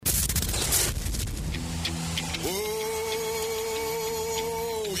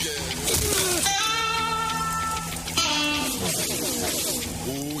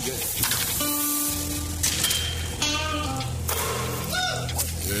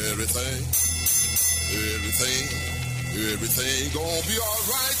Everything gonna be all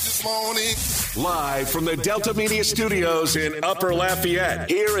right this morning. Live from the Delta Media Studios in Upper Lafayette,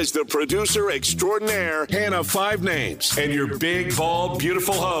 here is the producer extraordinaire, Hannah Five Names, and your big, bald,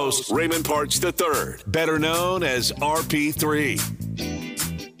 beautiful host, Raymond Parks III, better known as RP3.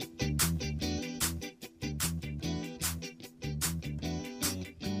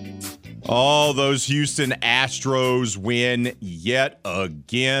 Oh, those Houston Astros win yet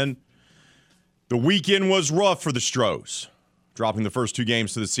again. The weekend was rough for the Stros, dropping the first two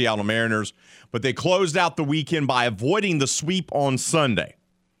games to the Seattle Mariners, but they closed out the weekend by avoiding the sweep on Sunday.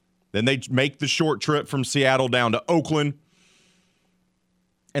 Then they make the short trip from Seattle down to Oakland,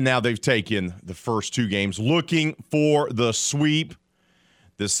 and now they've taken the first two games looking for the sweep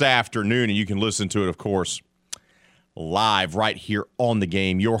this afternoon, and you can listen to it, of course, live right here on The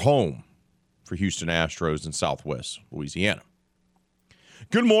Game, your home for Houston Astros in Southwest Louisiana.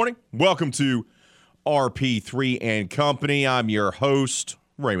 Good morning. Welcome to RP3 and Company. I'm your host,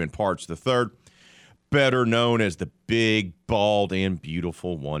 Raymond Parks III, better known as the big, bald, and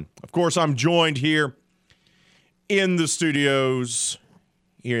beautiful one. Of course, I'm joined here in the studios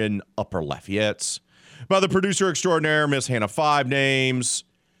here in Upper Lafayette by the producer extraordinaire, Miss Hannah Five Names.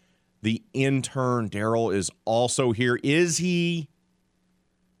 The intern, Daryl, is also here. Is he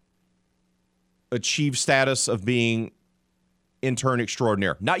achieved status of being intern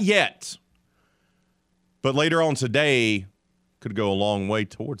extraordinaire? Not yet. But later on today could go a long way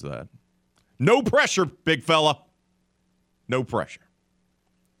towards that. No pressure, big fella. No pressure.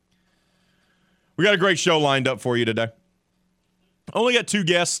 We got a great show lined up for you today. Only got two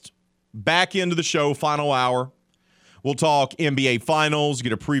guests back into the show, final hour. We'll talk NBA Finals,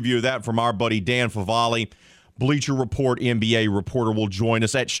 get a preview of that from our buddy Dan Favale. Bleacher Report NBA reporter will join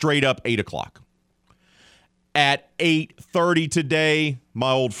us at straight up 8 o'clock. At 8:30 today, my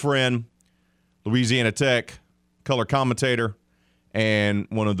old friend, Louisiana Tech color commentator and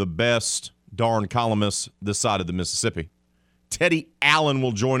one of the best darn columnists this side of the Mississippi, Teddy Allen,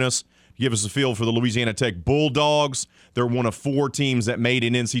 will join us to give us a feel for the Louisiana Tech Bulldogs. They're one of four teams that made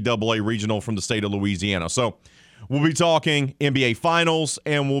an NCAA regional from the state of Louisiana. So we'll be talking NBA Finals,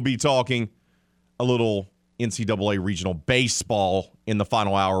 and we'll be talking a little NCAA regional baseball in the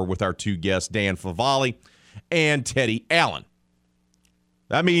final hour with our two guests, Dan Favale and Teddy Allen.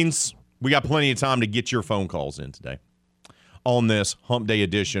 That means we got plenty of time to get your phone calls in today on this Hump Day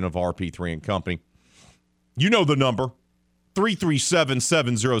edition of RP3 and Company. You know the number,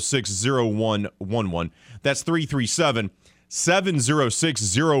 337-706-0111. That's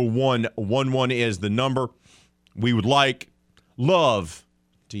 337-706-0111 is the number. We would love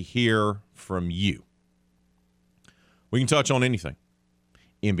to hear from you. We can touch on anything.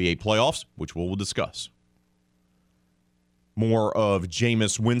 NBA playoffs, which we'll discuss. More of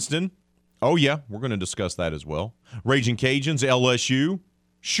Jameis Winston. Oh, yeah, we're going to discuss that as well. Raging Cajuns, LSU.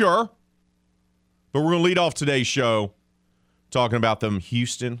 Sure. But we're going to lead off today's show talking about them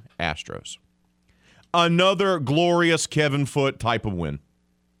Houston Astros. Another glorious Kevin Foote type of win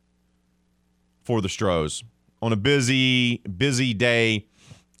for the Stros on a busy day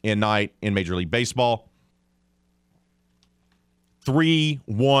and night in Major League Baseball.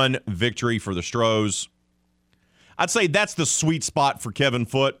 3-1 victory for the Stros. I'd say that's the sweet spot for Kevin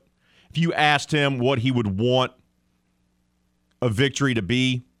Foote. If you asked him what he would want a victory to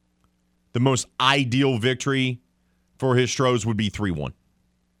be, the most ideal victory for his Stros would be 3-1.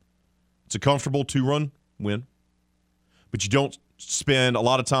 It's a comfortable 2-run win, but you don't spend a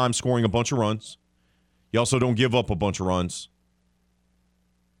lot of time scoring a bunch of runs. You also don't give up a bunch of runs.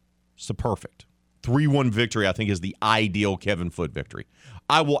 It's the perfect 3-1 victory, I think, is the ideal Kevin Foote victory.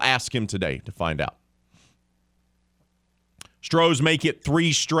 I will ask him today to find out. Stros make it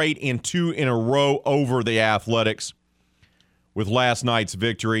 3 straight and 2 in a row over the Athletics with last night's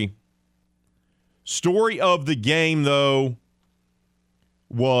victory. Story of the game, though,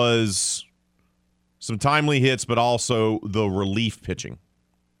 was some timely hits, but also the relief pitching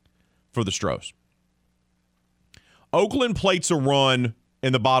for the Stros. Oakland plates a run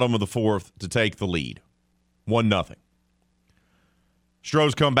in the bottom of the fourth to take the lead, 1-0.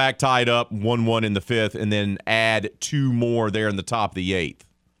 Stros come back tied up, 1-1 in the fifth, and then add 2 more there in the top of the eighth.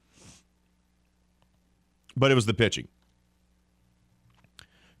 But it was the pitching.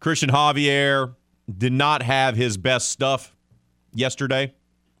 Christian Javier did not have his best stuff yesterday.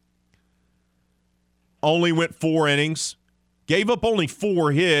 Only went 4 innings. Gave up only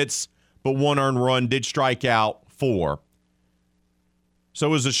 4 hits, but 1 earned run, did strike out 4. So it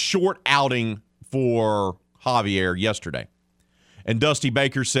was a short outing for Javier yesterday. And Dusty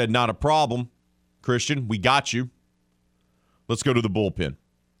Baker said, not a problem, Christian. We got you. Let's go to the bullpen.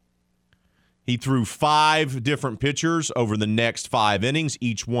 He threw 5 different pitchers over the next 5 innings.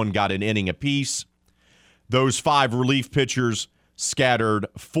 Each one got an inning apiece. Those 5 relief pitchers scattered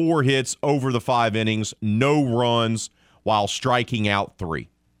 4 hits over the 5 innings, no runs, while striking out 3.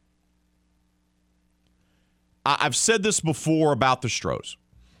 I've said this before about the Stros.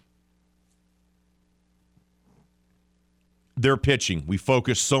 Their pitching, we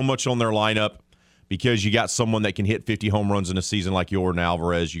focus so much on their lineup because you got someone that can hit 50 home runs in a season like Yordan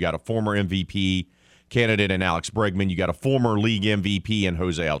Alvarez. You got a former MVP candidate in Alex Bregman. You got a former league MVP in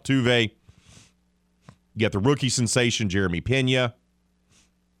Jose Altuve. You got the rookie sensation, Jeremy Pena.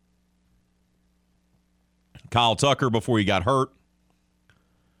 Kyle Tucker before he got hurt.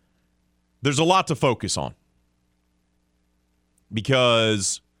 There's a lot to focus on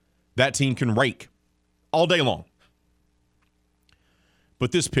because that team can rake all day long.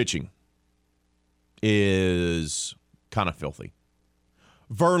 But this pitching is kind of filthy.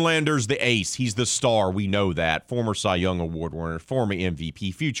 Verlander's the ace. He's the star. We know that. Former Cy Young Award winner, former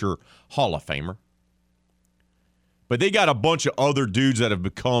MVP, future Hall of Famer. But they got a bunch of other dudes that have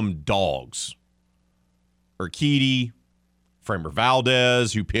become dogs. Urquidy, Framber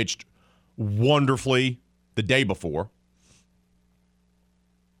Valdez, who pitched wonderfully the day before.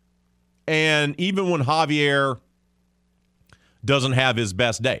 And even when Javier doesn't have his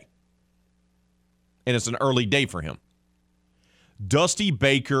best day, and it's an early day for him, Dusty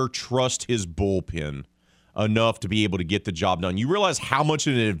Baker trusts his bullpen enough to be able to get the job done. You realize how much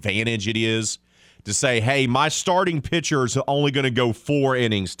of an advantage it is to say, hey, my starting pitcher is only going to go 4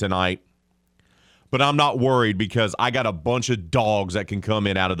 innings tonight, but I'm not worried because I got a bunch of dogs that can come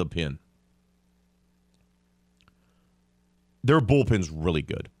in out of the pen. Their bullpen's really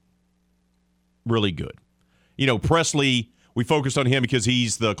good. Really good. You know, Presley, we focused on him because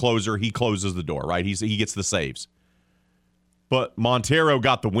he's the closer. He closes the door, right? He gets the saves. But Montero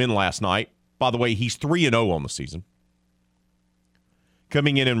got the win last night. By the way, he's 3-0 on the season.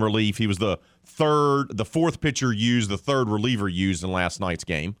 Coming in relief, he was the 4th pitcher used, the 3rd reliever used in last night's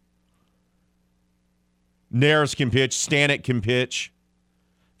game. Neris can pitch. Stanek can pitch.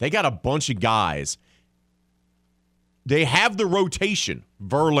 They got a bunch of guys. They have the rotation.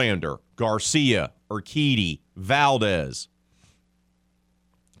 Verlander, Garcia, Urquidy, Valdez,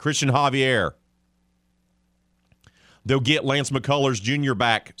 Christian Javier. They'll get Lance McCullers Jr.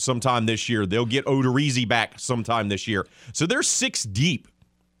 back sometime this year. They'll get Odorizzi back sometime this year. So they're 6 deep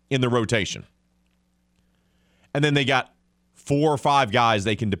in the rotation. And then they got 4 or 5 guys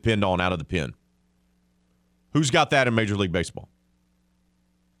they can depend on out of the pen. Who's got that in Major League Baseball?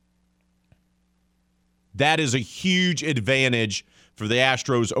 That is a huge advantage for the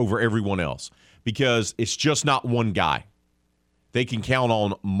Astros over everyone else because it's just not one guy. They can count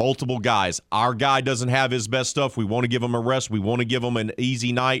on multiple guys. Our guy doesn't have his best stuff. We want to give him a rest. We want to give him an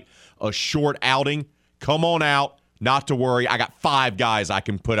easy night, a short outing. Come on out. Not to worry. I got 5 guys I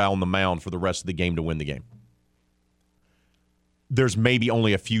can put out on the mound for the rest of the game to win the game. There's maybe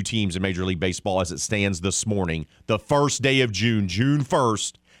only a few teams in Major League Baseball as it stands this morning, the first day of June, June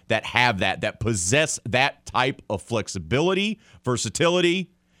 1st, that have that possess that type of flexibility, versatility,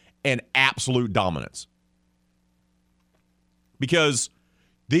 and absolute dominance. Because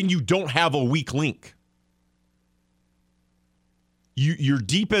then you don't have a weak link. You're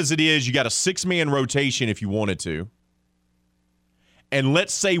deep as it is. You got a 6-man rotation if you wanted to. And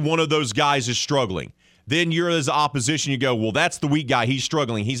let's say one of those guys is struggling. Then you're as opposition, you go, well, that's the weak guy. He's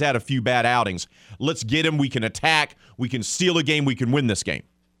struggling. He's had a few bad outings. Let's get him. We can attack. We can steal a game. We can win this game.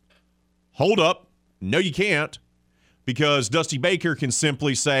 Hold up. No, you can't. Because Dusty Baker can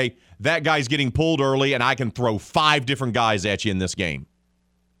simply say, that guy's getting pulled early, and I can throw 5 different guys at you in this game.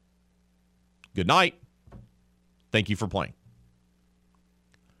 Good night. Thank you for playing.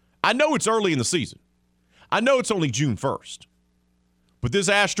 I know it's early in the season. I know it's only June 1st. But this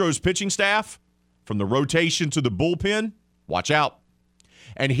Astros pitching staff, from the rotation to the bullpen, watch out.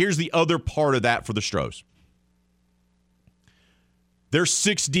 And here's the other part of that for the Stros. They're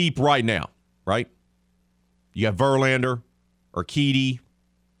 6 deep right now, right? You have Verlander, Urquidy,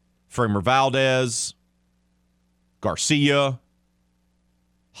 Framber Valdez, Garcia,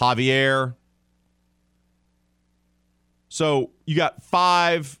 Javier. So you got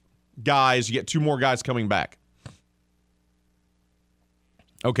 5 guys. You get 2 more guys coming back.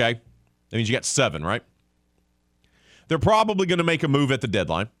 Okay. That means you got 7, right? They're probably going to make a move at the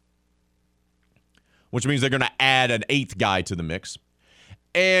deadline, which means they're going to add an 8th guy to the mix.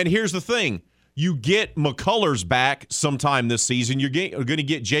 And here's the thing. You get McCullers back sometime this season. You're going to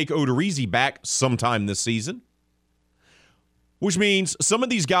get Jake Odorizzi back sometime this season, which means some of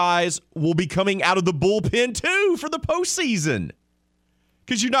these guys will be coming out of the bullpen too for the postseason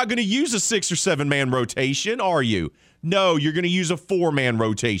Because you're not going to use a 6 or 7 man rotation, are you? No, you're going to use a 4-man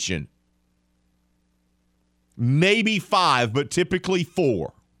rotation. Maybe 5, but typically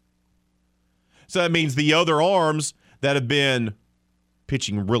 4. So that means the other arms that have been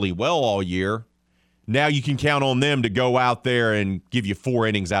pitching really well all year, now you can count on them to go out there and give you 4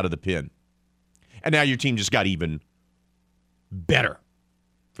 innings out of the pen. And now your team just got even better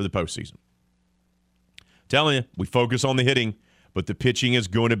for the postseason. Telling you, we focus on the hitting, but the pitching is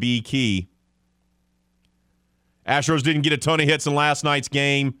going to be key. Astros didn't get a ton of hits in last night's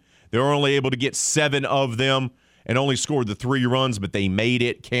game. They were only able to get 7 of them and only scored the 3 runs, but they made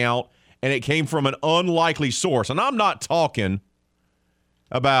it count. And it came from an unlikely source. And I'm not talking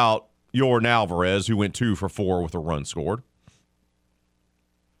about Yordan Alvarez, who went 2 for 4 with a run scored.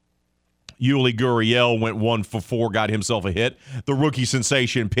 Yuli Gurriel went 1 for 4, got himself a hit. The rookie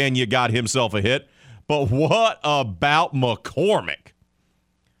sensation Pena got himself a hit. But what about McCormick?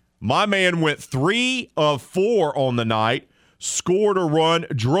 My man went 3 of 4 on the night, scored a run,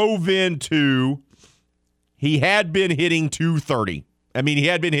 drove in 2. He had been hitting 230. I mean, he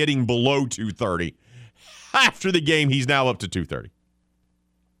had been hitting below 230. After the game, he's now up to 230.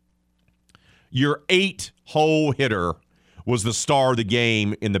 Your 8-hole hitter was the star of the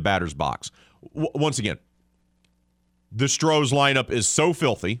game in the batter's box. Once again, the Stros lineup is so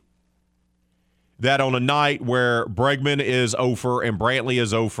filthy that on a night where Bregman is 0 for and Brantley is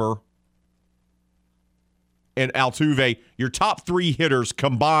 0 for and Altuve, your top 3 hitters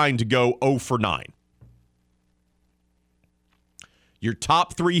combined to go 0 for 9. Your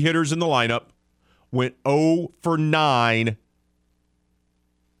top 3 hitters in the lineup went 0 for 9,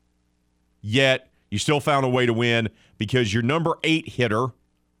 yet you still found a way to win because your number 8 hitter,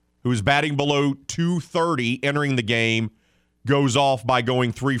 who is batting below 230 entering the game, goes off by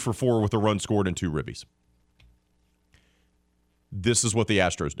going 3 for 4 with a run scored and 2 ribbies. This is what the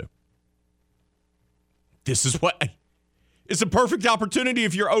Astros do. This is what it's a perfect opportunity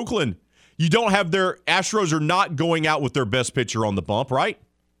if you're Oakland. You don't have Astros are not going out with their best pitcher on the bump, right?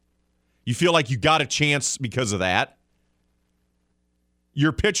 You feel like you got a chance because of that.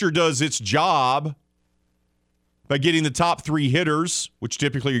 Your pitcher does its job by getting the top 3 hitters, which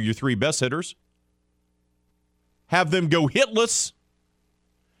typically are your 3 best hitters. Have them go hitless.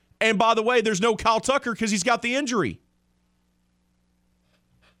 And by the way, there's no Kyle Tucker because he's got the injury.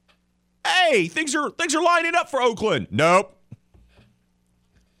 Hey, things are lining up for Oakland. Nope.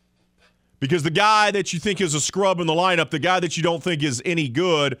 Because the guy that you think is a scrub in the lineup, the guy that you don't think is any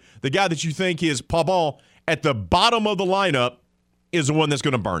good, the guy that you think is Pabon at the bottom of the lineup is the one that's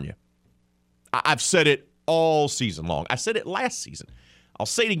going to burn you. I've said it all season long. I said it last season. I'll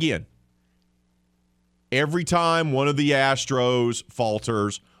say it again. Every time one of the Astros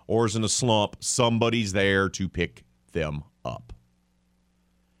falters or is in a slump, somebody's there to pick them up.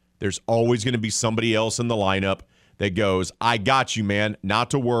 There's always going to be somebody else in the lineup that goes, I got you, man. Not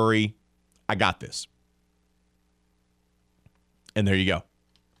to worry. I got this. And there you go.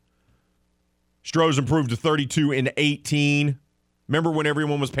 Stros improved to 32-18. Remember when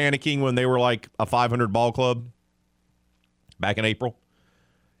everyone was panicking when they were like a 500 ball club back in April,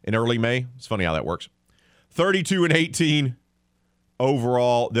 in early May? It's funny how that works. 32-18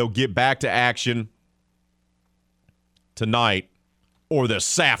 overall. They'll get back to action tonight, or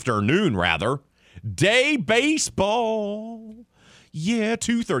this afternoon, rather. Day baseball. Yeah,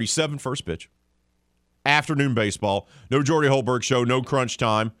 2:37 first pitch. Afternoon baseball. No Jordy Holberg show, no crunch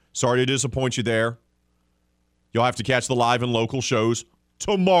time. Sorry to disappoint you there. You'll have to catch the live and local shows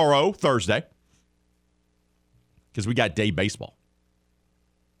tomorrow, Thursday, because we got day baseball.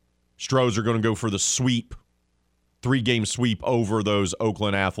 Stros are going to go for the sweep, 3-game sweep over those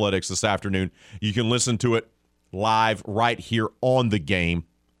Oakland Athletics this afternoon. You can listen to it live right here on The Game,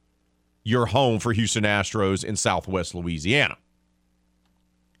 your home for Houston Astros in Southwest Louisiana.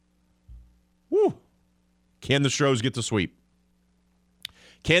 Woo. Can the Stros get the sweep?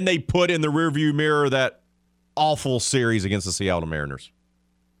 Can they put in the rearview mirror that awful series against the Seattle Mariners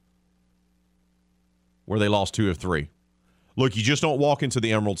where they lost 2 of 3? Look, you just don't walk into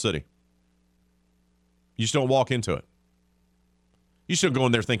the Emerald City. You just don't walk into it. You still go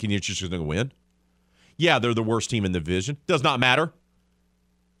in there thinking you're just going to win. Yeah, they're the worst team in the division. Does not matter.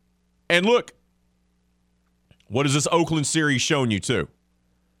 And look, what has this Oakland series shown you too?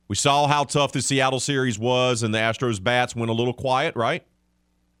 We saw how tough the Seattle series was, and the Astros bats went a little quiet, right?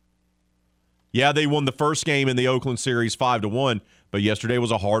 Yeah, they won the first game in the Oakland series 5-1, but yesterday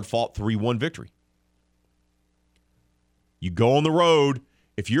was a hard-fought 3-1 victory. You go on the road.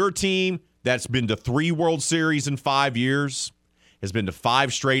 If you're a team that's been to 3 World Series in 5 years, has been to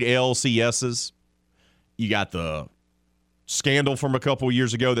 5 straight ALCSs, you got the scandal from a couple of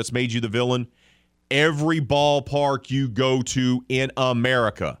years ago that's made you the villain. Every ballpark you go to in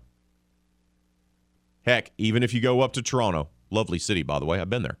America, heck, even if you go up to Toronto, lovely city, by the way, I've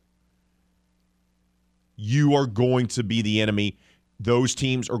been there, you are going to be the enemy. Those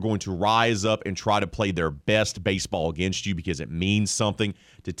teams are going to rise up and try to play their best baseball against you because it means something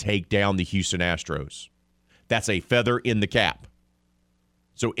to take down the Houston Astros. That's a feather in the cap.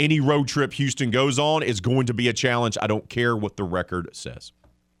 So any road trip Houston goes on is going to be a challenge. I don't care what the record says.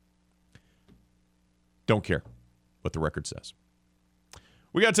 Don't care what the record says.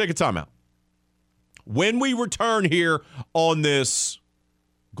 We got to take a timeout. When we return here on this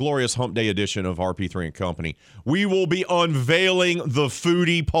glorious Hump Day edition of RP3 and Company, we will be unveiling the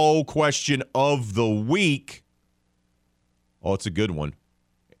foodie poll question of the week. Oh, it's a good one.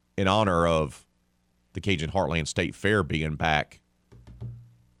 In honor of the Cajun Heartland State Fair being back.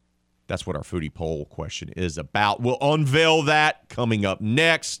 That's what our foodie poll question is about. We'll unveil that coming up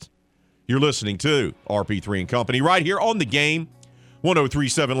next. You're listening to RP3 and Company right here on The Game.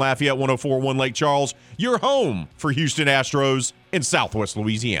 103.7 Lafayette, 104.1 Lake Charles, your home for Houston Astros in Southwest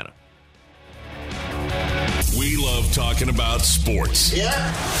Louisiana. We love talking about sports. Yep.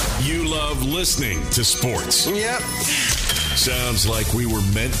 You love listening to sports. Yep. Sounds like we were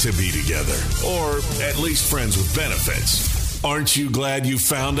meant to be together, or at least friends with benefits. Aren't you glad you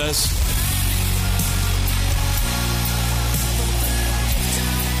found us?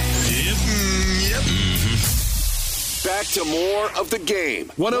 Yep. Back to more of The Game.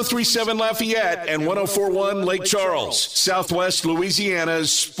 103.7 Lafayette and 104.1 Lake Charles, Southwest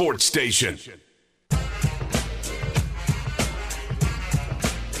Louisiana's sports station.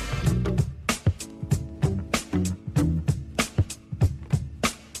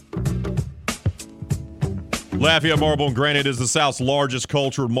 Lafayette Marble and Granite is the South's largest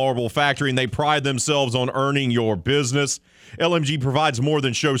cultured marble factory, and they pride themselves on earning your business. LMG provides more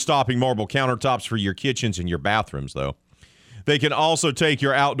than show-stopping marble countertops for your kitchens and your bathrooms, though. They can also take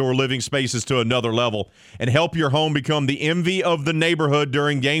your outdoor living spaces to another level and help your home become the envy of the neighborhood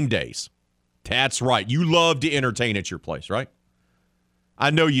during game days. That's right. You love to entertain at your place, right? I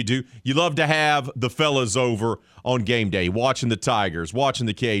know you do. You love to have the fellas over on game day, watching the Tigers, watching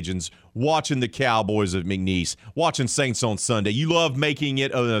the Cajuns, watching the Cowboys at McNeese, watching Saints on Sunday. You love making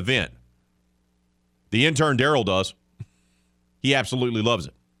it an event. The intern Daryl does. He absolutely loves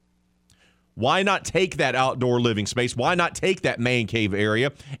it. Why not take that outdoor living space? Why not take that man cave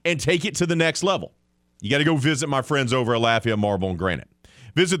area and take it to the next level? You got to go visit my friends over at Lafayette Marble and Granite.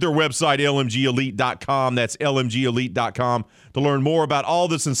 Visit their website, lmgelite.com. That's lmgelite.com to learn more about all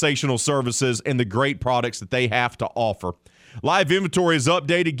the sensational services and the great products that they have to offer. Live inventory is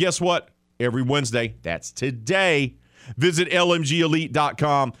updated. Guess what? Every Wednesday. That's today. Visit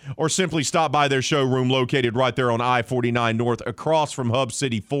lmgelite.com or simply stop by their showroom located right there on I-49 North across from Hub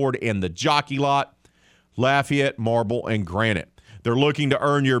City Ford and the Jockey Lot. Lafayette Marble and Granite. They're looking to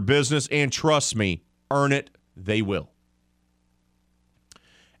earn your business, and trust me, earn it, they will.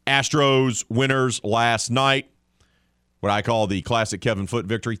 Astros winners last night. What I call the classic Kevin Foote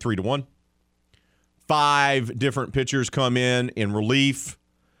victory, 3-1. 5 different pitchers come in relief.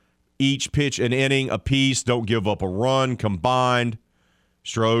 Each pitch an inning apiece. Don't give up a run combined.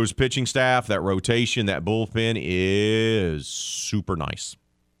 Astros pitching staff, that rotation, that bullpen is super nice.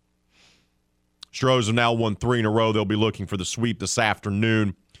 Astros have now won 3 in a row. They'll be looking for the sweep this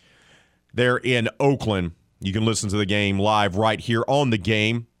afternoon. They're in Oakland. You can listen to the game live right here on The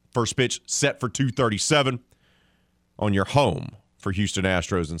Game. First pitch set for 2:37 on your home for Houston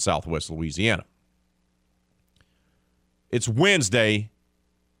Astros in Southwest Louisiana. It's Wednesday.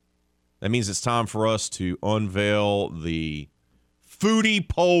 That means it's time for us to unveil the foodie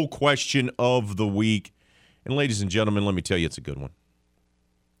poll question of the week. And ladies and gentlemen, let me tell you, it's a good one.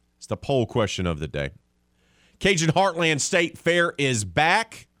 It's the poll question of the day. Cajun Heartland State Fair is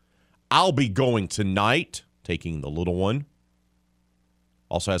back. I'll be going tonight, taking the little one.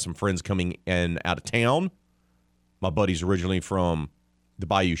 Also has some friends coming in out of town. My buddy's originally from the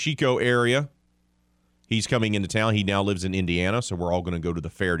Bayou Chico area. He's coming into town. He now lives in Indiana, so we're all going to go to the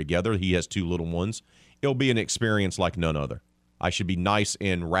fair together. He has 2 little ones. It'll be an experience like none other. I should be nice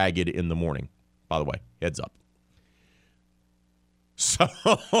and ragged in the morning, by the way. Heads up. So,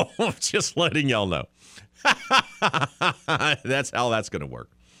 just letting y'all know. That's how that's going to work.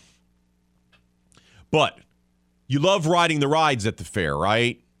 But you love riding the rides at the fair,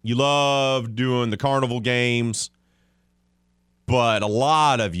 right? You love doing the carnival games. But a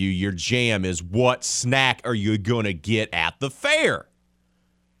lot of you, your jam is what snack are you going to get at the fair?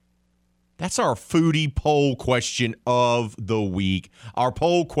 That's our foodie poll question of the week. Our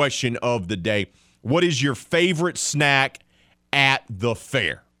poll question of the day. What is your favorite snack at the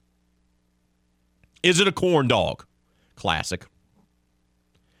fair? Is it a corn dog? Classic.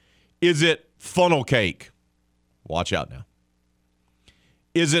 Is it funnel cake? Watch out now.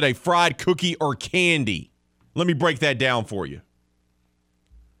 Is it a fried cookie or candy? Let me break that down for you.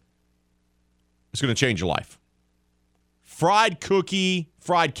 It's going to change your life. Fried cookie,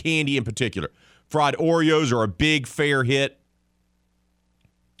 fried candy in particular. Fried Oreos are a big fair hit.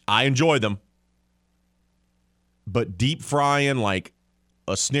 I enjoy them. But deep frying like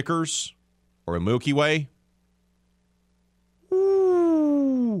a Snickers or a Milky Way?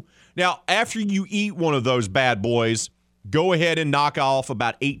 Ooh. Now, after you eat one of those bad boys, go ahead and knock off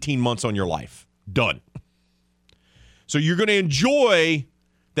about 18 months on your life. Done. So you're going to enjoy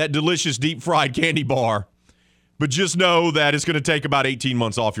that delicious deep fried candy bar, but just know that it's going to take about 18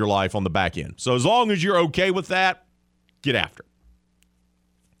 months off your life on the back end. So as long as you're okay with that, get after it.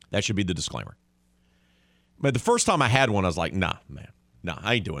 That should be the disclaimer. But the first time I had one, I was like, nah, man. Nah,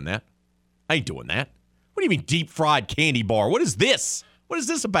 I ain't doing that. I ain't doing that. What do you mean deep fried candy bar? What is this? What is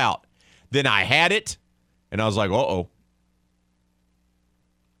this about? Then I had it, and I was like, uh-oh.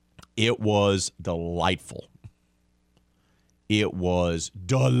 It was delightful. It was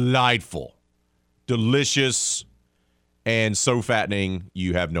delightful. Delicious, and so fattening,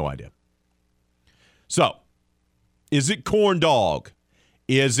 you have no idea. So, is it corn dog?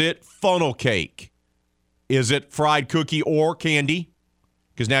 Is it funnel cake? Is it fried cookie or candy?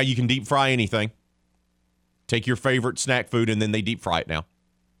 Because now you can deep fry anything. Take your favorite snack food and then they deep fry it now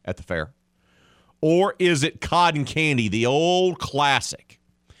at the fair. Or is it cotton candy, the old classic?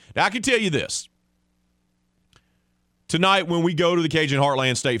 Now, I can tell you this. Tonight when we go to the Cajun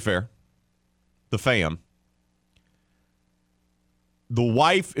Heartland State Fair, the fam, the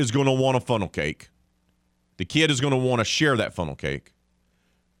wife is going to want a funnel cake. The kid is going to want to share that funnel cake.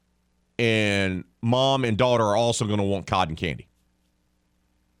 And mom and daughter are also going to want cotton candy.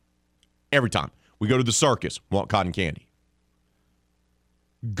 Every time. We go to the circus, want cotton candy.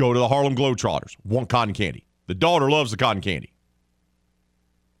 Go to the Harlem Globetrotters, want cotton candy. The daughter loves the cotton candy.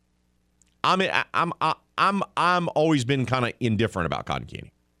 I'm always been kind of indifferent about cotton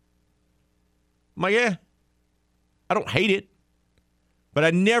candy. I'm like, yeah, I don't hate it. But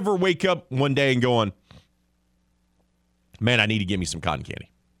I never wake up one day and going, man, I need to get me some cotton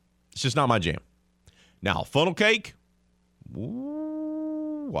candy. It's just not my jam. Now, funnel cake,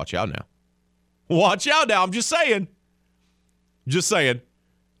 ooh, watch out now. Watch out now. I'm just saying. Just saying.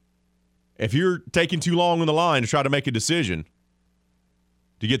 If you're taking too long on the line to try to make a decision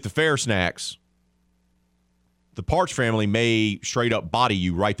to get the fair snacks, the Parch family may straight up body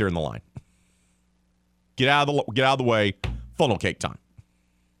you right there in the line. Get out of the way. Funnel cake time.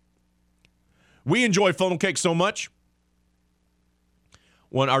 We enjoy funnel cake so much.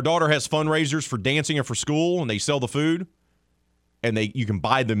 When our daughter has fundraisers for dancing or for school and they sell the food and you can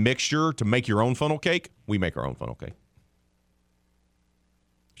buy the mixture to make your own funnel cake, we make our own funnel cake.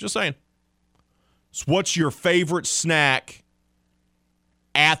 Just saying. So what's your favorite snack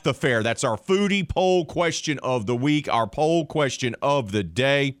at the fair? That's our foodie poll question of the week, our poll question of the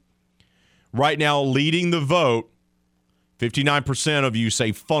day. Right now, leading the vote, 59% of you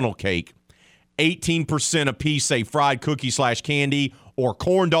say funnel cake. 18% apiece say fried cookie / candy or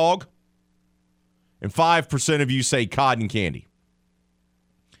corn dog. And 5% of you say cotton candy.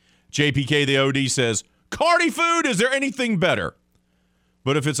 JPK the OD says, Cardi food, is there anything better?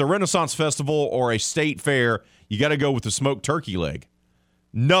 But if it's a Renaissance festival or a state fair, you got to go with the smoked turkey leg.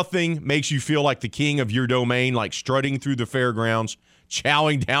 Nothing makes you feel like the king of your domain, like strutting through the fairgrounds,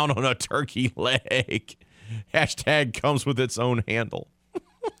 chowing down on a turkey leg. Hashtag comes with its own handle.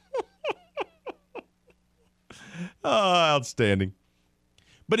 Oh, outstanding.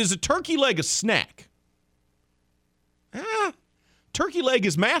 But is a turkey leg a snack? Turkey leg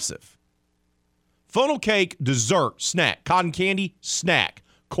is massive. Funnel cake, dessert, snack. Cotton candy, snack.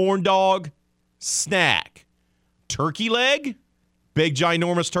 Corn dog, snack. Turkey leg, big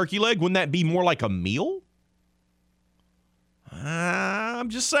ginormous turkey leg. Wouldn't that be more like a meal? I'm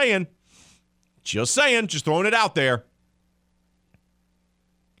just saying. Just saying. Just throwing it out there.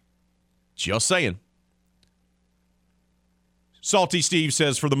 Just saying. Salty Steve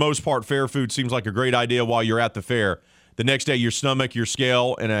says, for the most part, fair food seems like a great idea while you're at the fair. The next day, your stomach, your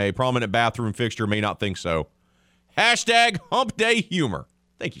scale, and a prominent bathroom fixture may not think so. Hashtag hump day humor.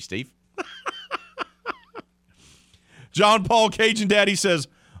 Thank you, Steve. John Paul Cajun Daddy says,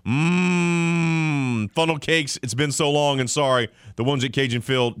 funnel cakes, it's been so long and sorry. The ones at Cajun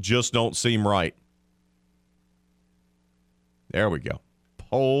Field just don't seem right. There we go.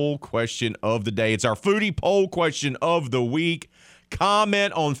 Poll question of the day. It's our foodie poll question of the week.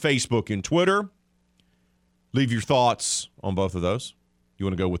 Comment on Facebook and Twitter. Leave your thoughts on both of those. You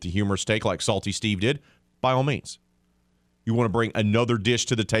want to go with the humorous take like Salty Steve did? By all means. You want to bring another dish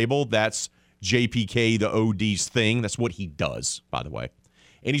to the table? That's JPK, the OD's thing. That's what he does, by the way.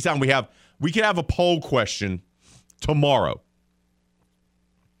 Anytime we can have a poll question tomorrow.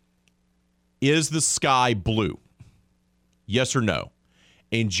 Is the sky blue? Yes or no?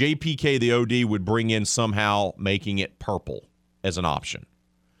 And JPK, the OD, would bring in somehow making it purple as an option.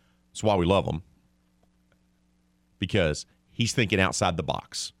 That's why we love him. Because he's thinking outside the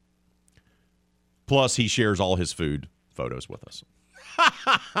box. Plus, he shares all his food photos with us.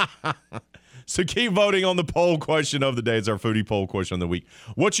 So keep voting on the poll question of the day. It's our foodie poll question of the week.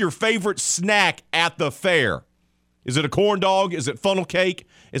 What's your favorite snack at the fair? Is it a corn dog? Is it funnel cake?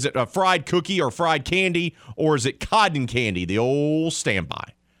 Is it a fried cookie or fried candy? Or is it cotton candy, the old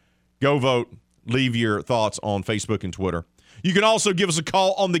standby? Go vote. Leave your thoughts on Facebook and Twitter. You can also give us a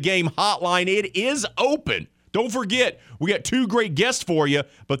call on the game hotline. It is open. Don't forget, we got 2 great guests for you,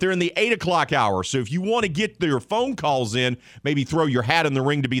 but they're in the 8 o'clock hour. So if you want to get your phone calls in, maybe throw your hat in the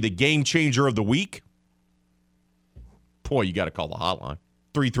ring to be the game changer of the week, boy, you got to call the hotline.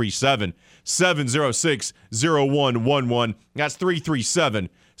 337-706-0111. That's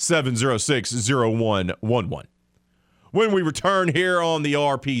 337-706-0111. When we return here on the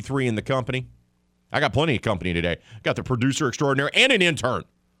RP3 in the company, I got plenty of company today. Got the producer extraordinary and an intern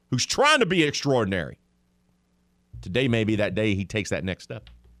who's trying to be extraordinary. Today may be that day he takes that next step.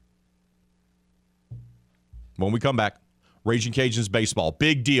 When we come back, Raging Cajuns baseball,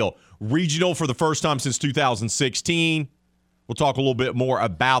 big deal. Regional for the first time since 2016. We'll talk a little bit more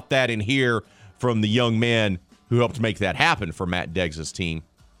about that and hear from the young man who helped make that happen for Matt Deggs' team.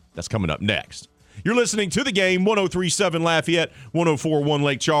 That's coming up next. You're listening to The Game, 103.7 Lafayette, 104.1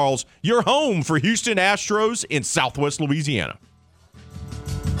 Lake Charles, your home for Houston Astros in Southwest Louisiana.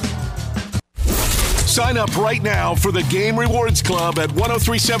 Sign up right now for the Game Rewards Club at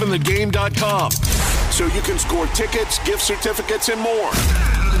 1037thegame.com so you can score tickets, gift certificates, and more.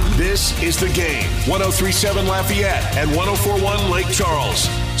 This is The Game, 1037 Lafayette and 104.1 Lake Charles,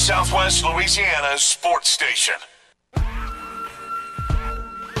 Southwest Louisiana's sports station.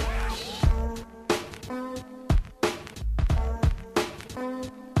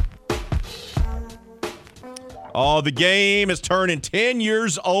 Oh, the game is turning 10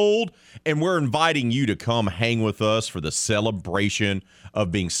 years old, and we're inviting you to come hang with us for the celebration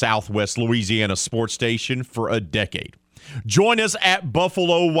of being Southwest Louisiana sports station for a decade. Join us at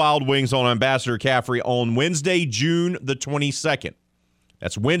Buffalo Wild Wings on Ambassador Caffrey on Wednesday, June the 22nd.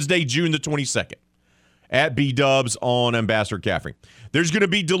 That's Wednesday, June the 22nd at B-Dubs on Ambassador Caffrey. There's going to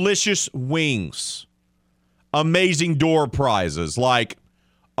be delicious wings, amazing door prizes like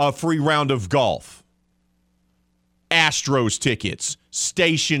a free round of golf, Astros tickets,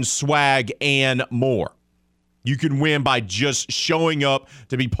 station swag, and more. You can win by just showing up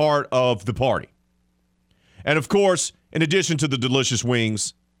to be part of the party. And of course, in addition to the delicious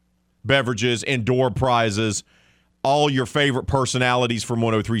wings, beverages, and door prizes, all your favorite personalities from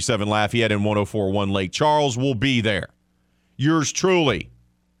 103.7 Lafayette and 104.1 Lake Charles will be there. Yours truly,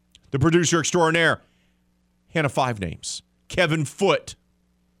 the producer extraordinaire, Hannah Five Names, Kevin Foote,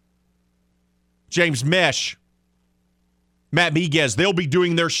 James Mesh, Matt Miguez. They'll be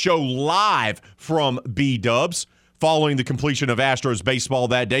doing their show live from B-Dubs following the completion of Astros baseball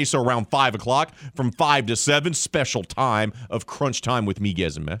that day. So around 5 o'clock from 5 to 7, special time of crunch time with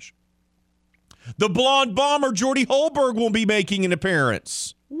Miguez and Mesh. The blonde bomber, Jordy Holberg, will be making an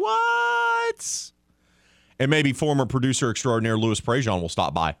appearance. What? And maybe former producer extraordinaire Louis Prejean will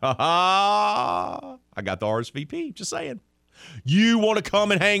stop by. I got the RSVP, just saying. You want to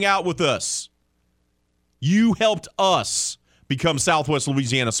come and hang out with us. You helped us become Southwest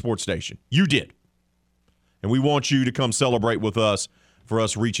Louisiana Sports Station. You did. And we want you to come celebrate with us for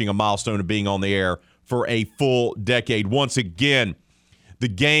us reaching a milestone of being on the air for a full decade. Once again, the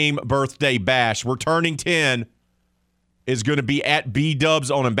Game Birthday Bash. We're turning 10. Is going to be at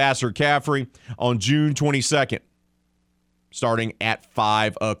B-Dubs on Ambassador Caffrey on June 22nd, starting at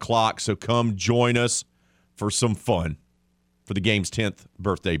 5 o'clock. So come join us for some fun for the Game's 10th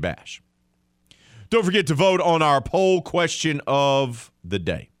Birthday Bash. Don't forget to vote on our poll question of the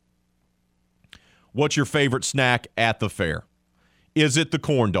day. What's your favorite snack at the fair? Is it the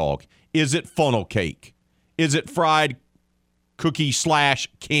corn dog? Is it funnel cake? Is it fried cookie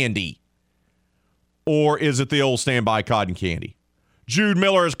 / candy? Or is it the old standby cotton candy? Jude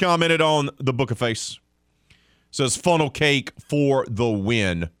Miller has commented on the Book of Face. Says funnel cake for the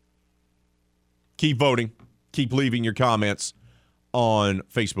win. Keep voting. Keep leaving your comments on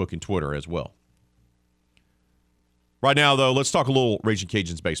Facebook and Twitter as well. Right now, though, let's talk a little Raging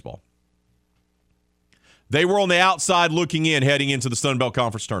Cajuns baseball. They were on the outside looking in heading into the Sun Belt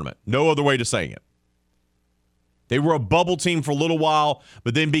Conference Tournament. No other way to saying it. They were a bubble team for a little while,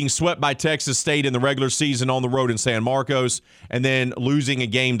 but then being swept by Texas State in the regular season on the road in San Marcos, and then losing a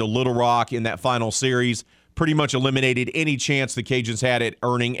game to Little Rock in that final series pretty much eliminated any chance the Cajuns had at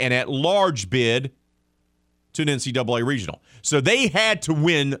earning an at-large bid to an NCAA regional. So they had to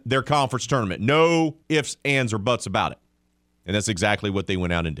win their conference tournament. No ifs, ands, or buts about it. And that's exactly what they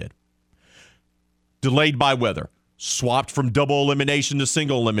went out and did. Delayed by weather. Swapped from double elimination to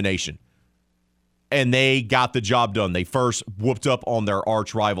single elimination. And they got the job done. They first whooped up on their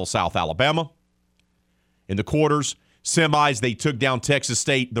arch rival, South Alabama. In the quarters, semis, they took down Texas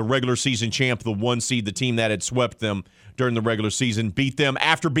State, the regular season champ, the 1 seed, the team that had swept them during the regular season, beat them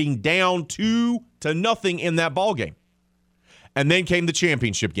after being down 2-0 in that ball game. And then came the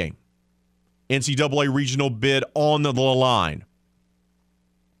championship game. NCAA regional bid on the line.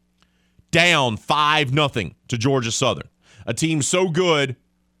 Down 5-0 to Georgia Southern. A team so good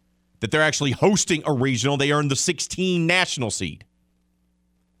that they're actually hosting a regional. They earned the 16 national seed.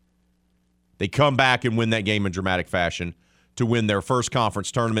 They come back and win that game in dramatic fashion to win their first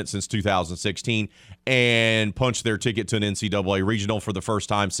conference tournament since 2016 and punch their ticket to an NCAA regional for the first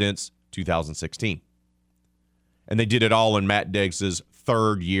time since 2016. And they did it all in Matt Diggs'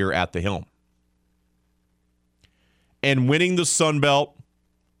 third year at the helm. And winning the Sun Belt,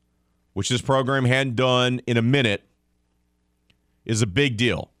 which this program hadn't done in a minute, is a big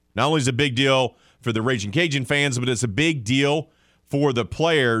deal. Not only is it a big deal for the Raging Cajun fans, but it's a big deal for the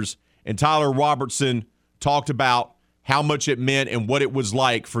players. And Tyler Robertson talked about how much it meant and what it was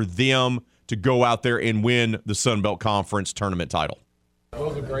like for them to go out there and win the Sun Belt Conference tournament title. It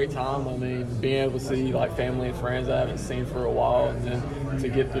was a great time. I mean, being able to see like family and friends I haven't seen for a while, and then to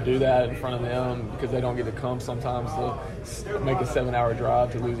get to do that in front of them because they don't get to come sometimes to make a 7-hour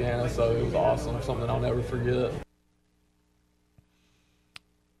drive to Louisiana. So it was awesome, something I'll never forget.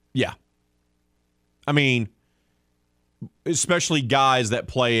 Yeah. I mean, especially guys that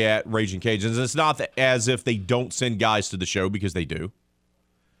play at Raging Cajuns. It's not as if they don't send guys to the show, because they do.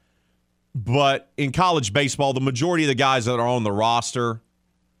 But in college baseball, the majority of the guys that are on the roster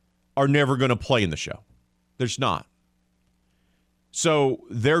are never going to play in the show. There's not. So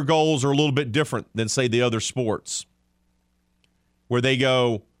their goals are a little bit different than, say, the other sports, where they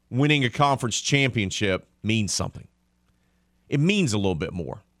go, winning a conference championship means something. It means a little bit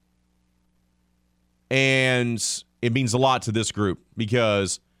more. And it means a lot to this group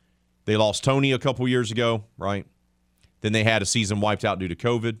because they lost Tony a couple years ago, right? Then they had a season wiped out due to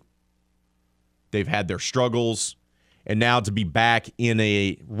COVID. They've had their struggles. And now to be back in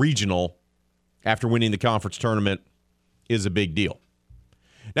a regional after winning the conference tournament is a big deal.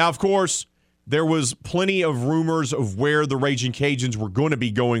 Now, of course, there was plenty of rumors of where the Raging Cajuns were going to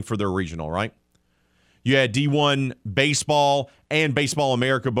be going for their regional, right? You had D1 Baseball and Baseball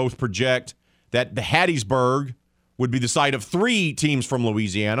America both project that the Hattiesburg would be the site of 3 teams from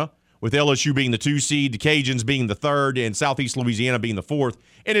Louisiana, with LSU being the 2 seed, the Cajuns being the 3rd, and Southeast Louisiana being the 4th.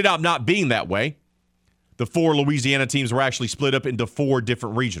 Ended up not being that way. The 4 Louisiana teams were actually split up into 4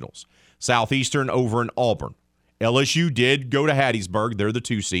 different regionals. Southeastern over in Auburn. LSU did go to Hattiesburg. They're the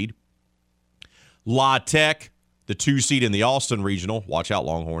 2 seed. La Tech, the 2 seed in the Austin regional. Watch out,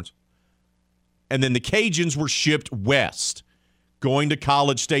 Longhorns. And then the Cajuns were shipped west, going to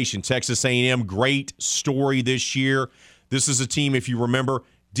College Station, Texas A&M. Great story this year. This is a team, if you remember,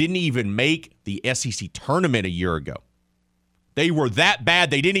 didn't even make the SEC tournament a year ago. They were that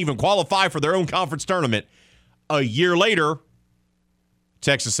bad, they didn't even qualify for their own conference tournament. A year later,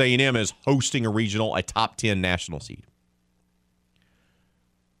 Texas A&M is hosting a regional, a top 10 national seed.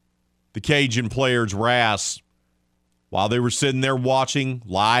 The Cajun players were asked, while they were sitting there watching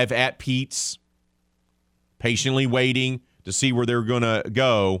live at Pete's, patiently waiting to see where they were going to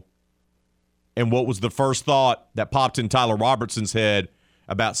go, and what was the first thought that popped in Tyler Robertson's head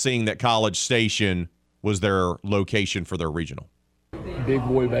about seeing that College Station was their location for their regional. Big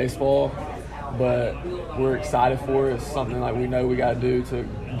boy baseball, but we're excited for it. It's something like we know we got to do to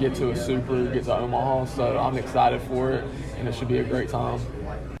get to a super, get to Omaha, so I'm excited for it, and it should be a great time.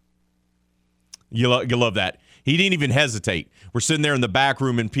 You love that. He didn't even hesitate. We're sitting there in the back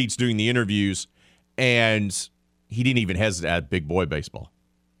room and Pete's doing the interviews, and he didn't even hesitate at big boy baseball,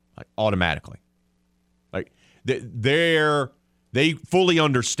 like automatically. Like they fully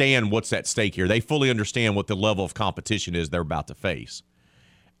understand what's at stake here. They fully understand what the level of competition is they're about to face.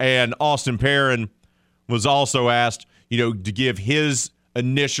 And Austin Perrin was also asked, to give his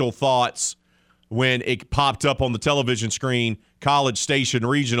initial thoughts when it popped up on the television screen, College Station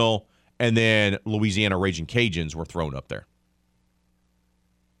Regional, and then Louisiana Raging Cajuns were thrown up there.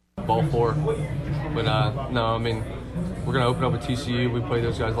 Ball 4. But no, I mean, we're going to open up with TCU. We played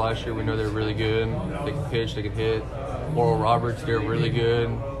those guys last year. We know they're really good. They can pitch, they can hit. Oral Roberts, they're really good.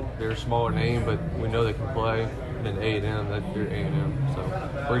 They're a smaller name, but we know they can play. And then A&M, they're A&M. So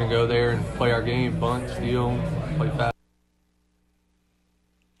we're going to go there and play our game, bunt, steal, play fast.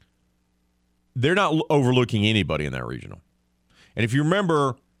 They're not overlooking anybody in that regional. And if you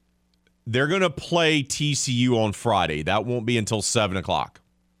remember, they're going to play TCU on Friday. That won't be until 7 o'clock.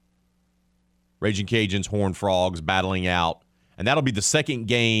 Raging Cajuns, Horned Frogs battling out. And that'll be the second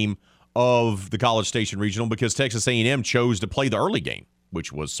game of the College Station Regional because Texas A&M chose to play the early game,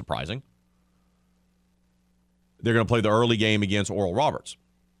 which was surprising. They're going to play the early game against Oral Roberts.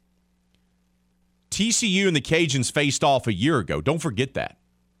 TCU and the Cajuns faced off a year ago. Don't forget that.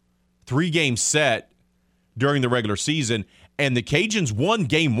 3-game set during the regular season, and the Cajuns won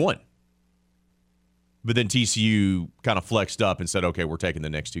game 1. But then TCU kind of flexed up and said, okay, we're taking the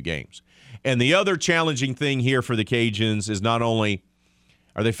next 2 games. And the other challenging thing here for the Cajuns is not only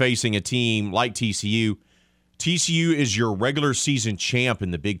are they facing a team like TCU, TCU is your regular season champ in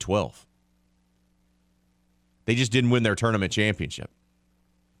the Big 12. They just didn't win their tournament championship.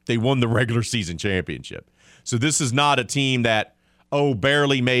 They won the regular season championship. So this is not a team that,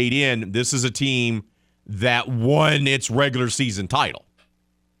 barely made in. This is a team that won its regular season title.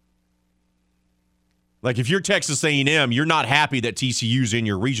 Like if you're Texas A&M, you're not happy that TCU's in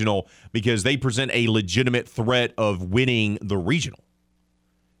your regional because they present a legitimate threat of winning the regional.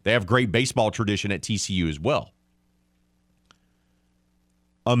 They have great baseball tradition at TCU as well.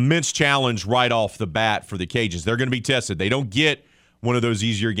 Immense challenge right off the bat for the Cajuns. They're going to be tested. They don't get one of those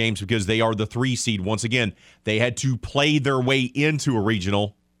easier games because they are the 3 seed. Once again, they had to play their way into a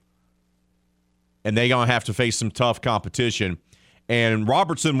regional, and they're going to have to face some tough competition. And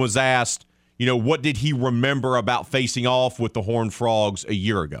Robertson was asked, what did he remember about facing off with the Horned Frogs a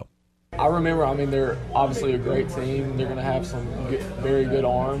year ago? I remember, they're obviously a great team. They're going to have some very good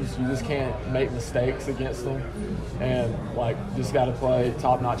arms. You just can't make mistakes against them. And, just got to play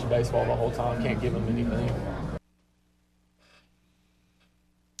top-notch baseball the whole time. Can't give them anything.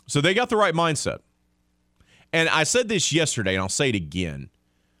 So they got the right mindset. And I said this yesterday, and I'll say it again.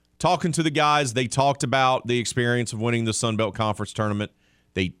 Talking to the guys, they talked about the experience of winning the Sun Belt Conference tournament.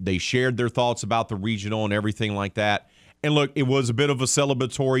 They shared their thoughts about the regional and everything like that. And look, it was a bit of a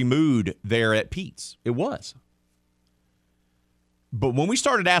celebratory mood there at Pete's. It was. But when we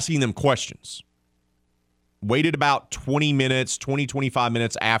started asking them questions, waited about 25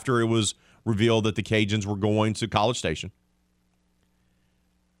 minutes after it was revealed that the Cajuns were going to College Station.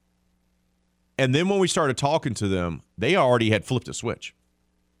 And then when we started talking to them, they already had flipped a switch.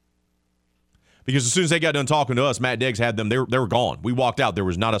 Because as soon as they got done talking to us, Matt Deggs had them, they were gone. We walked out. There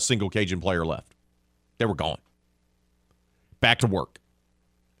was not a single Cajun player left. They were gone. Back to work.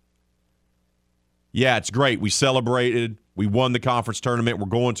 Yeah, it's great. We celebrated. We won the conference tournament. We're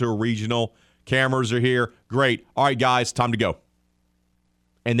going to a regional. Cameras are here. Great. All right, guys, time to go.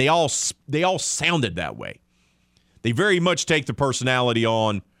 And they all sounded that way. They very much take the personality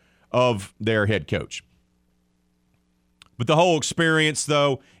on of their head coach. But the whole experience,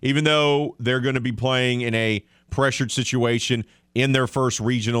 though, even though they're going to be playing in a pressured situation in their first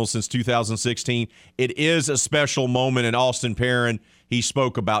regional since 2016, it is a special moment. And Austin Perrin, he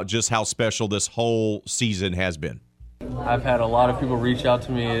spoke about just how special this whole season has been. I've had a lot of people reach out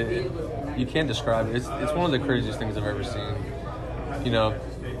to me. You can't describe it. It's one of the craziest things I've ever seen.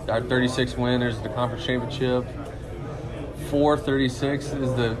 Our 36 win, there's the conference championship. 436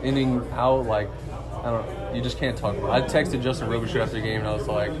 is the ending out. You just can't talk about it. I texted Justin Robichaux after the game, and I was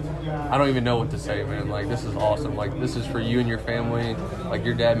like, I don't even know what to say, man. This is awesome. This is for you and your family.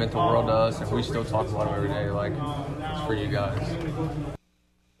 Your dad meant the world to us, and we still talk about him every day. It's for you guys.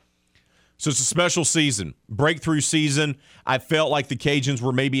 So it's a special season, breakthrough season. I felt like the Cajuns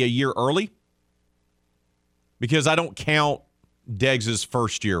were maybe a year early because I don't count Deggs'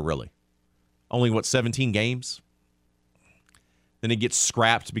 first year, really. Only, 17 games? Then it gets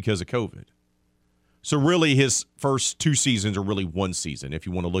scrapped because of COVID. So really his first 2 seasons are really 1 season if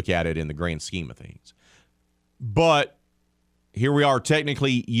you want to look at it in the grand scheme of things. But here we are,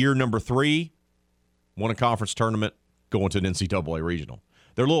 technically year number 3, won a conference tournament, going to an NCAA regional.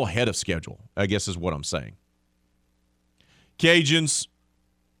 They're a little ahead of schedule, I guess is what I'm saying. Cajuns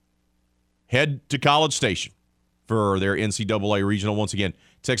head to College Station for their NCAA regional. Once again,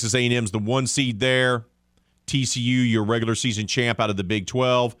 Texas A&M's the 1 seed there. TCU, your regular season champ out of the Big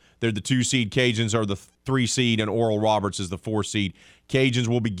 12. They're the 2 seed. Cajuns are the 3 seed, and Oral Roberts is the 4 seed. Cajuns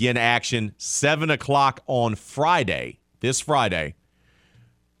will begin action 7 o'clock on Friday, this Friday,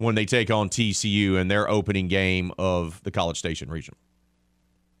 when they take on TCU in their opening game of the College Station Regional.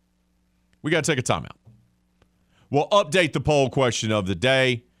 We got to take a timeout. We'll update the poll question of the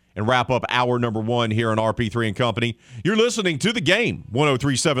day and wrap up hour number 1 here on RP3 and Company. You're listening to The Game,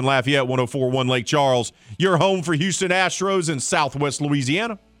 103.7 Lafayette, 104.1 Lake Charles. Your home for Houston Astros in Southwest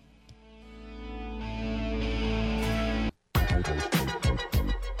Louisiana.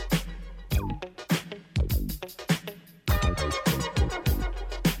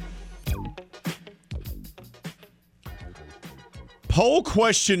 Poll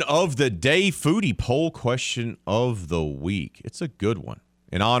question of the day, foodie poll question of the week. It's a good one.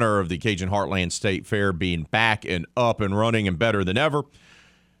 In honor of the Cajun Heartland State Fair being back and up and running and better than ever,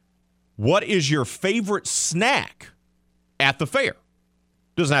 what is your favorite snack at the fair?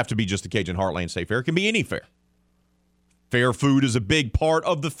 Doesn't have to be just the Cajun Heartland State Fair. It can be any fair. Fair food is a big part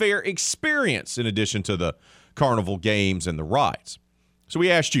of the fair experience in addition to the carnival games and the rides. So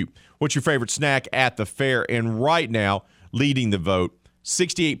we asked you, what's your favorite snack at the fair? And right now, leading the vote,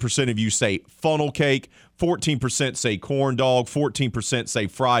 68% of you say funnel cake, 14% say corn dog, 14% say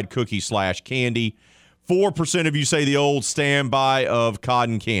fried cookie/candy, 4% of you say the old standby of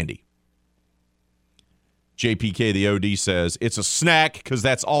cotton candy. JPK, the OD, says it's a snack because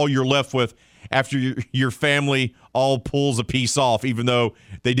that's all you're left with after your family all pulls a piece off, even though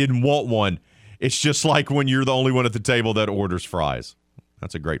they didn't want one. It's just like when you're the only one at the table that orders fries.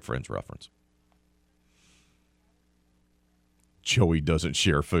 That's a great Friends reference. Joey doesn't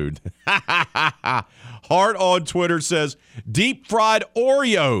share food. Hart on Twitter says, deep fried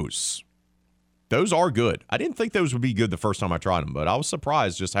Oreos. Those are good. I didn't think those would be good the first time I tried them, but I was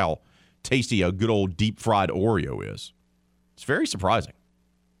surprised just how tasty a good old deep fried Oreo is. It's very surprising.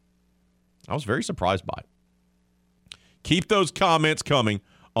 I was very surprised by it. Keep those comments coming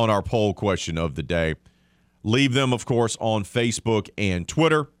on our poll question of the day. Leave them, of course, on Facebook and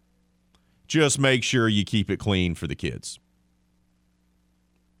Twitter. Just make sure you keep it clean for the kids.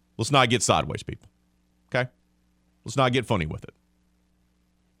 Let's not get sideways, people. Okay? Let's not get funny with it.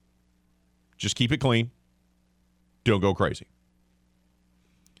 Just keep it clean. Don't go crazy.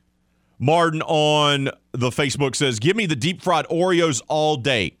 Martin on the Facebook says, give me the deep fried Oreos all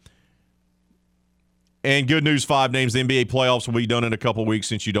day. And good news, 5 names. The NBA playoffs will be done in a couple weeks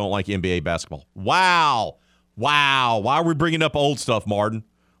since you don't like NBA basketball. Wow. Why are we bringing up old stuff, Martin?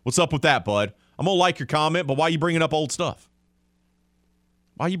 What's up with that, bud? I'm going to like your comment, but why are you bringing up old stuff?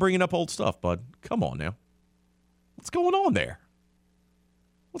 Why are you bringing up old stuff, bud? Come on now. What's going on there?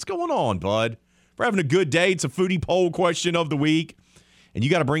 What's going on, bud? We're having a good day. It's a foodie poll question of the week, and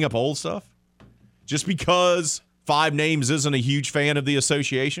you got to bring up old stuff? Just because 5 names isn't a huge fan of the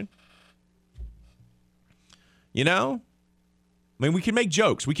association? You know? I mean, we can make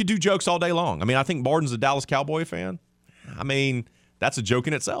jokes. We could do jokes all day long. I mean, I think Martin's a Dallas Cowboy fan. I mean, that's a joke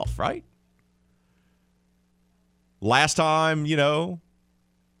in itself, right? Last time,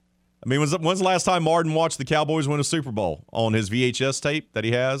 I mean, when's the last time Martin watched the Cowboys win a Super Bowl on his VHS tape that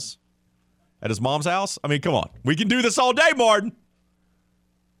he has at his mom's house? I mean, come on. We can do this all day, Martin.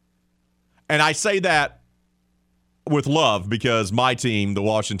 And I say that with love because my team, the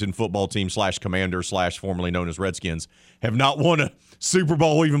Washington football team /Commander / formerly known as Redskins, have not won a Super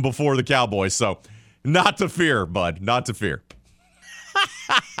Bowl even before the Cowboys. So not to fear, bud. Not to fear.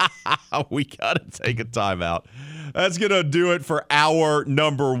 We got to take a timeout. That's going to do it for hour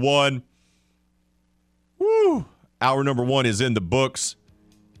number 1. Woo! Hour number 1 is in the books.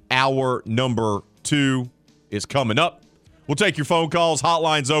 Hour number 2 is coming up. We'll take your phone calls.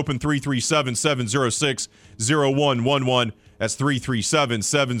 Hotline's open, 337-706-0111. That's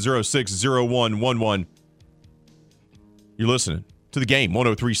 337-706-0111. You're listening to The Game,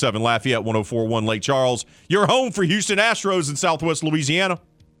 103.7 Lafayette, 104.1 Lake Charles. Your home for Houston Astros in Southwest Louisiana.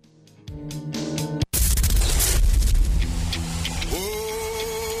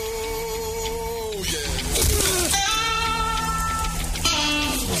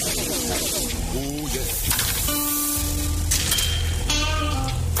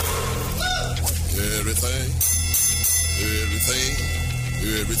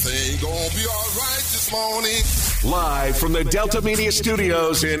 Everything gonna be all right this morning. Live from the Delta Media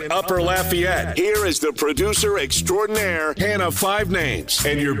Studios in Upper Lafayette, here is the producer extraordinaire, Hannah 5 Names,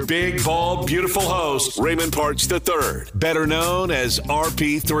 and your big, bald, beautiful host, Raymond Parks III, better known as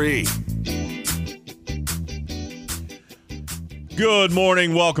RP3. Good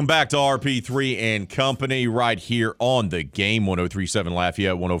morning. Welcome back to RP3 and Company right here on The Game, 103.7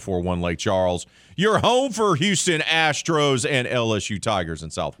 Lafayette, 104.1 Lake Charles. Your home for Houston Astros and LSU Tigers in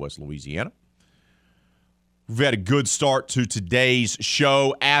Southwest Louisiana. We've had a good start to today's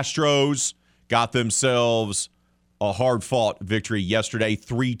show. Astros got themselves a hard-fought victory yesterday,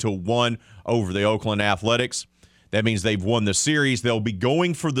 3-1 over the Oakland Athletics. That means they've won the series. They'll be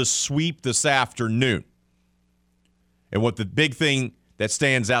going for the sweep this afternoon. And what the big thing that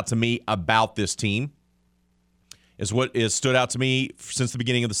stands out to me about this team is what has stood out to me since the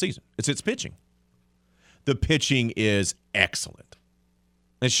beginning of the season. It's its pitching. The pitching is excellent.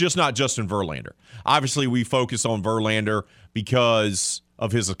 It's just not Justin Verlander. Obviously, we focus on Verlander because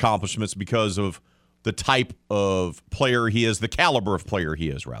of his accomplishments, because of the type of player he is, the caliber of player he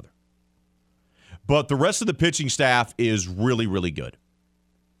is, rather. But the rest of the pitching staff is really, really good.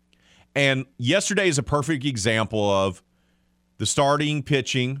 And yesterday is a perfect example of the starting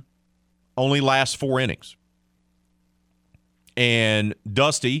pitching only lasts 4 innings. And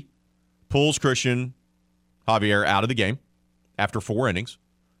Dusty pulls Christian Javier out of the game after 4 innings.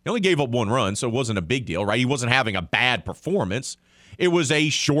 He only gave up 1 run, so it wasn't a big deal, right? He wasn't having a bad performance. It was a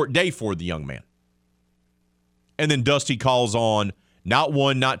short day for the young man. And then Dusty calls on not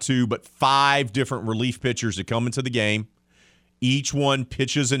 1, not 2, but 5 different relief pitchers to come into the game. Each one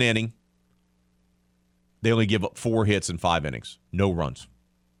pitches an inning. They only give up 4 hits in 5 innings. No runs.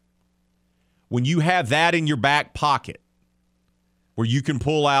 When you have that in your back pocket, where you can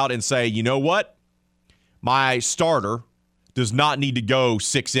pull out and say, you know what? My starter does not need to go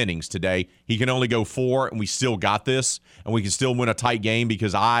 6 innings today. He can only go 4, and we still got this, and we can still win a tight game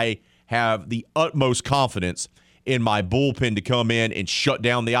because I have the utmost confidence in my bullpen to come in and shut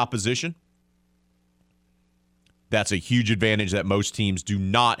down the opposition. That's a huge advantage that most teams do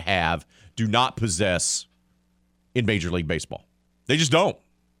not have, do not possess in Major League Baseball. They just don't.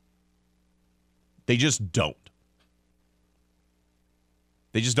 They just don't.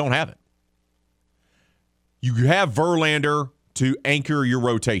 They just don't have it. You have Verlander to anchor your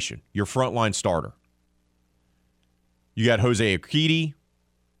rotation, your frontline starter. You got Jose Urquidy.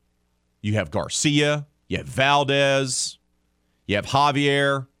 You have Garcia. You have Valdez. You have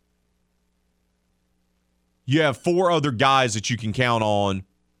Javier. You have 4 other guys that you can count on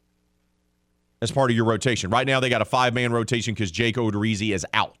as part of your rotation. Right now, they got a 5-man rotation because Jake Odorizzi is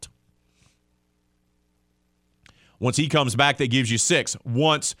out. Once he comes back, that gives you 6.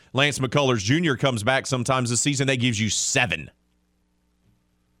 Once Lance McCullers Jr. comes back sometimes this season, that gives you 7.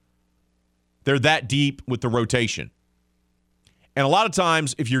 They're that deep with the rotation. And a lot of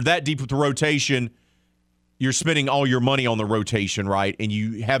times, if you're that deep with the rotation, you're spending all your money on the rotation, right? And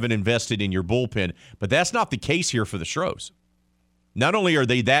you haven't invested in your bullpen. But that's not the case here for the Stros. Not only are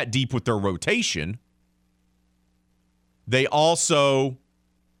they that deep with their rotation, they also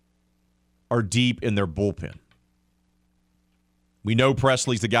are deep in their bullpen. We know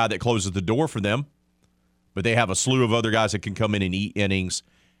Presley's the guy that closes the door for them, but they have a slew of other guys that can come in and eat innings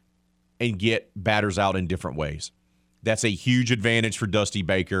and get batters out in different ways. That's a huge advantage for Dusty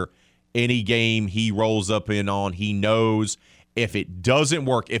Baker. Any game he rolls up in on, he knows if it doesn't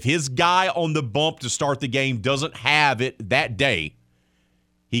work, if his guy on the bump to start the game doesn't have it that day,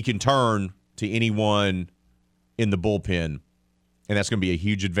 he can turn to anyone in the bullpen, and that's going to be a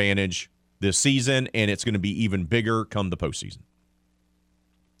huge advantage this season, and it's going to be even bigger come the postseason.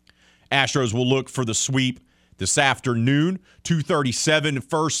 Astros will look for the sweep this afternoon. 2:37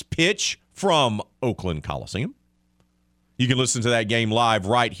 first pitch from Oakland Coliseum. You can listen to that game live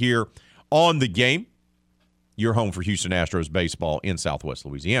right here on The Game. Your home for Houston Astros baseball in Southwest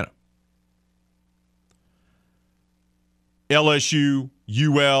Louisiana. LSU,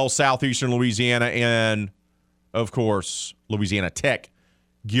 UL, Southeastern Louisiana, and, of course, Louisiana Tech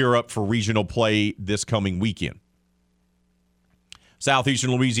gear up for regional play this coming weekend. Southeastern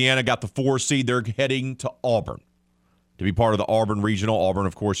Louisiana got the 4 seed. They're heading to Auburn to be part of the Auburn Regional. Auburn,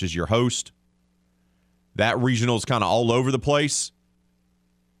 of course, is your host. That regional is kind of all over the place.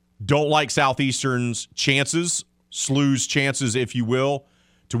 Don't like Southeastern's chances, SLU's chances, if you will,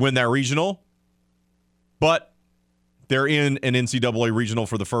 to win that regional. But they're in an NCAA regional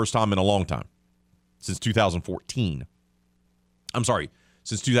for the first time in a long time, since 2014. I'm sorry,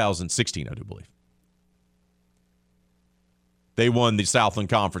 since 2016, I do believe. They won the Southland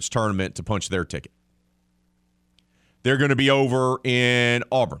Conference tournament to punch their ticket. They're going to be over in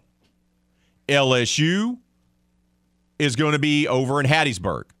Auburn. LSU is going to be over in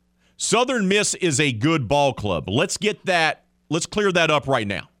Hattiesburg. Southern Miss is a good ball club. Let's clear that up right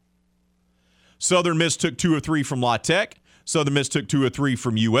now. Southern Miss took 2 or 3 from La Tech. Southern Miss took 2 or 3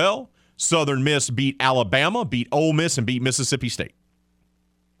 from UL. Southern Miss beat Alabama, beat Ole Miss, and beat Mississippi State.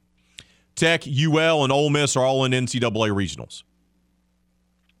 Tech, UL, and Ole Miss are all in NCAA regionals.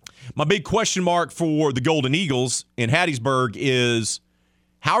 My big question mark for the Golden Eagles in Hattiesburg is,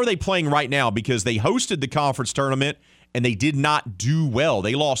 how are they playing right now? Because they hosted the conference tournament and they did not do well.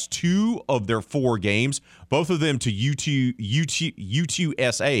 They lost 2 of their 4 games, both of them to UTSA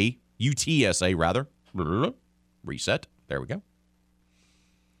rather. Reset. There we go.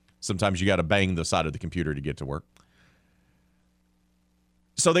 Sometimes you got to bang the side of the computer to get to work.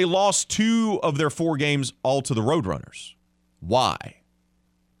 So they lost 2 of their 4 games all to the Roadrunners. Why?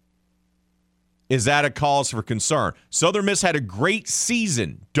 Is that a cause for concern? Southern Miss had a great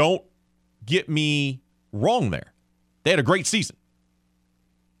season. Don't get me wrong there. They had a great season.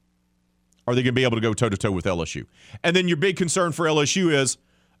 Are they going to be able to go toe-to-toe with LSU? And then your big concern for LSU is,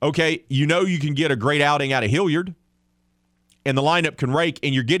 okay, you can get a great outing out of Hilliard, and the lineup can rake,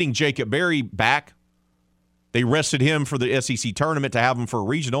 and you're getting Jacob Berry back. They rested him for the SEC tournament to have him for a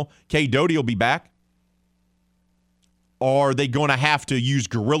regional. K. Doty will be back. Are they going to have to use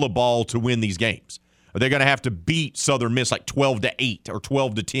guerrilla ball to win these games? Are they going to have to beat Southern Miss like 12-8 or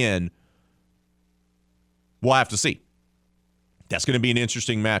 12-10? We'll have to see. That's going to be an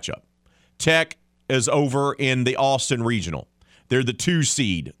interesting matchup. Tech is over in the Austin Regional. They're the 2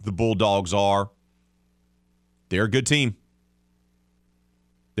 seed, the Bulldogs are. They're a good team.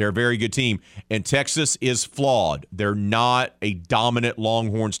 They're a very good team. And Texas is flawed. They're not a dominant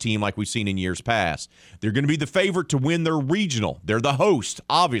Longhorns team like we've seen in years past. They're going to be the favorite to win their regional. They're the host,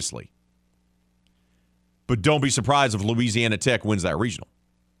 obviously. But don't be surprised if Louisiana Tech wins that regional.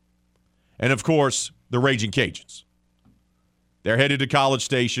 And, of course, the Raging Cajuns. They're headed to College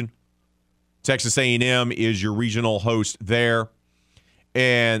Station. Texas A&M is your regional host there.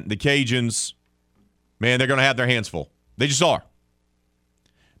 And the Cajuns, man, they're going to have their hands full. They just are.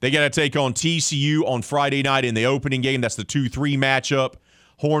 They got to take on TCU on Friday night in the opening game. That's the 2-3 matchup.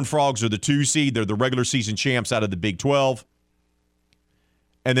 Horned Frogs are the 2 seed. They're the regular season champs out of the Big 12.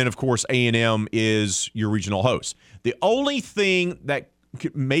 And then, of course, A&M is your regional host. The only thing that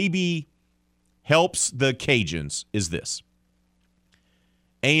maybe helps the Cajuns is this.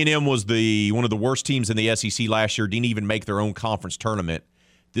 A&M was one of the worst teams in the SEC last year, didn't even make their own conference tournament.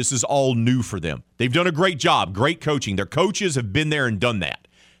 This is all new for them. They've done a great job, great coaching. Their coaches have been there and done that.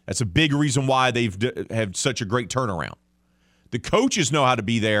 That's a big reason why they've had such a great turnaround. The coaches know how to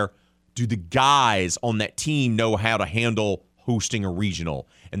be there. Do the guys on that team know how to handle hosting a regional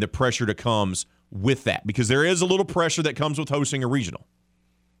and the pressure that comes with that? Because there is a little pressure that comes with hosting a regional.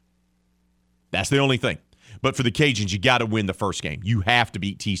 That's the only thing. But for the Cajuns, you got to win the first game. You have to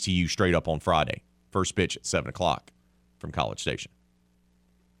beat TCU straight up on Friday. First pitch at 7 o'clock from College Station.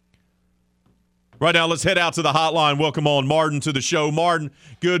 Right now, let's head out to the hotline. Welcome on Martin to the show. Martin,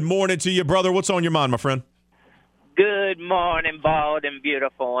 good morning to you, brother. What's on your mind, my friend? Good morning, Bald and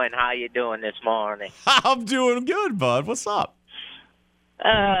Beautiful, and how you doing this morning? I'm doing good, bud. What's up?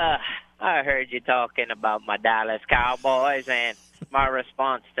 I heard you talking about my Dallas Cowboys, and my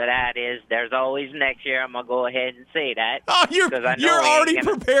response to that is there's always next year. I'm going to go ahead and say that. Oh, you're already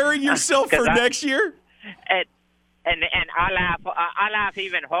preparing yourself for next year? And I laugh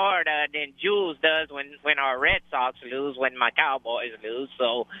even harder than Jules does when our Red Sox lose, when my Cowboys lose.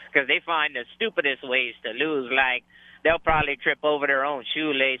 So, because they find the stupidest ways to lose, like they'll probably trip over their own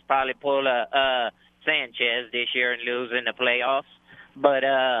shoelace, probably pull a Sanchez this year and lose in the playoffs. But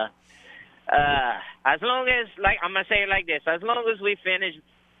as long as, like, I'm gonna say it like this: as long as we finish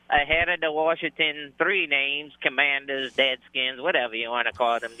ahead of the Washington 3 names, Commanders, Deadskins, whatever you want to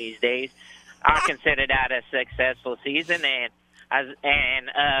call them these days, I consider that a successful season, and at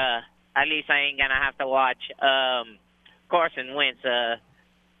least I ain't gonna have to watch Carson Wentz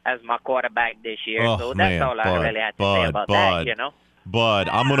as my quarterback this year. Oh, so that's all I really have to say about that, you know.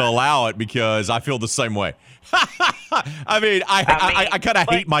 But I'm going to allow it because I feel the same way. I mean, I kind of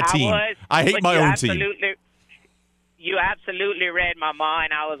hate my team. I hate my own team. You absolutely read my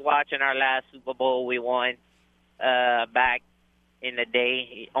mind. I was watching our last Super Bowl we won back in the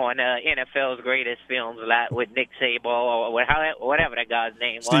day on NFL's Greatest Films with Nick Sabo or whatever that guy's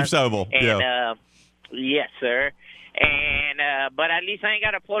name was. Steve Sabo, yeah. Yes, sir. And but at least I ain't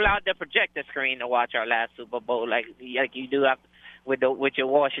got to pull out the projector screen to watch our last Super Bowl like you do with your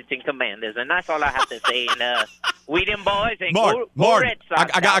Washington Commanders. And that's all I have to say. And we them boys and go Red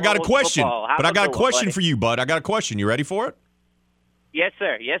Sox. I got a question, but I got a question for you, bud. I got a question. You ready for it? Yes,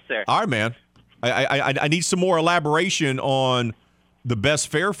 sir. Yes, sir. All right, man. I need some more elaboration on the best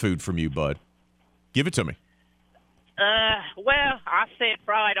fair food from you, bud. Give it to me. Well, I said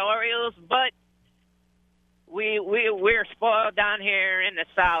fried Orioles, but we're spoiled down here in the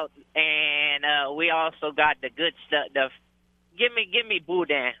South, and we also got the good stuff. Give me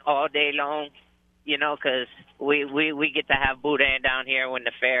boudin all day long, you know, because we get to have boudin down here when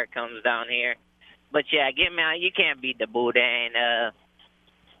the fair comes down here. But yeah, you can't beat the boudin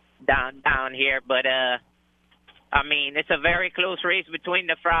down here. But I mean, it's a very close race between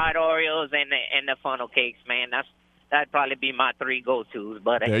the fried Oreos and the funnel cakes, man. that'd probably be my 3 go-tos,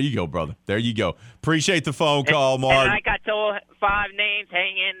 buddy. There you go, brother. There you go. Appreciate the phone call, Martin. And like I told 5 names,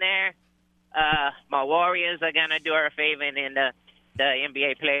 hang in there. My Warriors are going to do her a favor in the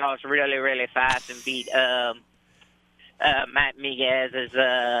NBA playoffs really, really fast and beat Matt Miguez's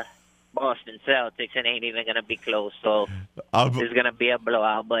Boston Celtics. It ain't even going to be close, so it's going to be a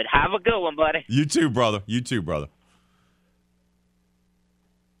blowout. But have a good one, buddy. You too, brother. You too, brother.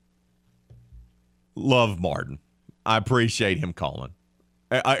 Love Martin. I appreciate him calling.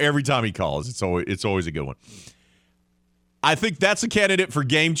 Every time he calls, it's always a good one. I think that's a candidate for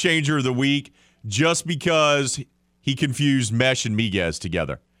Game Changer of the Week just because he confused Mesh and Miguez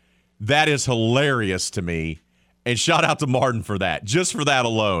together. That is hilarious to me. And shout out to Martin for that, just for that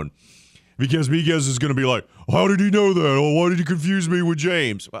alone. Because Miguez is going to be like, how did he know that? Oh, why did he confuse me with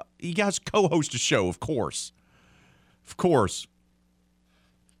James? Well, you guys co-host a show, of course. Of course.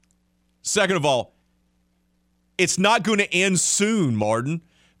 Second of all, it's not going to end soon, Martin,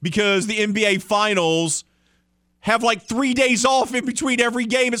 because the NBA Finals have like 3 days off in between every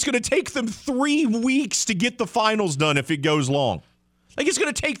game. It's going to take them 3 weeks to get the finals done if it goes long. Like, it's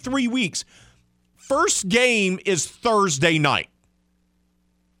going to take 3 weeks. First game is Thursday night.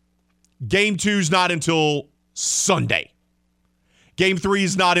 Game 2's not until Sunday. Game 3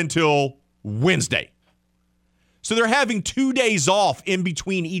 is not until Wednesday. So they're having 2 days off in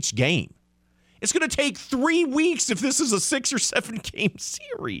between each game. It's going to take 3 weeks if this is a 6 or 7 game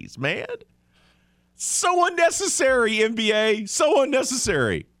series, man. So unnecessary, NBA. So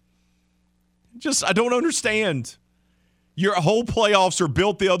unnecessary. I don't understand. Your whole playoffs are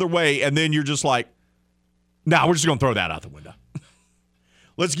built the other way, and then you're just like, nah, we're just going to throw that out the window.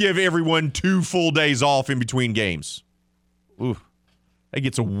 Let's give everyone 2 full days off in between games. Ooh, that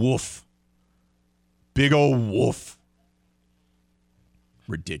gets a woof. Big old woof.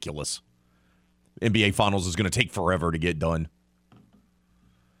 Ridiculous. NBA Finals is going to take forever to get done.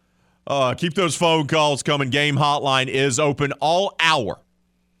 Keep those phone calls coming. Game hotline is open all hour.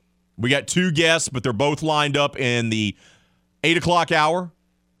 We got 2 guests, but they're both lined up in the 8 o'clock hour.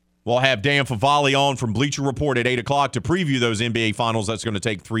 We'll have Dan Favale on from Bleacher Report at 8 o'clock to preview those NBA Finals. That's going to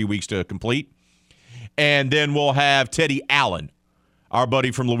take 3 weeks to complete. And then we'll have Teddy Allen, our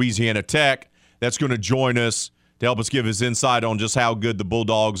buddy from Louisiana Tech, that's going to join us to help us give his insight on just how good the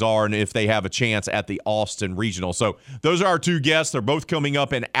Bulldogs are and if they have a chance at the Austin Regional. So those are our 2 guests. They're both coming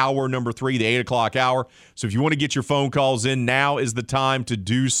up in hour number 3, the 8 o'clock hour. So if you want to get your phone calls in, now is the time to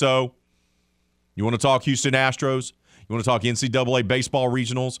do so. You want to talk Houston Astros? You want to talk NCAA baseball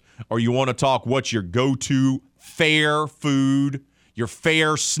regionals? Or you want to talk what's your go-to fair food, your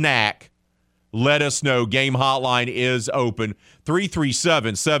fair snack? Let us know. Game hotline is open.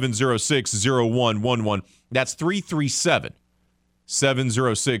 337-706-0111. That's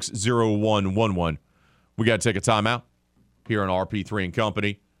 337-706-0111. We got to take a timeout here on RP3 and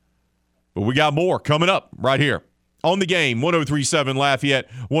Company. But we got more coming up right here on the Game. 103.7 Lafayette,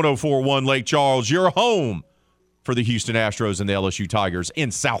 104.1 Lake Charles. Your home for the Houston Astros and the LSU Tigers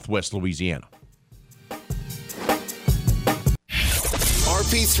in Southwest Louisiana.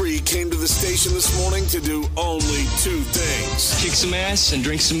 RP3 came to the station this morning to do only 2 things. Kick some ass and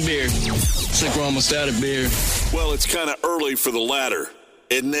drink some beer. It's like we're almost out of beer. Well, it's kind of early for the latter,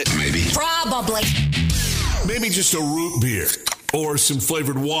 isn't it? Maybe. Probably. Maybe just a root beer or some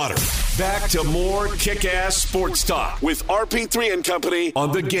flavored water. Back to more kick-ass sports talk with RP3 and Company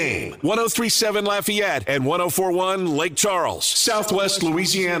on the Game. 103.7 Lafayette and 104.1 Lake Charles, Southwest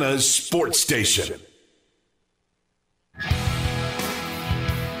Louisiana's sports station.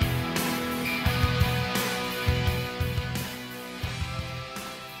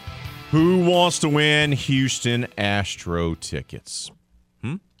 Who wants to win Houston Astro tickets?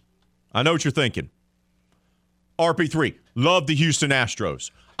 I know what you're thinking. RP3, love the Houston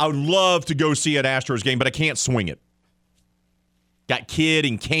Astros. I would love to go see an Astros game, but I can't swing it. Got kid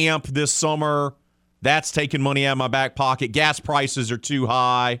in camp this summer. That's taking money out of my back pocket. Gas prices are too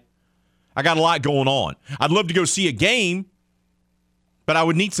high. I got a lot going on. I'd love to go see a game, but I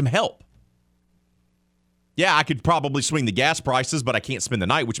would need some help. Yeah, I could probably swing the gas prices, but I can't spend the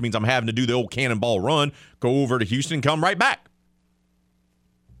night, which means I'm having to do the old cannonball run, go over to Houston, come right back.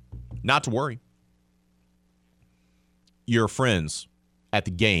 Not to worry. Your friends at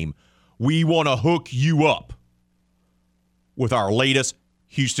the Game, we want to hook you up with our latest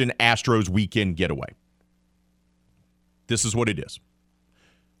Houston Astros weekend getaway. This is what it is.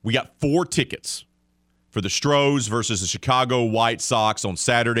 We got 4 tickets for the Stros versus the Chicago White Sox on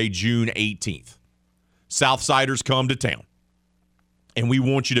Saturday, June 18th. Southsiders come to town, and we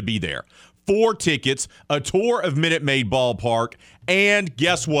want you to be there. 4 tickets, a tour of Minute Maid Ballpark, and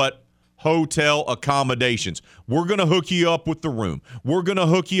guess what? hotel accommodations. We're going to hook you up with the room. We're going to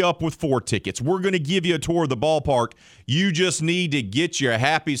hook you up with 4 tickets. We're going to give you a tour of the ballpark. You just need to get your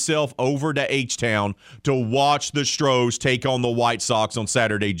happy self over to H-Town to watch the Stros take on the White Sox on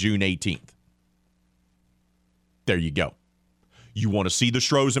Saturday, June 18th. There you go. You want to see the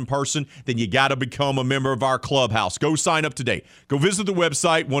Stros in person? Then you got to become a member of our clubhouse. Go sign up today. Go visit the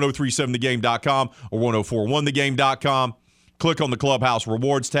website, 1037thegame.com or 1041thegame.com. Click on the Clubhouse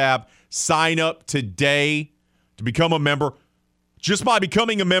Rewards tab. Sign up today to become a member. Just by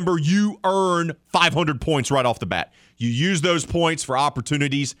becoming a member, you earn 500 points right off the bat. You use those points for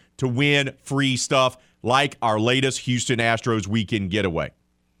opportunities to win free stuff like our latest Houston Astros weekend getaway.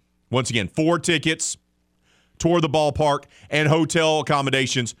 Once again, 4 tickets, tour the ballpark, and hotel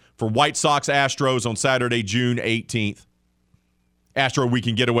accommodations for White Sox Astros on Saturday, June 18th. Astro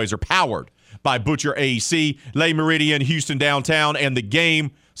Weekend Getaways are powered by Butcher AEC, Le Meridian, Houston Downtown, and The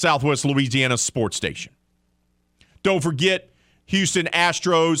Game, Southwest Louisiana Sports Station. Don't forget Houston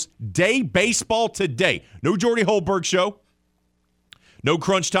Astros Day Baseball today. No Jordy Holberg show. No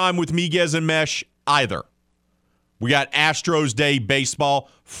Crunch Time with Miguez and Mesh either. We got Astros Day Baseball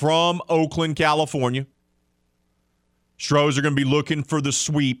from Oakland, California. Stros are going to be looking for the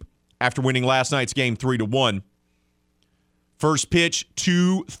sweep after winning last night's game 3-1. First pitch,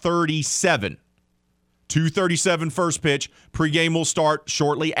 2:37. 2:37 first pitch. Pregame will start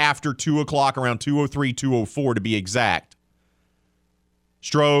shortly after 2 o'clock, around 2:03, 2:04 to be exact.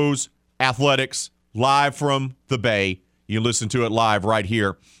 Stros Athletics, live from the Bay. You can listen to it live right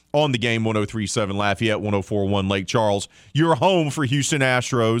here on the Game, 103.7 Lafayette, 104.1 Lake Charles. Your home for Houston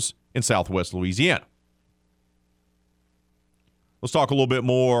Astros in Southwest Louisiana. Let's talk a little bit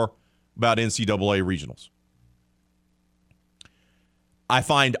more about NCAA regionals. I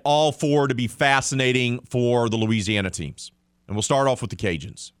find all 4 to be fascinating for the Louisiana teams. And we'll start off with the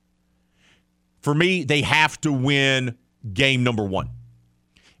Cajuns. For me, they have to win game number 1.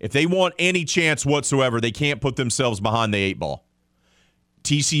 If they want any chance whatsoever, they can't put themselves behind the 8 ball.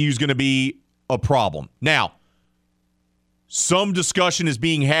 TCU is going to be a problem. Now, some discussion is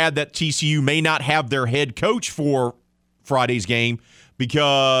being had that TCU may not have their head coach for Friday's game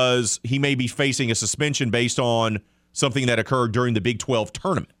because he may be facing a suspension based on something that occurred during the Big 12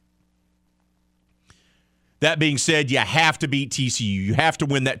 tournament. That being said, you have to beat TCU. You have to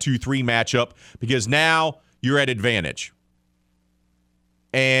win that 2-3 matchup because now you're at advantage.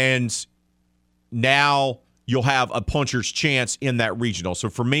 And now you'll have a puncher's chance in that regional. So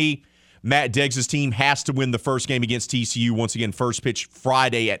for me, Matt Deggs' team has to win the first game against TCU. Once again, first pitch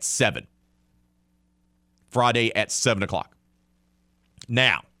Friday at 7. Friday at 7 o'clock.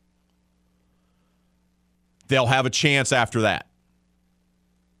 Now, they'll have a chance after that.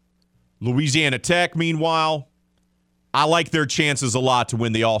 Louisiana Tech, meanwhile, I like their chances a lot to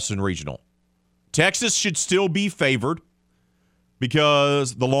win the Austin Regional. Texas should still be favored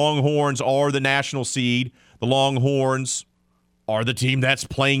because the Longhorns are the national seed. The Longhorns are the team that's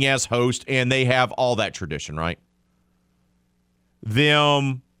playing as host, and they have all that tradition, right?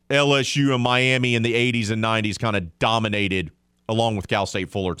 Them, LSU, and Miami in the 80s and 90s kind of dominated, along with Cal State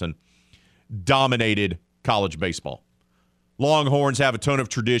Fullerton, dominated college baseball. Longhorns have a ton of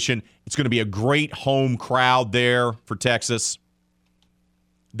tradition. It's going to be a great home crowd there for Texas.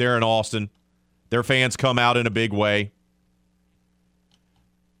 There in Austin. Their fans come out in a big way.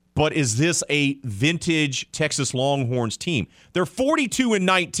 But is this a vintage Texas Longhorns team? They're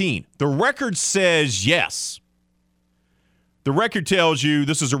 42-19. The record says yes. The record tells you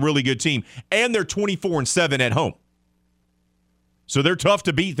this is a really good team. And they're 24-7 at home. So they're tough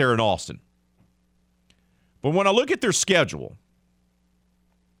to beat there in Austin. But when I look at their schedule,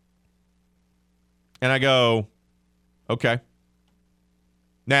 and I go, okay.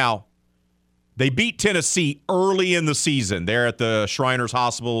 Now, they beat Tennessee early in the season. They're at the Shriners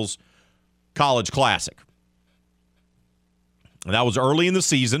Hospitals College Classic. And that was early in the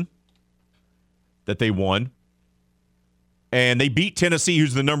season that they won. And they beat Tennessee,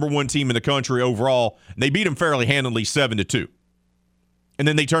 who's the number 1 team in the country overall. And they beat them fairly handily 7-2. And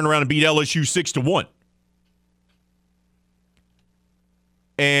then they turned around and beat LSU 6-1.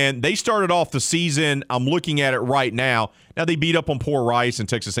 And they started off the season, I'm looking at it right now. Now, they beat up on poor Rice and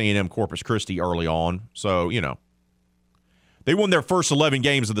Texas A&M Corpus Christi early on. So, you know, they won their first 11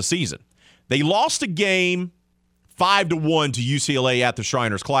 games of the season. They lost a game 5-1 to UCLA at the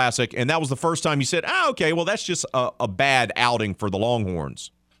Shriners Classic, and that was the first time you said, okay, well, that's just a bad outing for the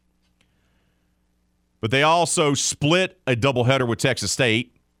Longhorns. But they also split a doubleheader with Texas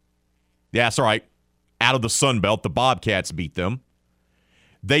State. Yeah, that's right. Out of the Sun Belt, the Bobcats beat them.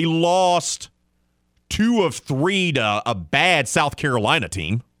 They lost 2 of 3 to a bad South Carolina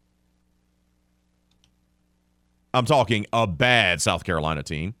team. I'm talking a bad South Carolina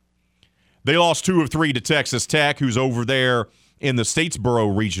team. They lost 2 of 3 to Texas Tech, who's over there in the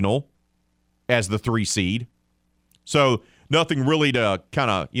Statesboro Regional as the 3 seed. So nothing really to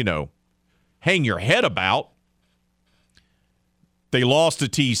kind of, hang your head about. They lost to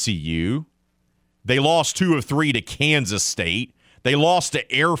TCU. They lost 2 of 3 to Kansas State. They lost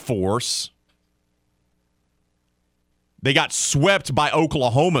to Air Force. They got swept by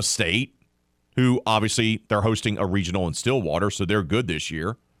Oklahoma State, who obviously they're hosting a regional in Stillwater, so they're good this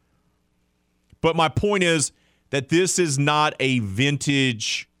year. But my point is that this is not a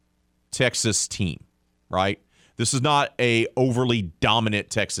vintage Texas team, right? This is not a overly dominant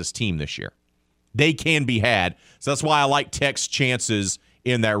Texas team this year. They can be had, so that's why I like Tech's chances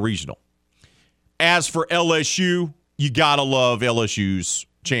in that regional. As for LSU, you got to love LSU's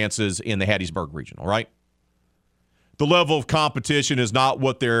chances in the Hattiesburg Regional, right? The level of competition is not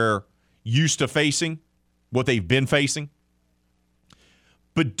what they're used to facing, what they've been facing.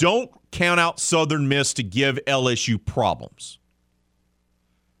 But don't count out Southern Miss to give LSU problems.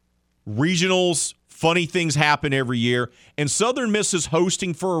 Regionals, funny things happen every year, and Southern Miss is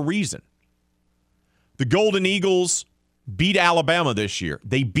hosting for a reason. The Golden Eagles beat Alabama this year.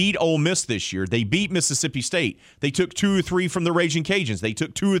 They beat Ole Miss this year. They beat Mississippi State. They took 2 or 3 from the Raging Cajuns. They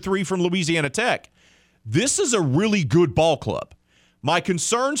took 2 or 3 from Louisiana Tech. This is a really good ball club. My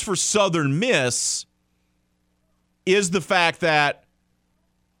concerns for Southern Miss is the fact that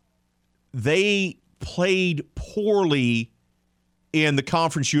they played poorly in the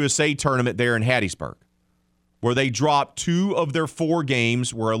Conference USA tournament there in Hattiesburg, where they dropped 2 of their 4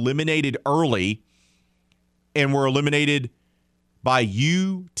 games, were eliminated early, and were eliminated by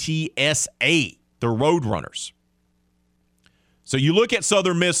UTSA, the Roadrunners. So you look at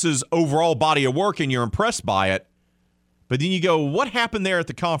Southern Miss's overall body of work and you're impressed by it, but then you go, what happened there at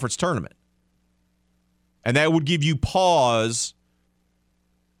the conference tournament? And that would give you pause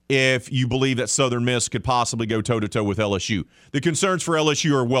if you believe that Southern Miss could possibly go toe-to-toe with LSU. The concerns for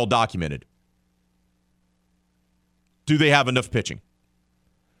LSU are well documented. Do they have enough pitching?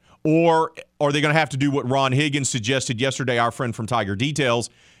 Or are they going to have to do what Ron Higgins suggested yesterday, our friend from Tiger Details,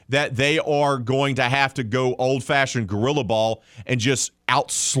 that they are going to have to go old-fashioned guerrilla ball and just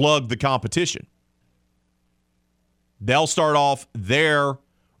outslug the competition? They'll start off their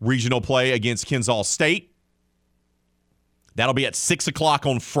regional play against Kennesaw State. That'll be at 6 o'clock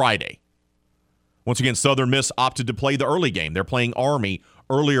on Friday. Once again, Southern Miss opted to play the early game. They're playing Army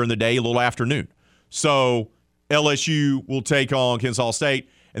earlier in the day, a little afternoon. So LSU will take on Kennesaw State,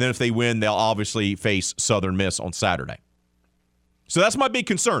 and then if they win, they'll obviously face Southern Miss on Saturday. So that's my big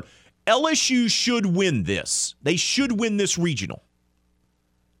concern. LSU should win this. They should win this regional.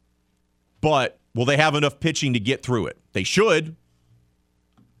 But will they have enough pitching to get through it? They should,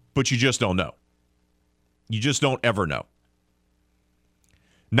 but you just don't know. You just don't ever know.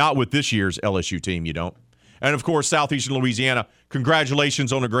 Not with this year's LSU team, you don't. And, of course, Southeastern Louisiana,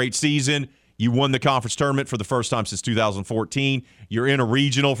 congratulations on a great season. You won the conference tournament for the first time since 2014. You're in a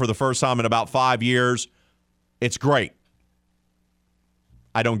regional for the first time in about 5 years. It's great.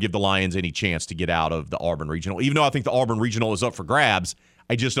 I don't give the Lions any chance to get out of the Auburn Regional. Even though I think the Auburn Regional is up for grabs,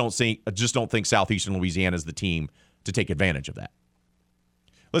 I just don't think Southeastern Louisiana is the team to take advantage of that.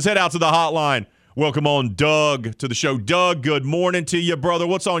 Let's head out to the hotline. Welcome on Doug to the show. Doug, good morning to you, brother.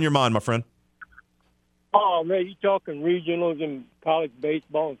 What's on your mind, my friend? Oh, man, you talking regionals and college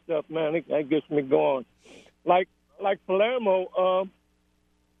baseball and stuff, man. That gets me going. Like Palermo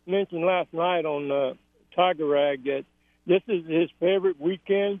mentioned last night on Tiger Rag that this is his favorite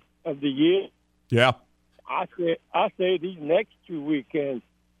weekend of the year. Yeah. I say these next 2 weekends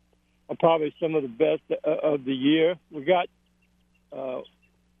are probably some of the best of the year. We got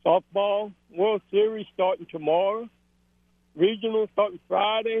softball World Series starting tomorrow, regional starting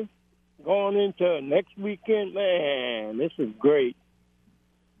Friday, going into next weekend. Man, this is great.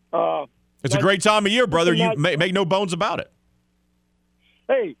 It's a great time of year, brother. You make no bones about it.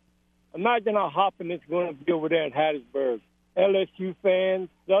 Hey, imagine how hopping it's going to be over there in Hattiesburg. LSU fans,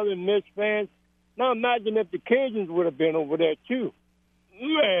 Southern Miss fans. Now imagine if the Cajuns would have been over there too.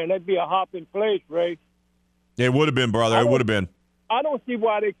 Man, that'd be a hopping place, Ray. It would have been, brother. It would have been. I don't see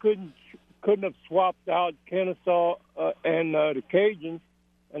why they couldn't have swapped out Kennesaw and the Cajuns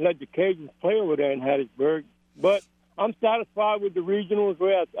and let the Cajuns play over there in Hattiesburg. But I'm satisfied with the regional as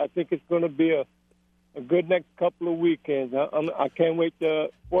well. I think it's going to be a good next couple of weekends. I can't wait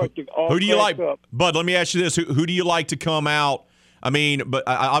for it to all. Who do you like, up. Bud? Let me ask you this: Who do you like to come out? I mean, but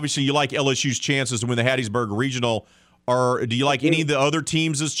obviously you like LSU's chances to win the Hattiesburg Regional. Or do you like any of the other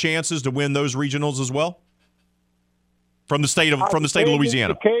teams' chances to win those regionals as well? from the state of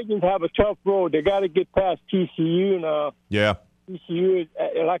Louisiana. The Cajuns have a tough road. They got to get past TCU now. Yeah. TCU is,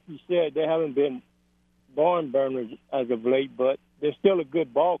 like you said, they haven't been barn burners as of late, but they're still a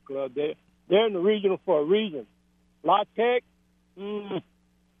good ball club. They're in the regional for a reason. La Tech, it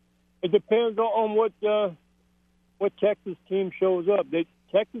depends on what Texas team shows up.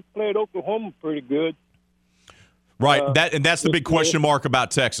 Texas played Oklahoma pretty good. Right, that's the big question mark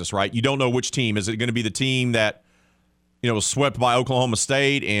about Texas, right? You don't know which team. Is it going to be the team that was swept by Oklahoma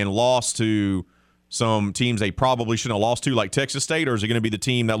State and lost to some teams they probably shouldn't have lost to, like Texas State, or is it going to be the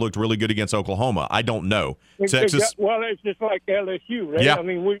team that looked really good against Oklahoma? I don't know. Texas. Well, it's just like LSU, right? Yeah. I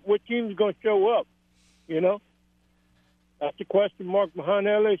mean, what team is going to show up? That's the question mark behind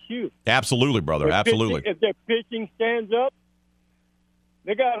LSU. Absolutely, brother. Absolutely. If their pitching stands up,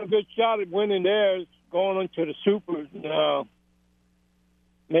 they got a good shot at winning theirs, going into the Supers. Now,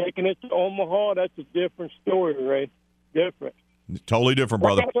 making it to Omaha, that's a different story, Ray. Different. Totally different,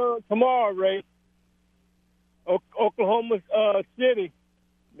 brother. Tomorrow, Ray, Oklahoma City,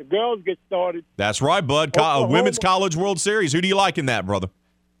 the girls get started. That's right, bud. Women's College World Series. Who do you like in that, brother?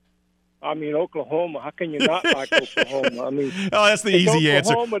 I mean, Oklahoma. How can you not like Oklahoma? I mean, that's the easy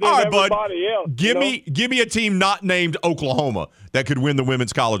answer. All right, bud. Else, give me a team not named Oklahoma that could win the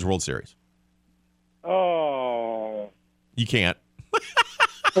Women's College World Series. Oh, you can't.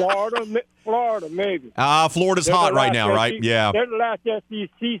 Florida, maybe. Florida's hot right now, right? Yeah. They're the last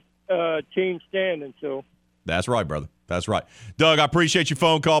SEC team standing, so. That's right, brother. That's right. Doug, I appreciate your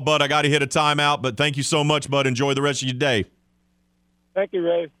phone call, bud. I got to hit a timeout, but thank you so much, bud. Enjoy the rest of your day. Thank you,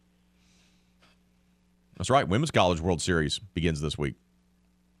 Ray. That's right. Women's College World Series begins this week.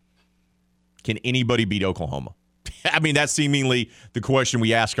 Can anybody beat Oklahoma? I mean, that's seemingly the question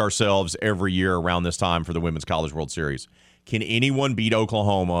we ask ourselves every year around this time for the Women's College World Series. Can anyone beat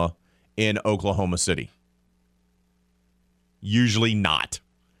Oklahoma in Oklahoma City? Usually not.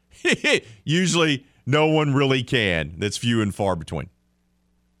 Usually no one really can. That's few and far between.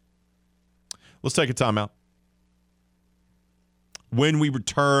 Let's take a timeout. When we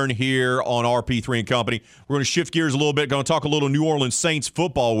return here on RP3 and Company, we're going to shift gears a little bit, going to talk a little New Orleans Saints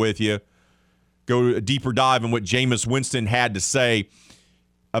football with you, go a deeper dive in what Jameis Winston had to say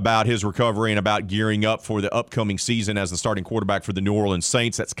about his recovery and about gearing up for the upcoming season as the starting quarterback for the New Orleans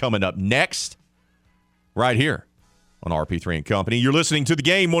Saints. That's coming up next, right here on RP3 and Company. You're listening to The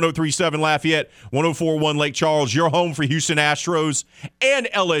Game, 103.7 Lafayette, 104.1 Lake Charles, your home for Houston Astros and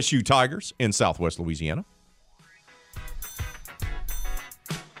LSU Tigers in Southwest Louisiana.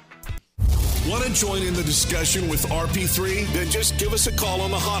 Want to join in the discussion with RP3? Then just give us a call on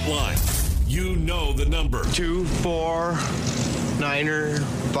the hotline. You know the number.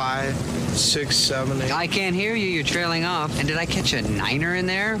 249er567. I can't hear you. You're trailing off. And did I catch a niner in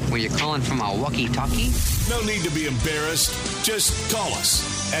there? Were you calling from a walkie-talkie? No need to be embarrassed. Just call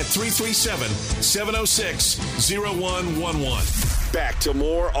us at 337-706-0111. Back to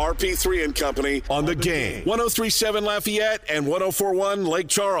more RP3 and Company on The Game. 103.7 Lafayette and 104.1 Lake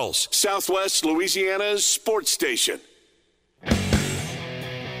Charles, Southwest Louisiana's sports station.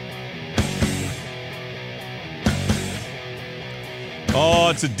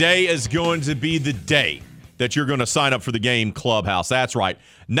 Oh, today is going to be the day that you're going to sign up for The Game Clubhouse. That's right.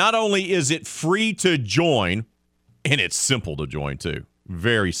 Not only is it free to join, and it's simple to join too.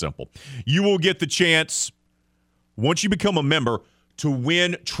 Very simple. You will get the chance, once you become a member, to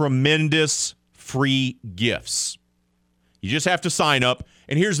win tremendous free gifts. You just have to sign up.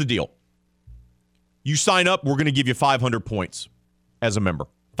 And here's the deal. You sign up, we're going to give you 500 points as a member.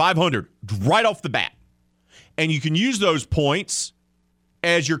 500 right off the bat. And you can use those points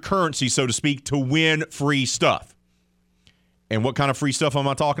as your currency, so to speak, to win free stuff. And what kind of free stuff am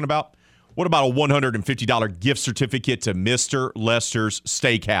I talking about? What about a $150 gift certificate to Mr. Lester's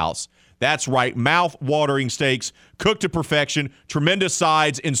Steakhouse? That's right, mouth-watering steaks, cooked to perfection, tremendous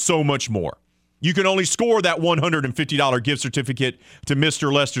sides, and so much more. You can only score that $150 gift certificate to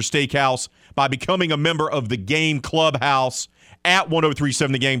Mr. Lester's Steakhouse by becoming a member of the Game Clubhouse at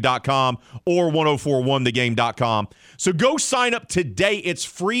 1037thegame.com or 1041thegame.com. So go sign up today. It's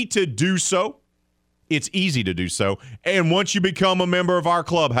free to do so. It's easy to do so. And once you become a member of our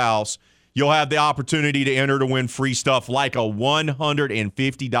clubhouse, you'll have the opportunity to enter to win free stuff like a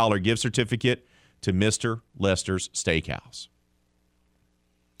 $150 gift certificate to Mr. Lester's Steakhouse.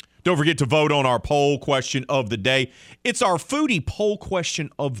 Don't forget to vote on our poll question of the day. It's our foodie poll question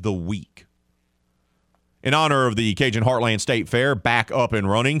of the week. In honor of the Cajun Heartland State Fair, back up and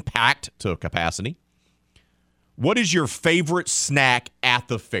running, packed to capacity. What is your favorite snack at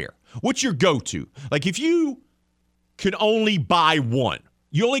the fair? What's your go-to? Like if you could only buy one,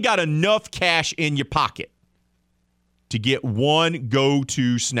 you only got enough cash in your pocket to get one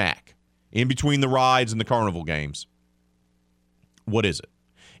go-to snack in between the rides and the carnival games, what is it?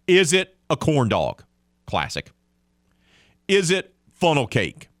 Is it a corn dog? Classic. Is it funnel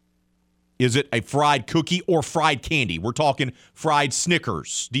cake? Is it a fried cookie or fried candy? We're talking fried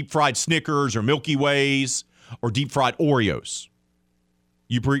Snickers, deep fried Snickers or Milky Ways or deep fried Oreos.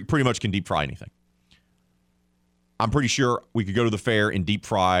 You pretty much can deep fry anything. I'm pretty sure we could go to the fair and deep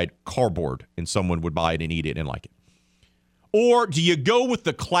fried cardboard and someone would buy it and eat it and like it. Or do you go with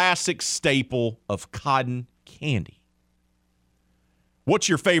the classic staple of cotton candy? What's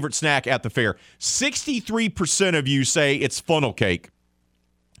your favorite snack at the fair? 63% of you say it's funnel cake.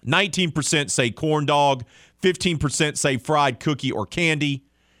 19% say corn dog. 15% say fried cookie or candy.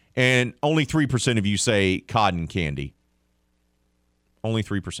 And only 3% of you say cotton candy. Only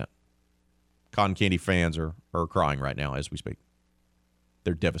 3%. Cotton candy fans are crying right now as we speak.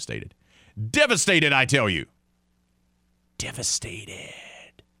 They're devastated. Devastated, I tell you.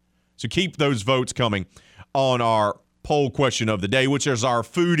 Devastated. So keep those votes coming on our poll question of the day, which is our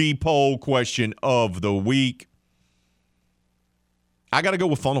foodie poll question of the week. I got to go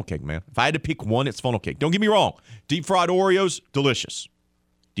with funnel cake, man. If I had to pick one, it's funnel cake. Don't get me wrong. Deep fried Oreos, delicious.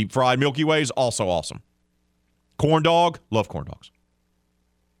 Deep fried Milky Ways, also awesome. Corn dog, love corn dogs.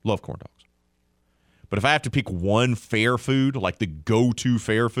 Love corn dogs. But if I have to pick one fair food, like the go-to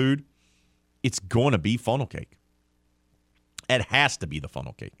fair food, it's going to be funnel cake. It has to be the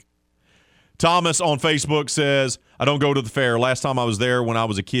funnel cake. Thomas on Facebook says, I don't go to the fair. Last time I was there when I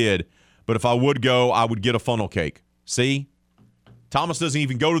was a kid, but if I would go, I would get a funnel cake. See? Thomas doesn't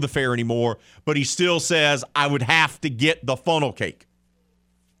even go to the fair anymore, but he still says, I would have to get the funnel cake.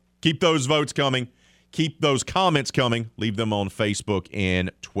 Keep those votes coming. Keep those comments coming. Leave them on Facebook and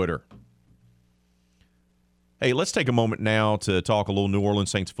Twitter. Hey, let's take a moment now to talk a little New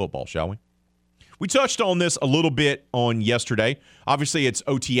Orleans Saints football, shall we? We touched on this a little bit on yesterday. Obviously, it's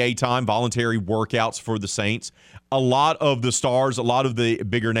OTA time, voluntary workouts for the Saints. A lot of the stars, a lot of the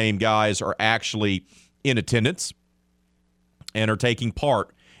bigger name guys are actually in attendance and are taking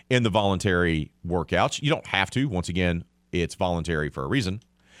part in the voluntary workouts. You don't have to. Once again, it's voluntary for a reason.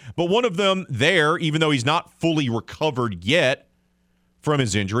 But one of them there, even though he's not fully recovered yet from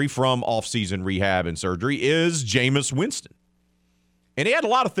his injury, from off-season rehab and surgery, is Jameis Winston. And he had a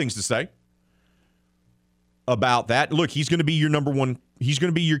lot of things to say about that. Look, he's going to be your number one. He's going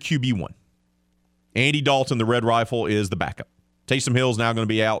to be your QB1. Andy Dalton, the Red Rifle, is the backup. Taysom Hill's now going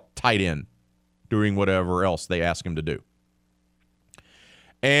to be out tight end, doing whatever else they ask him to do.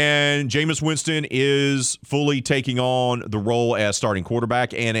 And Jameis Winston is fully taking on the role as starting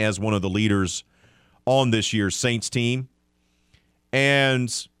quarterback and as one of the leaders on this year's Saints team.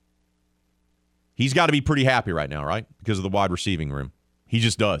 And he's got to be pretty happy right now, right? Because of the wide receiving room. He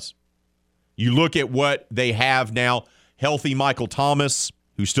just does. You look at what they have now. Healthy Michael Thomas,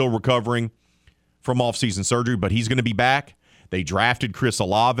 who's still recovering from offseason surgery, but he's going to be back. They drafted Chris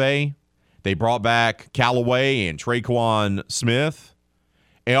Olave. They brought back Callaway and Traquan Smith.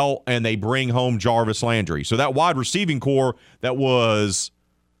 And they bring home Jarvis Landry. So that wide receiving core that was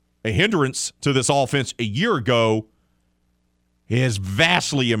a hindrance to this offense a year ago has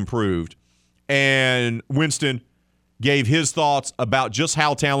vastly improved. And Winston gave his thoughts about just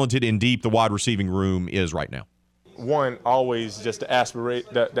how talented and deep the wide receiving room is right now. One, always just the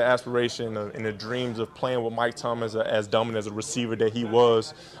aspiration and the dreams of playing with Mike Thomas as dominant as a receiver that he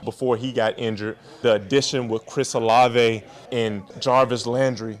was before he got injured. The addition with Chris Olave and Jarvis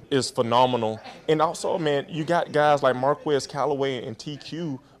Landry is phenomenal. And also, man, you got guys like Marquez Callaway and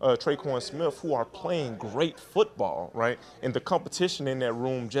TQ, Traquan Smith, who are playing great football, right? And the competition in that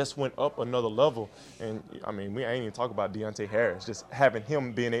room just went up another level. And, I mean, I ain't even talk about Deontay Harris, just having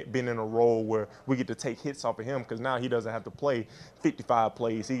him being in a role where we get to take hits off of him, because now he doesn't have to play 55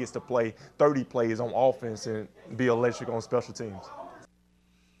 plays. He gets to play 30 plays on offense and be electric on special teams.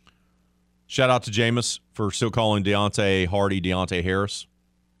 Shout out to Jameis for still calling Deontay Hardy Deontay Harris.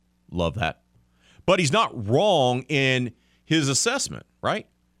 Love that. But he's not wrong in his assessment, right?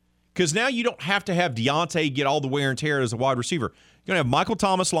 Because now you don't have to have Deontay get all the wear and tear as a wide receiver. You're going to have Michael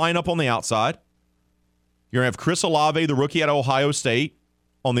Thomas line up on the outside. You're going to have Chris Olave, the rookie at Ohio State,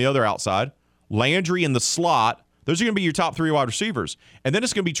 on the other outside. Landry in the slot. Those are going to be your top three wide receivers. And then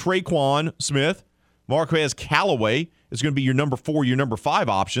it's going to be Traquan Smith, Marquez Callaway. It's going to be your number 4, your number 5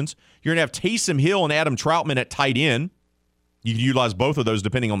 options. You're going to have Taysom Hill and Adam Troutman at tight end. You can utilize both of those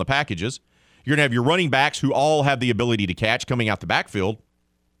depending on the packages. You're going to have your running backs who all have the ability to catch coming out the backfield.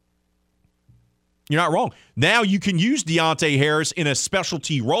 You're not wrong. Now you can use Deontay Harris in a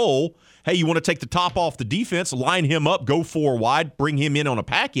specialty role hey, you want to take the top off the defense, line him up, go 4 wide, bring him in on a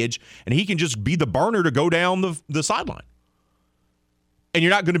package, and he can just be the burner to go down the sideline. And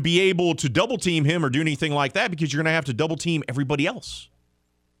you're not going to be able to double team him or do anything like that because you're going to have to double team everybody else.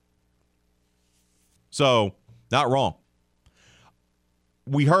 So, not wrong.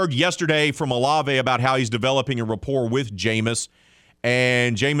 We heard yesterday from Olave about how he's developing a rapport with Jameis,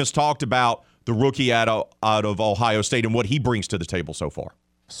 and Jameis talked about the rookie out of Ohio State and what he brings to the table so far.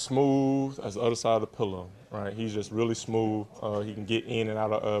 Smooth as the other side of the pillow, right? He's just really smooth. He can get in and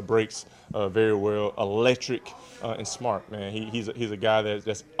out of breaks very well. Electric and smart, man. He's a guy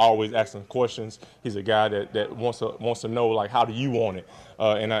that's always asking questions. He's a guy that wants to know, like, how do you want it?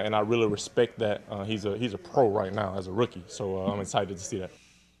 And I really respect that. He's a pro right now as a rookie, so I'm excited to see that.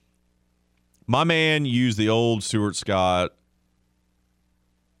 My man used the old Stuart Scott.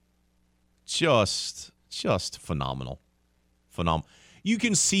 Just phenomenal. Phenomenal. You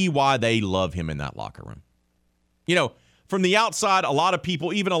can see why they love him in that locker room. You know, from the outside, a lot of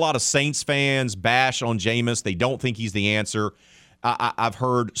people, even a lot of Saints fans, bash on Jameis. They don't think he's the answer. I've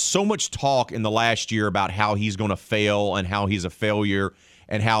heard so much talk in the last year about how he's going to fail and how he's a failure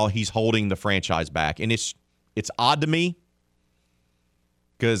and how he's holding the franchise back. And it's odd to me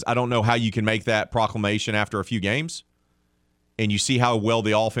because I don't know how you can make that proclamation after a few games. And you see how well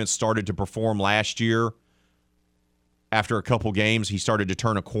the offense started to perform last year. After a couple games, he started to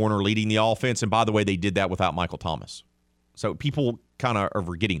turn a corner leading the offense. And by the way, they did that without Michael Thomas. So people kind of are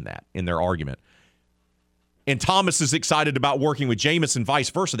forgetting that in their argument. And Thomas is excited about working with Jameis and vice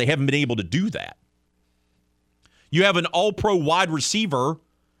versa. They haven't been able to do that. You have an all-pro wide receiver,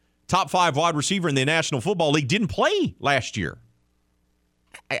 top 5 wide receiver in the National Football League, didn't play last year.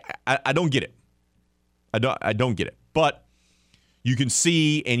 I don't get it. I don't get it. But you can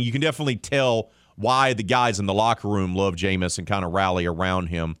see and you can definitely tell why the guys in the locker room love Jameis and kind of rally around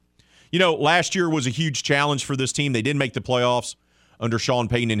him. You know, last year was a huge challenge for this team. They didn't make the playoffs under Sean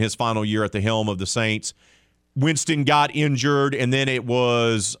Payton in his final year at the helm of the Saints. Winston got injured, and then it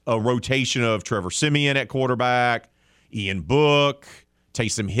was a rotation of Trevor Siemian at quarterback, Ian Book,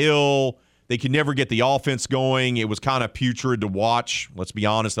 Taysom Hill. They could never get the offense going. It was kind of putrid to watch. Let's be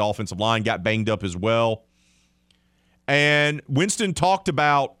honest, the offensive line got banged up as well. And Winston talked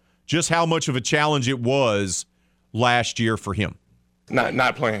about just how much of a challenge it was last year for him.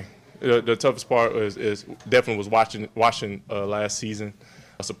 Not playing. The toughest part is definitely was watching last season,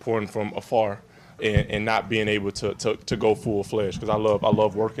 supporting from afar, and not being able to go full fledged because I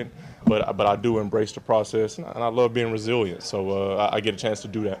love working, but I do embrace the process and I love being resilient. So I get a chance to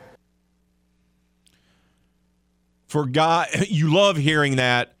do that. You love hearing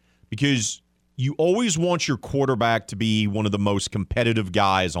that because you always want your quarterback to be one of the most competitive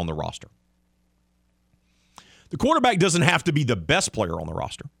guys on the roster. The quarterback doesn't have to be the best player on the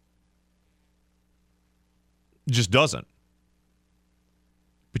roster. It just doesn't.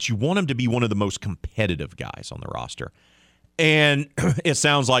 But you want him to be one of the most competitive guys on the roster. And it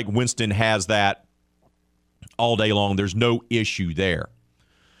sounds like Winston has that all day long. There's no issue there.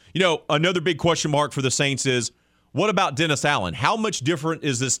 You know, another big question mark for the Saints is, what about Dennis Allen? How much different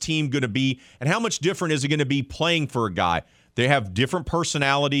is this team going to be, and how much different is it going to be playing for a guy? They have different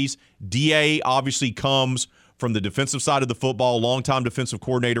personalities. D.A. obviously comes from the defensive side of the football, longtime defensive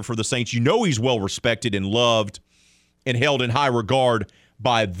coordinator for the Saints. You know he's well respected and loved and held in high regard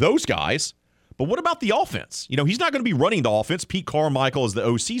by those guys. But what about the offense? You know, he's not going to be running the offense. Pete Carmichael as the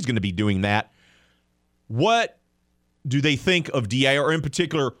OC is going to be doing that. What do they think of D.A., or in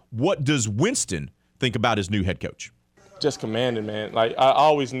particular, what does Winston think about his new head coach? Just commanding, man. Like, I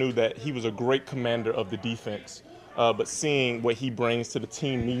always knew that he was a great commander of the defense, but seeing what he brings to the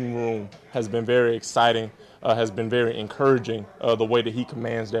team meeting room has been very exciting, has been very encouraging, the way that he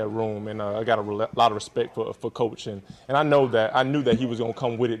commands that room. And I got a lot of respect for coaching. And I knew that he was going to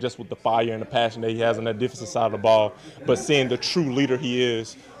come with it just with the fire and the passion that he has on that defensive side of the ball. But seeing the true leader he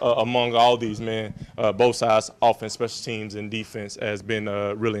is among all these men, both sides, offense, special teams, and defense, has been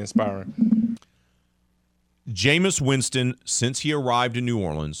really inspiring. Jameis Winston, since he arrived in New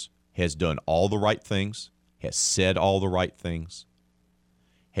Orleans, has done all the right things, has said all the right things,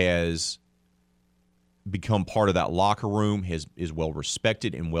 has become part of that locker room, is well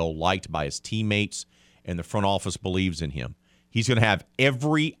respected and well liked by his teammates, and the front office believes in him. He's going to have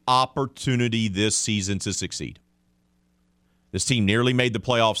every opportunity this season to succeed. This team nearly made the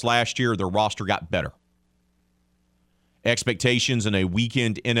playoffs last year. Their roster got better. Expectations in a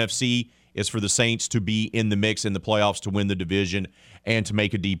weekend NFC is for the Saints to be in the mix in the playoffs to win the division and to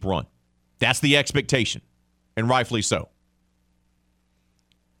make a deep run. That's the expectation, and rightfully so.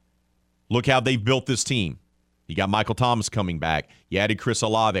 Look how they've built this team. You got Michael Thomas coming back. You added Chris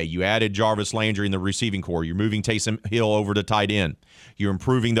Olave. You added Jarvis Landry in the receiving core. You're moving Taysom Hill over to tight end. You're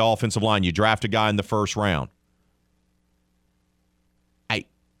improving the offensive line. You draft a guy in the first round.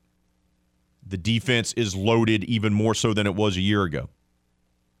 The defense is loaded even more so than it was a year ago.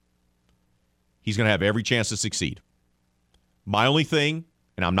 He's going to have every chance to succeed. My only thing,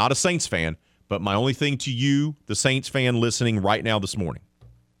 and I'm not a Saints fan, but my only thing to you, the Saints fan listening right now this morning,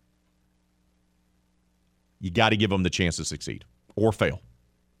 you got to give him the chance to succeed or fail.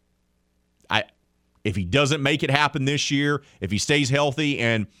 If he doesn't make it happen this year, if he stays healthy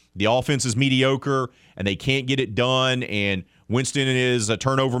and the offense is mediocre and they can't get it done and Winston is a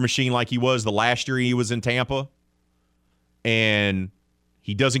turnover machine like he was the last year he was in Tampa and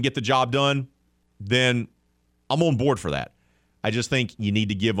he doesn't get the job done, then I'm on board for that. I just think you need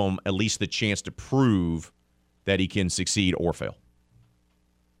to give him at least the chance to prove that he can succeed or fail.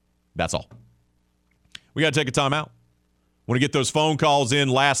 That's all. We got to take a timeout. Want to get those phone calls in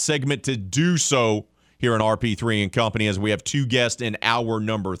last segment to do so here on RP3 and Company as we have two guests in hour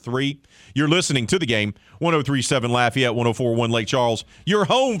number 3. You're listening to The Game, 103.7 Lafayette, 104.1 Lake Charles. Your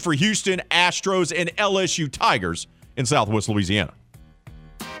home for Houston Astros and LSU Tigers in Southwest Louisiana.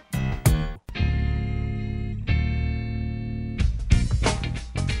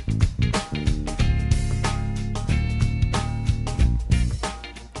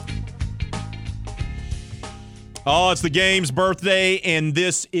 Oh, it's the Game's birthday, and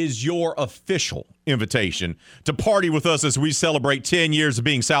this is your official invitation to party with us as we celebrate 10 years of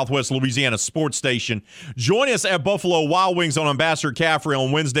being Southwest Louisiana's sports station. Join us at Buffalo Wild Wings on Ambassador Caffrey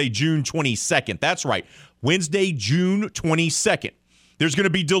on Wednesday, June 22nd. That's right, Wednesday, June 22nd. There's going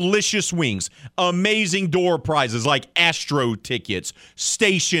to be delicious wings, amazing door prizes like Astro tickets,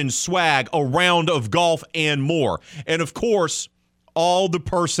 station swag, a round of golf, and more. And, of course, all the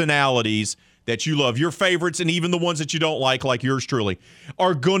personalities that you love, your favorites and even the ones that you don't like yours truly,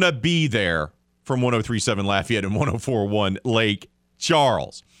 are going to be there from 103.7 Lafayette and 104.1 Lake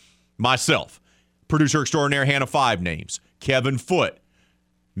Charles. Myself, producer extraordinaire Hannah Five Names, Kevin Foote,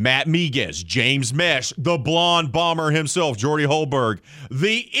 Matt Miguez, James Mesh, the blonde bomber himself, Jordy Holberg,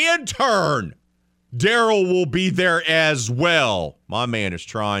 the intern, Daryl will be there as well. My man is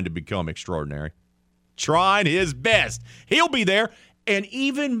trying to become extraordinary. Trying his best. He'll be there. And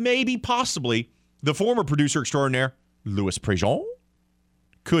even maybe possibly the former producer extraordinaire, Louis Prejean,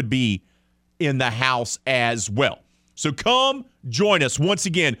 could be in the house as well. So come join us once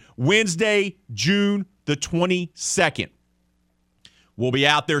again, Wednesday, June the 22nd. We'll be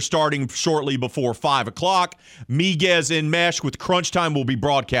out there starting shortly before 5 o'clock. Miguez and Mesh with Crunch Time will be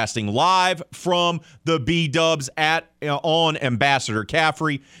broadcasting live from the B-Dubs on Ambassador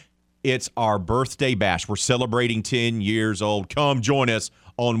Caffrey. It's our birthday bash. We're celebrating 10 years old. Come join us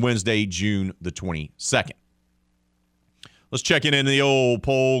on Wednesday, June the 22nd. Let's check in the old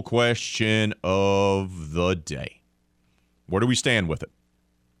poll question of the day. Where do we stand with it?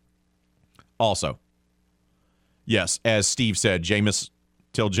 Also, yes, as Steve said,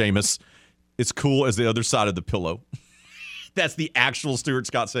 tell Jameis, it's cool as the other side of the pillow. That's the actual Stuart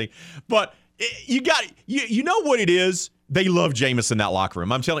Scott saying. But you know what it is? They love Jameis in that locker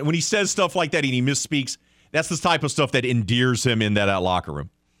room. I'm telling you, when he says stuff like that and he misspeaks, that's the type of stuff that endears him in that locker room.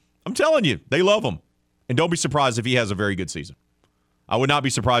 I'm telling you, they love him. And don't be surprised if he has a very good season. I would not be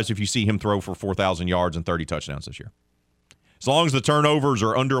surprised if you see him throw for 4,000 yards and 30 touchdowns this year. As long as the turnovers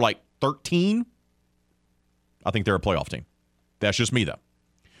are under like 13, I think they're a playoff team. That's just me, though.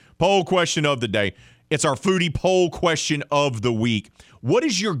 Poll question of the day. It's our foodie poll question of the week. What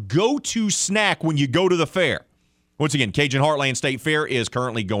is your go-to snack when you go to the fair? Once again, Cajun Heartland State Fair is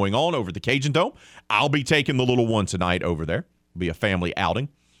currently going on over at the Cajun Dome. I'll be taking the little one tonight over there. It'll be a family outing.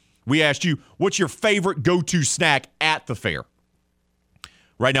 We asked you, what's your favorite go-to snack at the fair?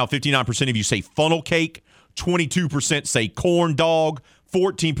 Right now, 59% of you say funnel cake, 22% say corn dog,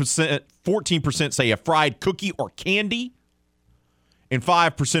 14% say a fried cookie or candy, and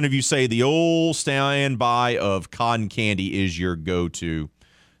 5% of you say the old standby of cotton candy is your go-to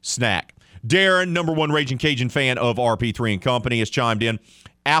snack. Darren, number one Raging Cajun fan of RP3 and Company, has chimed in.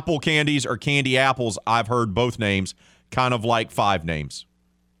 Apple candies or candy apples, I've heard both names, kind of like Five Names.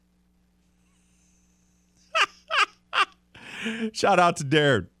 Shout out to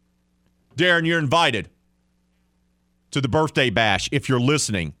Darren. Darren, you're invited to the birthday bash. If you're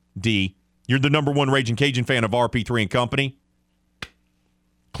listening, D, you're the number one Raging Cajun fan of RP3 and Company.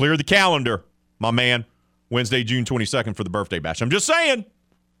 Clear the calendar, my man. Wednesday, June 22nd for the birthday bash. I'm just saying.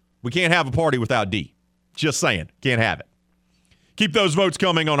 We can't have a party without D. Just saying. Can't have it. Keep those votes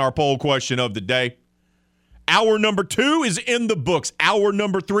coming on our poll question of the day. Hour number 2 is in the books. Hour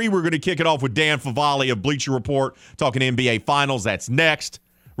number 3, we're going to kick it off with Dan Favale of Bleacher Report talking NBA Finals. That's next,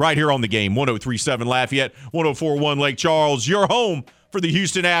 right here on the Game. 103.7 Lafayette, 104.1 Lake Charles, your home for the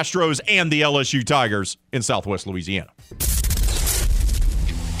Houston Astros and the LSU Tigers in Southwest Louisiana.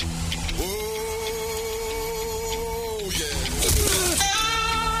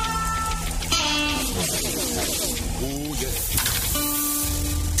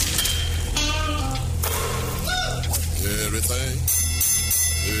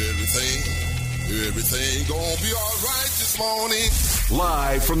 Everything gonna be all right this morning.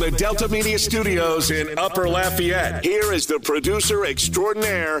 Live from the Delta Media Studios in Upper Lafayette, here is the producer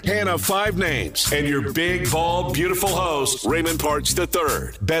extraordinaire, Hannah Five Names, and your big, bald, beautiful host, Raymond Parks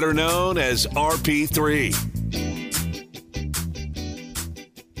III, better known as RP3.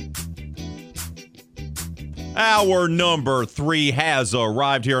 Hour number 3 has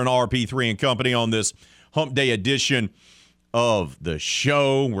arrived here in RP3 and Company on this Hump Day edition of the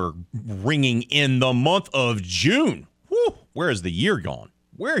show. We're ringing in the month of June. Whew, where has the year gone?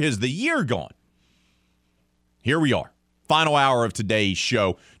 Where has the year gone? Here we are. Final hour of today's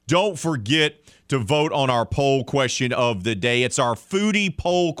show. Don't forget to vote on our poll question of the day. It's our foodie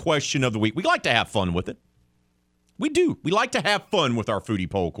poll question of the week. We like to have fun with it. We do. We like to have fun with our foodie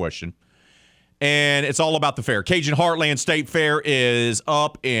poll question. And it's all about the fair. Cajun Heartland State Fair is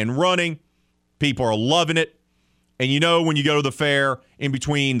up and running. People are loving it. And you know when you go to the fair, in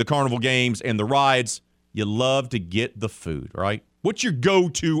between the carnival games and the rides, you love to get the food, right? What's your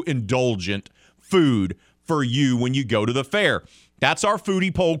go-to indulgent food for you when you go to the fair? That's our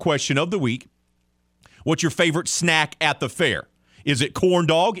foodie poll question of the week. What's your favorite snack at the fair? Is it corn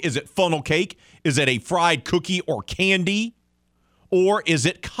dog? Is it funnel cake? Is it a fried cookie or candy? Or is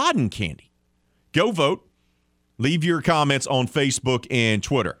it cotton candy? Go vote. Leave your comments on Facebook and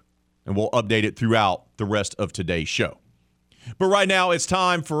Twitter, and we'll update it throughout the rest of today's show. But right now, it's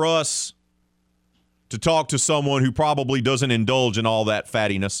time for us to talk to someone who probably doesn't indulge in all that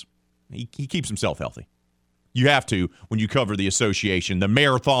fattiness. He keeps himself healthy. You have to when you cover the association, the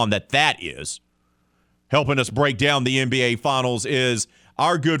marathon that is. Helping us break down the NBA Finals is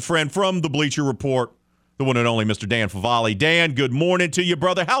our good friend from the Bleacher Report, the one and only Mr. Dan Favale. Dan, good morning to you,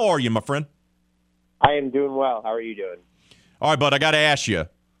 brother. How are you, my friend? I am doing well. How are you doing? All right, bud, I got to ask you,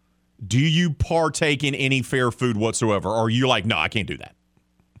 do you partake in any fair food whatsoever? Or are you like, no, I can't do that?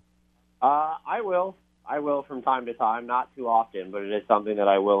 I will. I will from time to time, not too often, but it is something that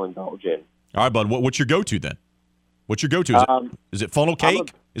I will indulge in. All right, bud, what's your go-to then? What's your go-to? Is it funnel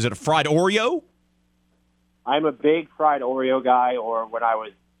cake? Is it a fried Oreo? I'm a big fried Oreo guy, or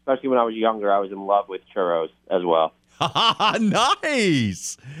especially when I was younger, I was in love with churros as well.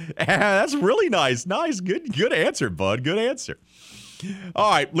 Nice. That's really nice. Nice. Good answer, bud. Good answer. All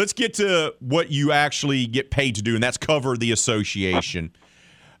right, let's get to what you actually get paid to do, and that's cover the association.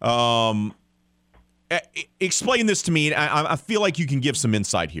 Explain this to me. I feel like you can give some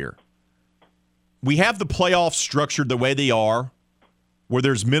insight here. We have the playoffs structured the way they are, where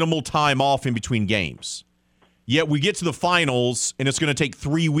there's minimal time off in between games. Yet we get to the finals, and it's going to take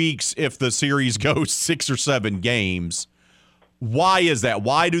 3 weeks if the series goes 6 or 7 games. Why is that?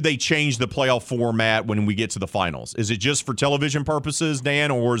 Why do they change the playoff format when we get to the finals? Is it just for television purposes,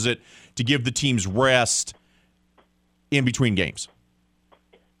 Dan, or is it to give the teams rest in between games?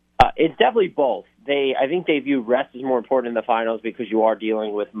 It's definitely both. I think they view rest as more important in the finals because you are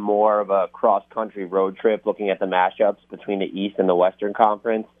dealing with more of a cross-country road trip looking at the matchups between the East and the Western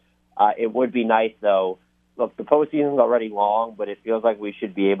Conference. It would be nice, though. Look, the postseason is already long, but it feels like we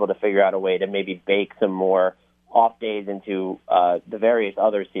should be able to figure out a way to maybe bake some more off days into the various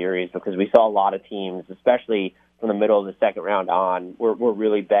other series because we saw a lot of teams, especially from the middle of the second round on, were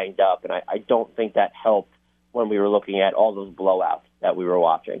really banged up, and I don't think that helped when we were looking at all those blowouts that we were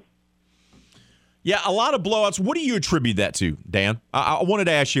watching. Yeah, a lot of blowouts. What do you attribute that to, Dan? I wanted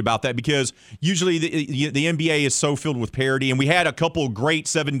to ask you about that because usually the NBA is so filled with parity, and we had a couple great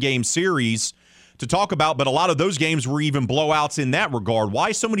 7-game series to talk about, but a lot of those games were even blowouts in that regard.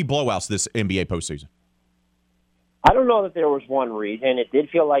 Why so many blowouts this NBA postseason? I don't know that there was one reason. It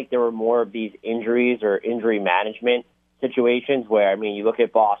did feel like there were more of these injuries or injury management situations where, I mean, you look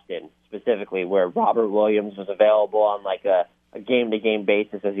at Boston specifically where Robert Williams was available on like a game-to-game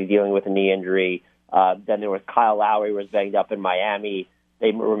basis as he's dealing with a knee injury. Then there was Kyle Lowry was banged up in Miami.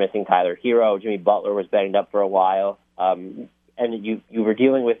 They were missing Tyler Hero. Jimmy Butler was banged up for a while. And you were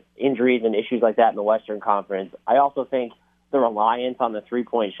dealing with injuries and issues like that in the Western Conference. I also think the reliance on the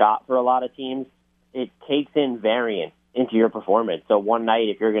three-point shot for a lot of teams, it takes in variance into your performance. So one night,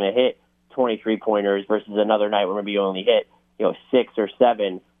 if you're going to hit 23-pointers versus another night where maybe you only hit 6 or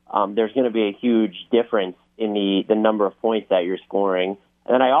 7, there's going to be a huge difference in the number of points that you're scoring.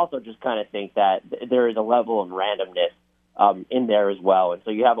 And then I also just kind of think that there is a level of randomness in there as well. And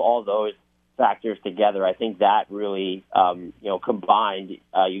so you have all those factors together. I think that really, combined,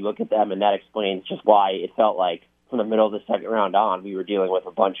 you look at them, and that explains just why it felt like from the middle of the second round on, we were dealing with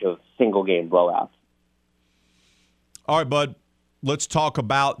a bunch of single-game blowouts. All right, bud. Let's talk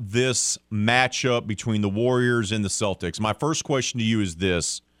about this matchup between the Warriors and the Celtics. My first question to you is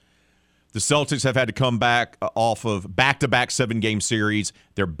this. The Celtics have had to come back off of back-to-back 7-game series.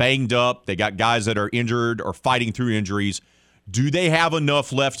 They're banged up. They got guys that are injured or fighting through injuries. Do they have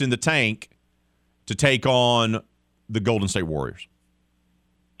enough left in the tank to take on the Golden State Warriors?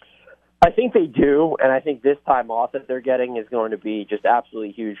 I think they do, and I think this time off that they're getting is going to be just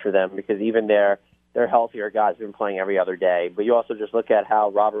absolutely huge for them because even their healthier guys have been playing every other day. But you also just look at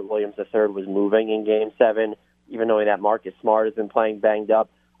how Robert Williams III was moving in Game 7, even knowing that Marcus Smart has been playing banged up.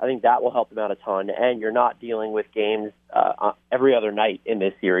 I think that will help them out a ton, and you're not dealing with games every other night in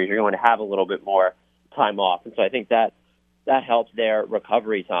this series. You're going to have a little bit more time off, and so I think that helps their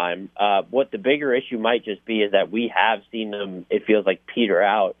recovery time. What the bigger issue might just be is that we have seen them, it feels like, peter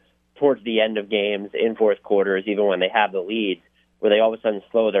out towards the end of games in fourth quarters, even when they have the leads, where they all of a sudden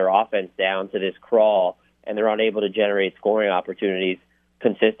slow their offense down to this crawl and they're unable to generate scoring opportunities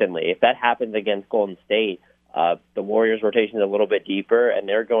consistently. If that happens against Golden State, the Warriors' rotation is a little bit deeper, and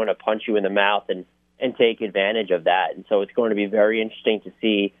they're going to punch you in the mouth and take advantage of that. And so it's going to be very interesting to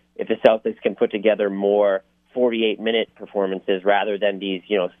see if the Celtics can put together more 48-minute performances rather than these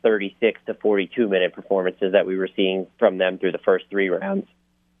 36 to 42-minute performances that we were seeing from them through the first 3 rounds.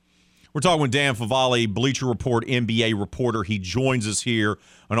 We're talking with Dan Favale, Bleacher Report NBA reporter. He joins us here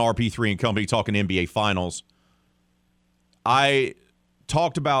on RP3 and Company talking NBA Finals. I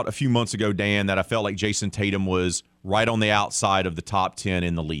talked about a few months ago, Dan, that I felt like Jason Tatum was right on the outside of the top 10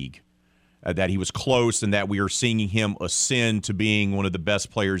 in the league, that he was close and that we are seeing him ascend to being one of the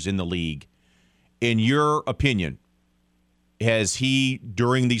best players in the league. In your opinion, has he,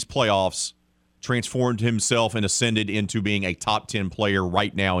 during these playoffs, transformed himself and ascended into being a top 10 player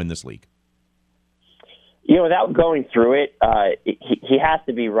right now in this league? Without going through it, he has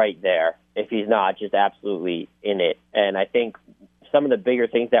to be right there if he's not just absolutely in it. And I think some of the bigger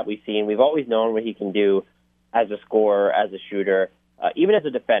things that we've seen, we've always known what he can do as a scorer, as a shooter, even as a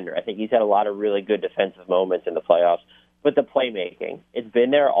defender. I think he's had a lot of really good defensive moments in the playoffs. But the playmaking, it's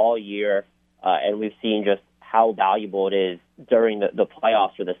been there all year, and we've seen just how valuable it is during the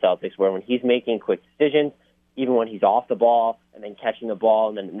playoffs for the Celtics, where when he's making quick decisions, even when he's off the ball and then catching the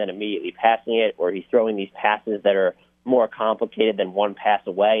ball and then immediately passing it, or he's throwing these passes that are more complicated than one pass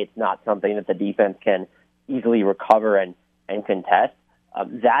away, it's not something that the defense can easily recover and contest.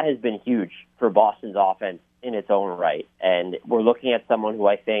 That has been huge for Boston's offense in its own right. And we're looking at someone who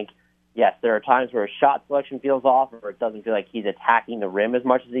I think, yes, there are times where his shot selection feels off or it doesn't feel like he's attacking the rim as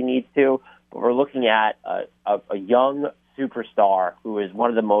much as he needs to. But we're looking at a young superstar who is one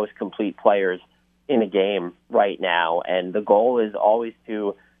of the most complete players in the game right now. And the goal is always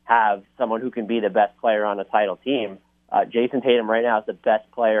to have someone who can be the best player on a title team. Jason Tatum right now is the best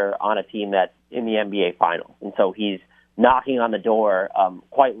player on a team that's in the NBA Finals. And so he's knocking on the door,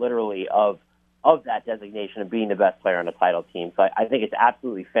 quite literally, of that designation of being the best player on a title team. So I think it's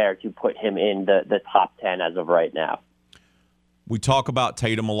absolutely fair to put him in the top 10 as of right now. We talk about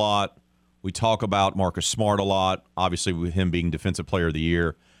Tatum a lot. We talk about Marcus Smart a lot, obviously with him being Defensive Player of the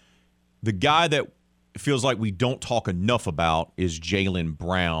Year. The guy that feels like we don't talk enough about is Jaylen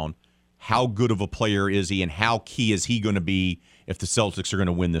Brown. How good of a player is he, and how key is he going to be if the Celtics are going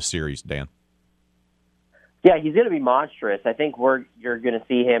to win this series, Dan? Yeah, he's going to be monstrous. I think you're going to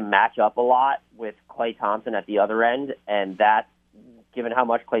see him match up a lot with Klay Thompson at the other end, and that's, given how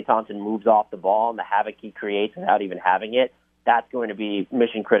much Klay Thompson moves off the ball and the havoc he creates without even having it, that's going to be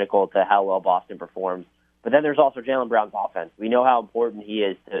mission critical to how well Boston performs. But then there's also Jaylen Brown's offense. We know how important he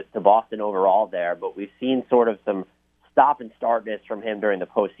is to Boston overall there, but we've seen sort of some stop and startness from him during the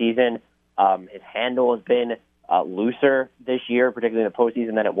postseason. His handle has been looser this year, particularly in the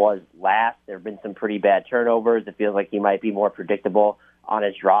postseason, than it was last. There have been some pretty bad turnovers. It feels like he might be more predictable on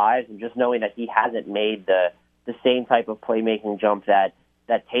his drives. And just knowing that he hasn't made the same type of playmaking jump that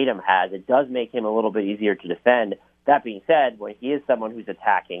Tatum has, it does make him a little bit easier to defend. That being said, when he is someone who's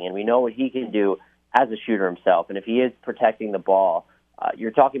attacking, and we know what he can do as a shooter himself, and if he is protecting the ball, you're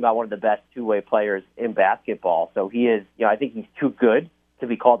talking about one of the best two-way players in basketball. So he is, I think he's too good to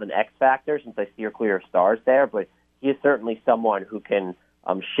be called an X factor since I steer clear of stars there, but he is certainly someone who can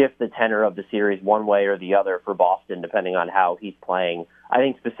shift the tenor of the series one way or the other for Boston, depending on how he's playing, I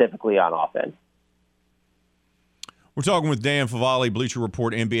think specifically on offense. We're talking with Dan Favale, Bleacher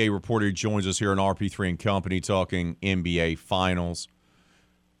Report NBA reporter. He joins us here on RP3 and Company talking NBA Finals.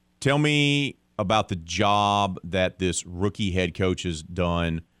 Tell me about the job that this rookie head coach has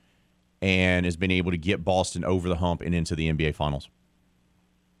done and has been able to get Boston over the hump and into the NBA Finals.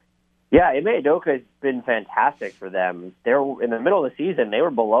 Yeah, Ime Udoka has been fantastic for them. They're in the middle of the season. They were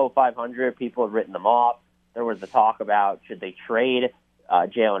below 500. People had written them off. There was the talk about should they trade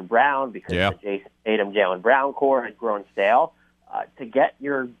Jaylen Brown because the Jason Tatum, Jaylen Brown core had grown stale. To get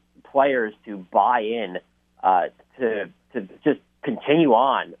your players to buy in, to just continue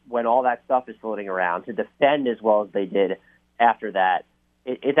on when all that stuff is floating around, to defend as well as they did after that,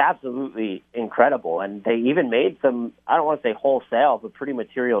 it's absolutely incredible. And they even made some, I don't want to say wholesale, but pretty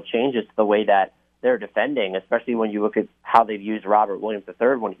material changes to the way that they're defending, especially when you look at how they've used Robert Williams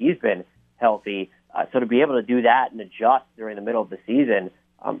III when he's been healthy. So to be able to do that and adjust during the middle of the season,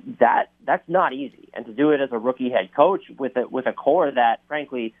 that's not easy. And to do it as a rookie head coach with a core that,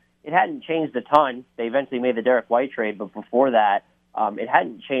 frankly, it hadn't changed a ton. They eventually made the Derek White trade, but before that, it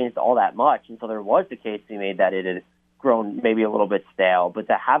hadn't changed all that much. And so there was the case to be made that it had grown maybe a little bit stale. But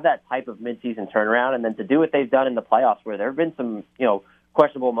to have that type of midseason turnaround and then to do what they've done in the playoffs, where there have been some,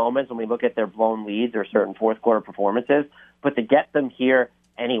 questionable moments when we look at their blown leads or certain fourth quarter performances, but to get them here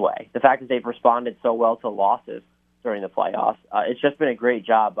anyway, the fact that they've responded so well to losses during the playoffs, it's just been a great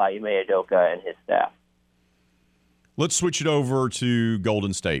job by Ime Udoka and his staff. Let's switch it over to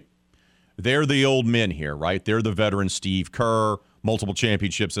Golden State. They're the old men here, right? They're the veteran Steve Kerr, multiple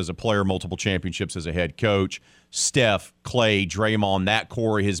championships as a player, multiple championships as a head coach. Steph, Clay, Draymond, that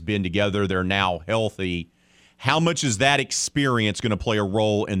core has been together. They're now healthy. How much is that experience going to play a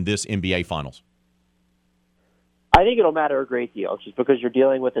role in this NBA Finals? I think it'll matter a great deal just because you're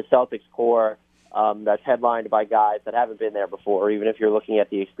dealing with a Celtics core that's headlined by guys that haven't been there before, even if you're looking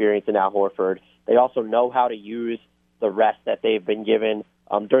at the experience in Al Horford. They also know how to use the rest that they've been given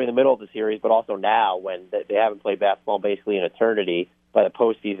during the middle of the series, but also now when they haven't played basketball basically in eternity by the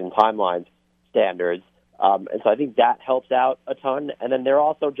postseason timelines standards. And so I think that helps out a ton. And then they're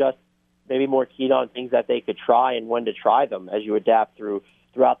also just maybe more keyed on things that they could try and when to try them as you adapt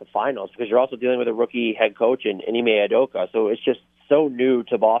throughout the finals, because you're also dealing with a rookie head coach in Ime Udoka. So it's just so new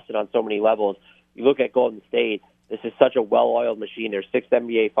to Boston on so many levels. You look at Golden State, this is such a well-oiled machine. There's six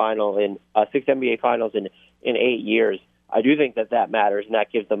NBA finals in 8 years. I do think that matters, and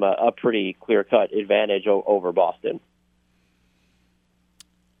that gives them a pretty clear-cut advantage over Boston.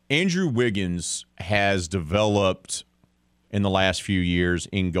 Andrew Wiggins has developed in the last few years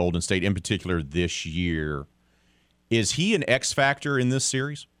in Golden State, in particular this year. Is he an X factor in this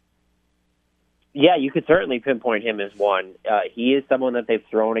series? Yeah, you could certainly pinpoint him as one. He is someone that they've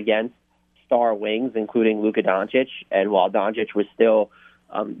thrown against star wings, including Luka Doncic. And while Doncic was still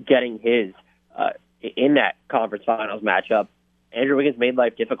getting his in that conference finals matchup, Andrew Wiggins made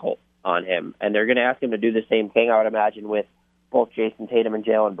life difficult on him. And they're going to ask him to do the same thing, I would imagine, with both Jason Tatum and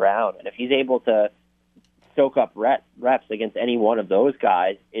Jaylen Brown. And if he's able to soak up reps against any one of those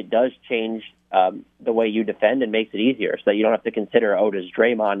guys, it does change the way you defend and makes it easier, so that you don't have to consider, does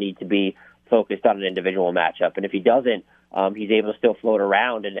Draymond need to be focused on an individual matchup? And if he doesn't, he's able to still float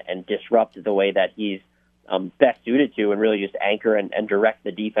around and disrupt the way that he's best suited to, and really just anchor and direct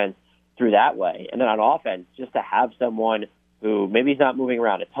the defense through that way. And then on offense, just to have someone who maybe he's not moving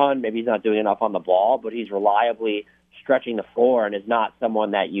around a ton, maybe he's not doing enough on the ball, but he's reliably stretching the floor and is not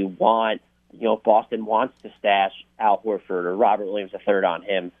someone that you want. If Boston wants to stash Al Horford or Robert Williams III on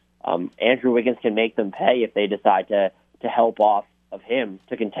him, Andrew Wiggins can make them pay if they decide to help off of him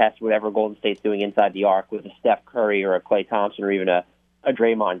to contest whatever Golden State's doing inside the arc with a Steph Curry or a Klay Thompson or even a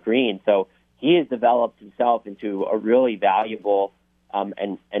Draymond Green. So he has developed himself into a really valuable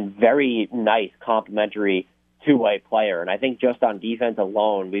and very nice complementary two-way player. And I think just on defense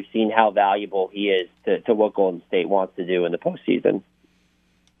alone, we've seen how valuable he is to what Golden State wants to do in the postseason.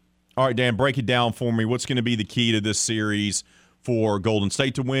 All right, Dan, break it down for me. What's going to be the key to this series for Golden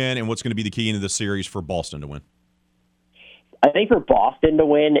State to win, and what's going to be the key into the series for Boston to win? I think for Boston to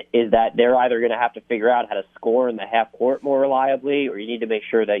win is that they're either going to have to figure out how to score in the half court more reliably, or you need to make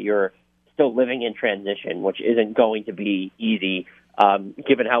sure that you're still living in transition, which isn't going to be easy,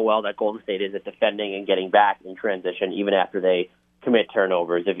 given how well that Golden State is at defending and getting back in transition, even after they commit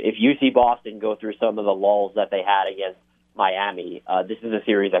turnovers. If you see Boston go through some of the lulls that they had against Miami, this is a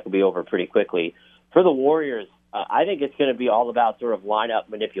series that could be over pretty quickly. For the Warriors, I think it's going to be all about sort of lineup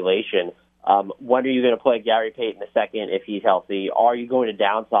manipulation. When are you going to play Gary Payton II if he's healthy? Are you going to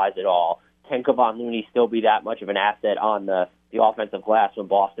downsize at all? Can Kevon Looney still be that much of an asset on the offensive glass when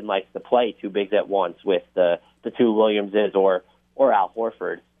Boston likes to play two bigs at once with the two Williamses or Al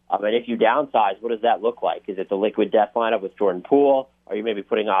Horford? And if you downsize, what does that look like? Is it the liquid death lineup with Jordan Poole? Are you maybe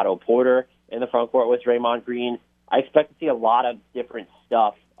putting Otto Porter in the front court with Draymond Green? I expect to see a lot of different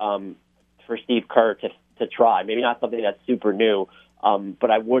stuff for Steve Kerr to try. Maybe not something that's super new, but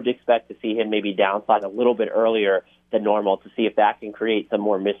I would expect to see him maybe downsize a little bit earlier than normal to see if that can create some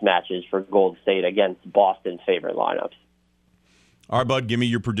more mismatches for Golden State against Boston's favorite lineups. All right, bud, give me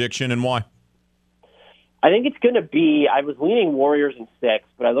your prediction and why. I think it's going to be, I was leaning Warriors in 6,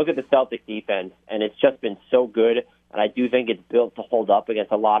 but I look at the Celtic defense, and it's just been so good, and I do think it's built to hold up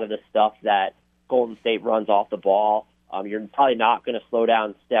against a lot of the stuff that Golden State runs off the ball. You're probably not going to slow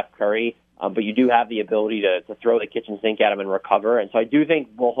down Steph Curry, but you do have the ability to throw the kitchen sink at him and recover. And so I do think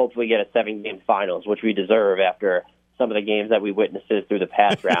we'll hopefully get a 7-game finals, which we deserve after some of the games that we witnessed through the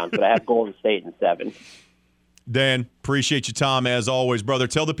past round. But I have Golden State in 7. Dan, appreciate your time as always, brother.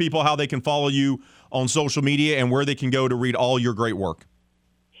 Tell the people how they can follow you on social media and where they can go to read all your great work.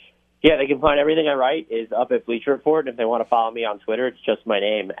 Yeah, they can find everything I write is up at Bleacher Report. And if they want to follow me on Twitter, it's just my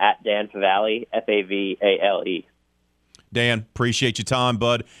name, at Dan Favale, Favale. Dan, appreciate your time,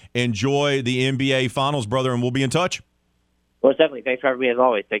 bud. Enjoy the NBA Finals, brother, and we'll be in touch. Well, definitely. Thanks for having me as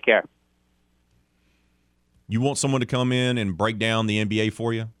always. Take care. You want someone to come in and break down the NBA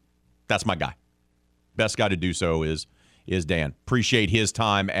for you? That's my guy. Best guy to do so is Dan. Appreciate his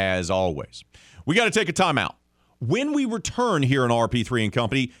time as always. We got to take a timeout. When we return here on RP3 and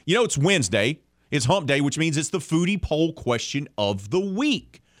Company, it's Wednesday. It's hump day, which means it's the foodie poll question of the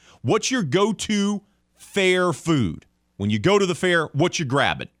week. What's your go-to fair food? When you go to the fair, what you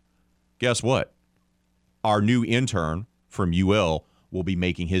grabbing? Guess what? Our new intern from UL will be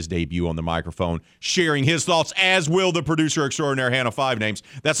making his debut on the microphone, sharing his thoughts, as will the producer extraordinaire, Hannah Five Names.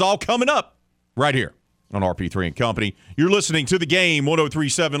 That's all coming up right here on RP3 and Company. You're listening to The Game,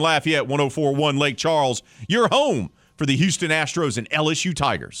 103.7 Lafayette, 104.1 Lake Charles. Your home for the Houston Astros and LSU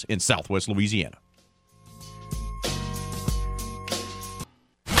Tigers in Southwest Louisiana.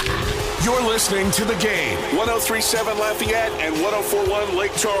 You're listening to The Game, 103.7 Lafayette and 104.1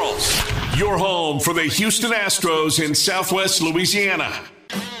 Lake Charles. Your home for the Houston Astros in Southwest Louisiana.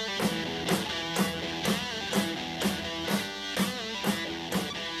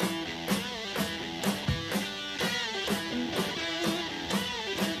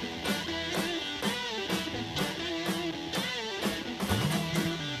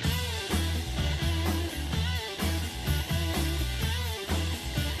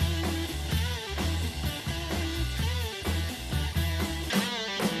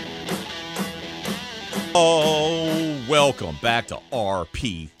 Oh, welcome back to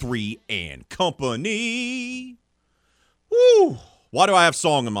RP3 and Company. Woo! Why do I have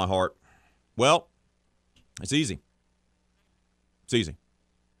song in my heart? Well, it's easy. It's easy.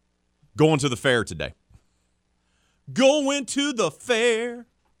 Going to the fair today. Going to the fair.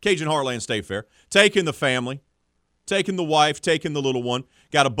 Cajun Heartland State Fair. Taking the family. Taking the wife. Taking the little one.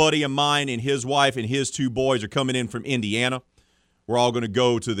 Got a buddy of mine and his wife and his 2 boys are coming in from Indiana. We're all going to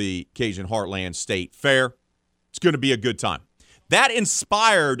go to the Cajun Heartland State Fair. It's going to be a good time. That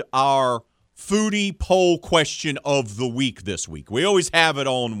inspired our foodie poll question of the week this week. We always have it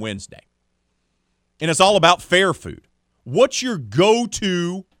on Wednesday. And it's all about fair food. What's your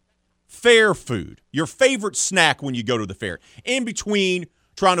go-to fair food? Your favorite snack when you go to the fair? In between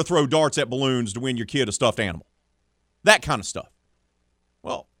trying to throw darts at balloons to win your kid a stuffed animal. That kind of stuff.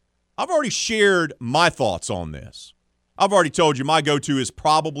 Well, I've already shared my thoughts on this. I've already told you my go-to is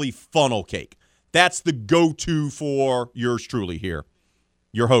probably funnel cake. That's the go-to for yours truly here,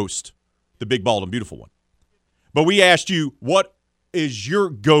 your host, the big, bald, and beautiful one. But we asked you, what is your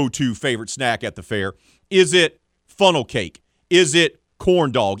go-to favorite snack at the fair? Is it funnel cake? Is it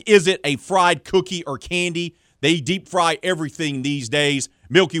corn dog? Is it a fried cookie or candy? They deep fry everything these days.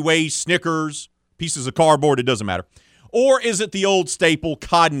 Milky Way, Snickers, pieces of cardboard, it doesn't matter. Or is it the old staple,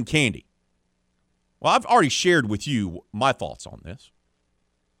 cotton candy? Well, I've already shared with you my thoughts on this.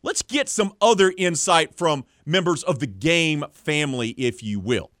 Let's get some other insight from members of the Game family, if you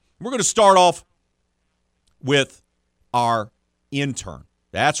will. We're going to start off with our intern.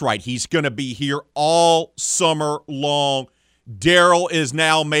 That's right. He's going to be here all summer long. Daryl is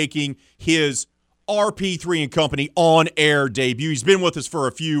now making his RP3 and Company on-air debut. He's been with us for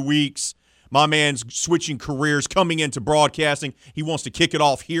a few weeks. My man's switching careers, coming into broadcasting. He wants to kick it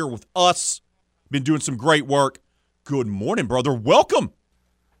off here with us. Been doing some great work. Good morning, brother. Welcome.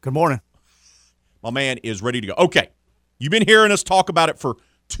 Good morning. My man is ready to go. Okay. You've been hearing us talk about it for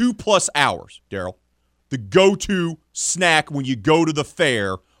 2+ hours, Daryl. The go-to snack when you go to the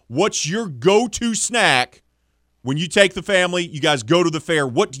fair. What's your go-to snack when you take the family, you guys go to the fair?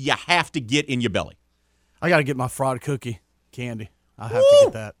 What do you have to get in your belly? I got to get my fried cookie candy. I have to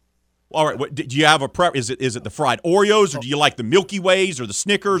get that. All right. Do you have a prep? Is it the fried Oreos, or do you like the Milky Ways or the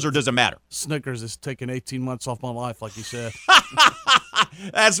Snickers, or does it matter? Snickers is taking 18 months off my life, like you said.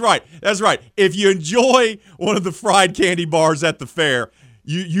 That's right. If you enjoy one of the fried candy bars at the fair,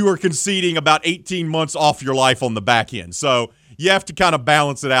 you are conceding about 18 months off your life on the back end. So you have to kind of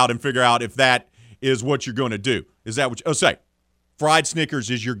balance it out and figure out if that is what you're going to do. Is that what you say? Fried Snickers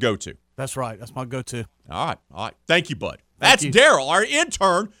is your go-to. That's right. That's my go-to. All right. Thank you, bud. That's Daryl, our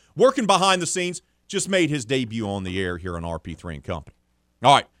intern, working behind the scenes, just made his debut on the air here on RP3 and Company.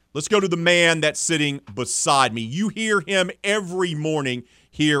 All right, let's go to the man that's sitting beside me. You hear him every morning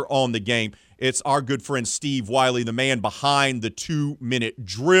here on the game. It's our good friend Steve Wiley, the man behind the 2-minute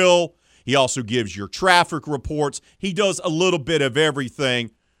drill. He also gives your traffic reports. He does a little bit of everything.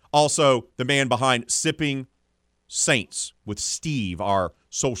 Also, the man behind Sipping Saints with Steve, our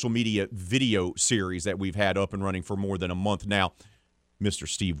social media video series that we've had up and running for more than a month now. Mr.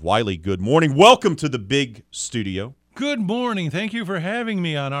 Steve Wiley, good morning. Welcome to the big studio. Good morning. Thank you for having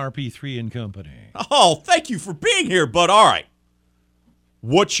me on RP3 and Company. Oh, thank you for being here, bud. All right.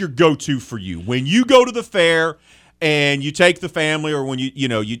 What's your go-to for you? When you go to the fair and you take the family, or when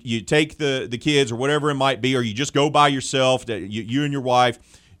you take the kids or whatever it might be, or you just go by yourself, you and your wife,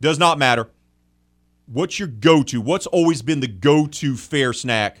 does not matter. What's your go-to? What's always been the go-to fair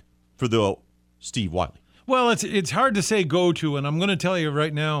snack for the Steve Wiley? Well, it's hard to say go-to, and I'm going to tell you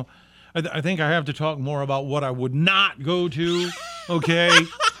right now, I think I have to talk more about what I would not go to, okay?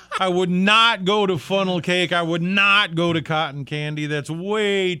 I would not go to funnel cake. I would not go to cotton candy. That's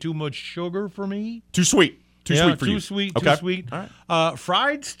way too much sugar for me. Too sweet. Too sweet for you. Too sweet, okay. Too sweet. All right.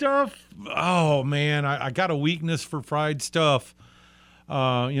 Fried stuff, oh, man, I got a weakness for fried stuff.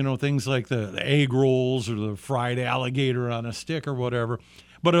 Things like the egg rolls or the fried alligator on a stick or whatever.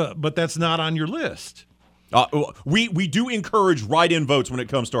 But that's not on your list. We do encourage write-in votes when it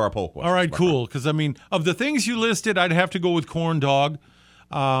comes to our poll question. All right, cool. Because, of the things you listed, I'd have to go with corn dog.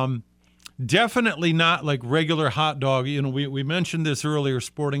 Definitely not like regular hot dog. We mentioned this earlier,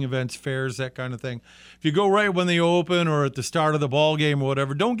 sporting events, fairs, that kind of thing. If you go right when they open or at the start of the ball game or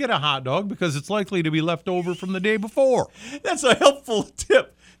whatever, don't get a hot dog because it's likely to be left over from the day before. That's a helpful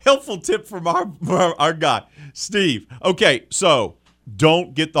tip. Helpful tip from our guy, Steve. Okay, so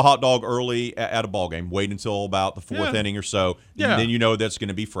don't get the hot dog early at a ball game. Wait until about the fourth inning or so. Yeah. And then you know that's going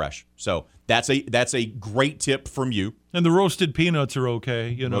to be fresh. So that's a great tip from you. And the roasted peanuts are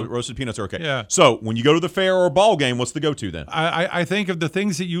okay, Roasted peanuts are okay. Yeah. So when you go to the fair or a ball game, what's the go-to then? I think of the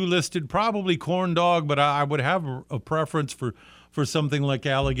things that you listed, probably corn dog, but I would have a preference for something like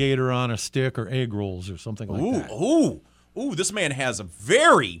alligator on a stick or egg rolls or something like that. Ooh, this man has a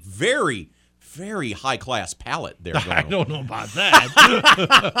very, very, very high-class palate there. I don't know about that.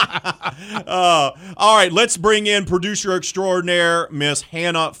 All right, let's bring in producer extraordinaire, Miss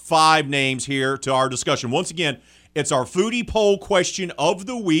Hannah 5 Names here to our discussion. Once again, it's our foodie poll question of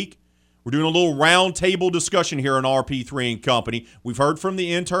the week. We're doing a little round table discussion here on RP3 and Company. We've heard from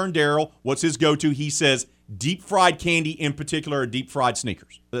the intern, Daryl. What's his go-to? He says deep fried candy, in particular, deep fried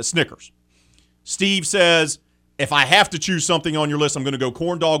Snickers. Steve says, if I have to choose something on your list, I'm going to go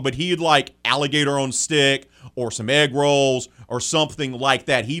corn dog, but he'd like alligator on stick or some egg rolls or something like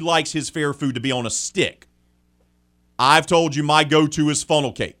that. He likes his fair food to be on a stick. I've told you my go-to is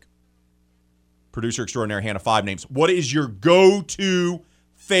funnel cake. Producer extraordinaire Hannah 5 Names. What is your go-to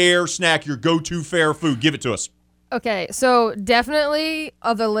fair snack, your go-to fair food? Give it to us. Okay, so definitely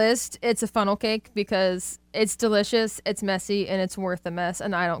of the list, it's a funnel cake because it's delicious, it's messy, and it's worth the mess,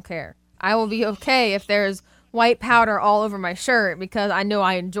 and I don't care. I will be okay if there's white powder all over my shirt because I know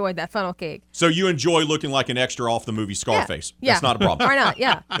I enjoyed that funnel cake. So you enjoy looking like an extra off the movie Scarface. Yeah. That's not a problem. Why not?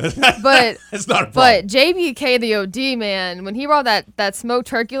 Yeah. But it's not a problem. But JBK the OD, man, when he brought that smoked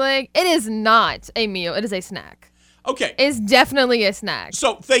turkey leg, it is not a meal. It is a snack. Okay. It's definitely a snack.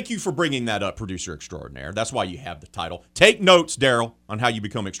 So thank you for bringing that up, producer extraordinaire. That's why you have the title. Take notes, Daryl, on how you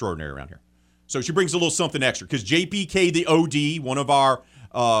become extraordinary around here. So she brings a little something extra because JPK the OD, one of our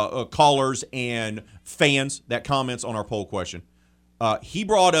callers and fans that comments on our poll question, he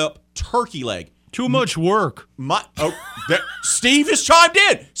brought up turkey leg. Too much work. Steve has chimed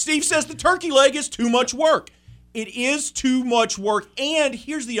in. Steve says the turkey leg is too much work. It is too much work. And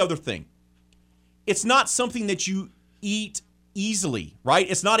here's the other thing. It's not something that you eat easily, right?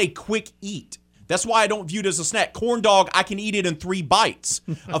 It's not a quick eat. That's why I don't view it as a snack. Corn dog, I can eat it in 3 bites.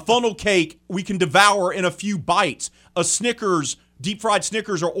 A funnel cake, we can devour in a few bites. A Snickers, deep fried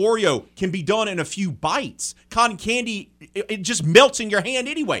Snickers or Oreo can be done in a few bites. Cotton candy, it just melts in your hand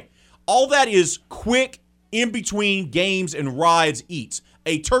anyway. All that is quick, in between games and rides eats.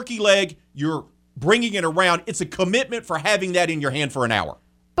 A turkey leg, you're bringing it around. It's a commitment for having that in your hand for an hour.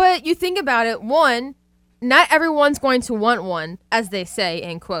 But you think about it, one, not everyone's going to want one, as they say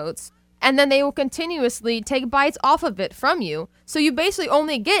in quotes, and then they will continuously take bites off of it from you. So you basically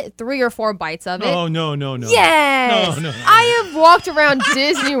only get 3 or 4 bites of it. Oh, no. Yes! No. I have walked around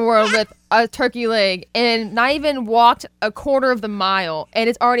Disney World with a turkey leg and not even walked a quarter of the mile, and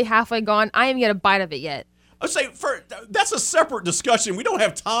it's already halfway gone. I haven't get a bite of it yet. I say that's a separate discussion. We don't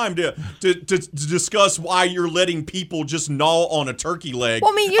have time to discuss why you're letting people just gnaw on a turkey leg.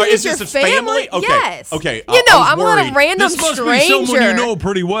 Well, I mean, is your this family? Okay. Yes. Okay. You know, I'm not a random This must stranger. be someone you know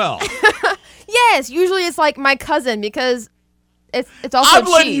pretty well. Yes, usually it's like my cousin because it's also I'm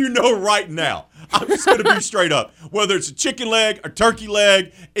letting cheap. you know right now. I'm just going to be straight up. Whether it's a chicken leg, a turkey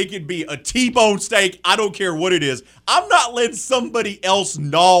leg, it could be a T-bone steak. I don't care what it is. I'm not letting somebody else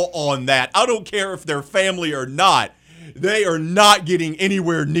gnaw on that. I don't care if they're family or not. They are not getting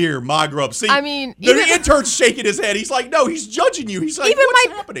anywhere near my grub. See, I mean, the intern's shaking his head. He's like, no, he's judging you. He's like, what's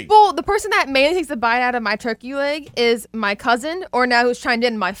happening? Well, the person that mainly takes a bite out of my turkey leg is my cousin, or now who's chimed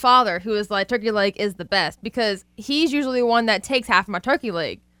in, my father, who is like, turkey leg is the best because he's usually the one that takes half of my turkey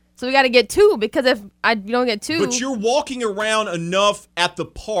leg. So we got to get 2 because if you don't get 2. But you're walking around enough at the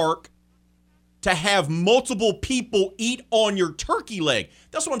park to have multiple people eat on your turkey leg.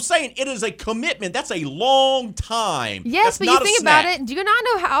 That's what I'm saying. It is a commitment. That's a long time. Yes, That's but not you a think snack. about it. Do you not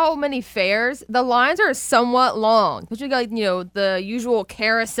know how many fairs? The lines are somewhat long. But you got, the usual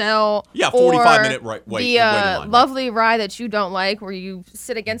carousel. Yeah, or 45-minute wait the line. lovely ride that you don't like where you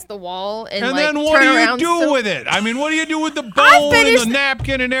sit against the wall and like, then what turn do you around do with it? I mean, what do you do with the bowl and finished- the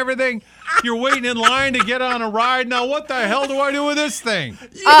napkin and everything? You're waiting in line to get on a ride. Now, what the hell do I do with this thing?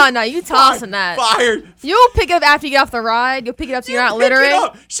 Oh, no, you tossing that. Fired. You'll pick it up after you get off the ride. You'll pick it up so you're not Pick it littering.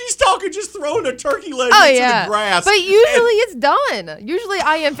 up. She's talking just throwing a turkey leg Oh, into yeah. the grass. But usually it's done. Usually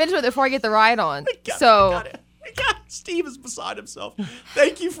I am finished with it before I get the ride on. Steve is beside himself.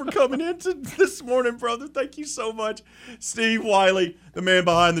 Thank you for coming in this morning, brother. Thank you so much. Steve Wiley, the man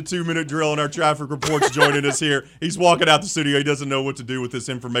behind the 2-minute drill and our traffic reports, joining us here. He's walking out the studio. He doesn't know what to do with this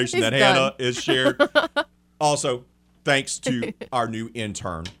information that Hannah is shared. Also, thanks to our new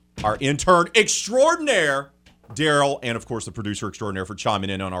intern, our intern extraordinaire, Daryl, and of course the producer extraordinaire for chiming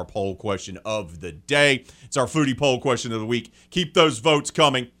in on our poll question of the day. It's our foodie poll question of the week. Keep those votes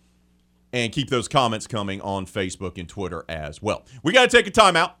coming. And keep those comments coming on Facebook and Twitter as well. We got to take a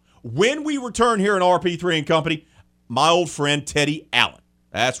timeout. When we return here in RP3 and Company, my old friend Teddy Allen.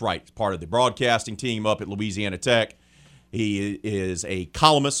 That's right. He's part of the broadcasting team up at Louisiana Tech. He is a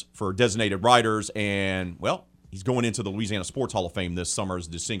columnist for Designated Writers, and, well, he's going into the Louisiana Sports Hall of Fame this summer as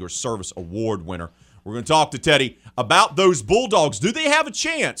a Distinguished Service Award winner. We're going to talk to Teddy about those Bulldogs. Do they have a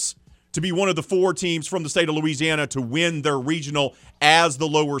chance to be one of the 4 teams from the state of Louisiana to win their regional as the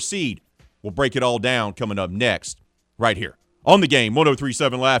lower seed? We'll break it all down coming up next, right here on The Game.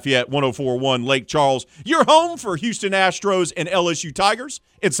 103.7 Lafayette, 104.1 Lake Charles. Your home for Houston Astros and LSU Tigers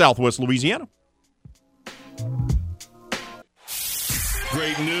in Southwest Louisiana.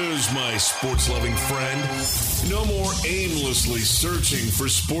 Great news, my sports-loving friend. No more aimlessly searching for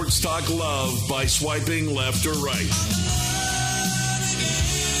sports talk love by swiping left or right.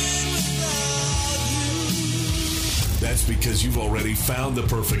 That's because you've already found the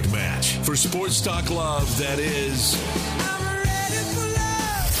perfect match for sports talk love that is.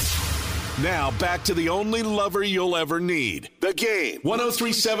 Now back to the only lover you'll ever need. The Game.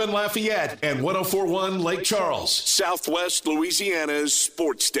 103.7 Lafayette and 104.1 Lake Charles, Southwest Louisiana's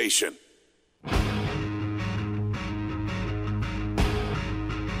sports station.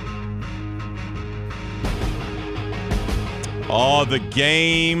 Oh, The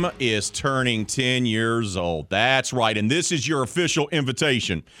Game is turning 10 years old. That's right. And this is your official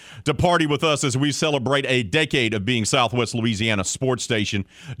invitation to party with us as we celebrate a decade of being Southwest Louisiana's sports station.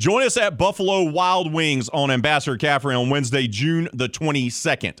 Join us at Buffalo Wild Wings on Ambassador Caffrey on Wednesday, June the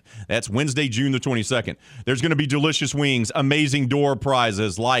 22nd. That's Wednesday, June the 22nd. There's going to be delicious wings, amazing door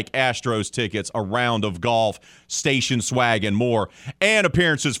prizes like Astros tickets, a round of golf, station swag, and more. And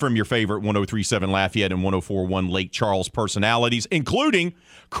appearances from your favorite 103.7 Lafayette and 104.1 Lake Charles personalities, including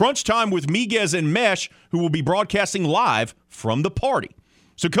Crunch Time with Miguez and Mesh, who will be broadcasting live from the party.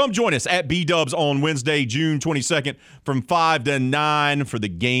 So come join us at B-Dubs on Wednesday, June 22nd from 5 to 9 for the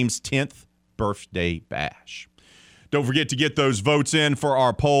Game's 10th birthday bash. Don't forget to get those votes in for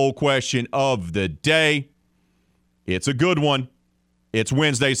our poll question of the day. It's a good one. It's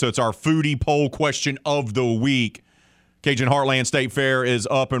Wednesday, so it's our foodie poll question of the week. Cajun Heartland State Fair is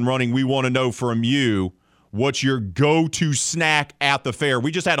up and running. We want to know from you, what's your go-to snack at the fair? We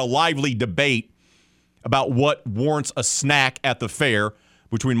just had a lively debate about what warrants a snack at the fair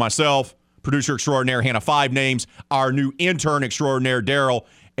between myself, producer extraordinaire Hannah Five Names, our new intern extraordinaire Daryl,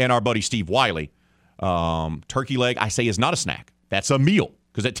 and our buddy Steve Wiley. Turkey leg, I say, is not a snack. That's a meal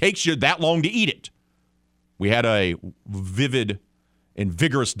because it takes you that long to eat it. We had a vivid and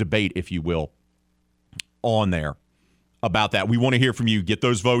vigorous debate, if you will, on there about that. We want to hear from you. Get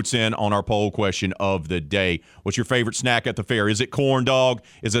those votes in on our poll question of the day. What's your favorite snack at the fair? Is it corn dog?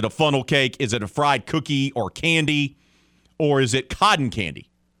 Is it a funnel cake? Is it a fried cookie or candy? Or is it cotton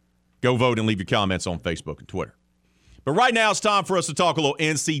candy? Go vote and leave your comments on Facebook and Twitter. But right now it's time for us to talk a little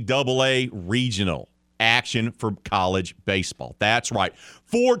NCAA regional action for college baseball. That's right.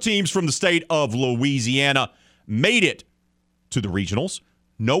 4 teams from the state of Louisiana made it to the regionals.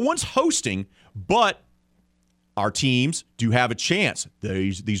 No one's hosting, but our teams do have a chance.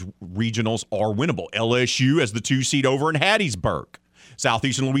 These regionals are winnable. LSU as the 2 seed over in Hattiesburg.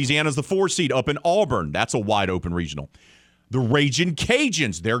 Southeastern Louisiana is the 4 seed up in Auburn. That's a wide open regional. The Ragin'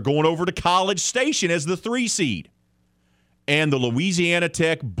 Cajuns, they're going over to College Station as the 3 seed. And the Louisiana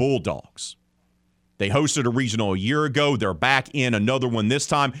Tech Bulldogs. They hosted a regional a year ago. They're back in another one this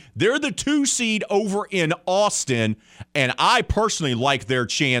time. They're the 2 seed over in Austin, and I personally like their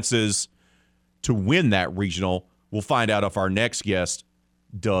chances to win that regional. We'll find out if our next guest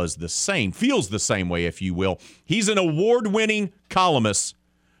does the same, feels the same way, if you will. He's an award-winning columnist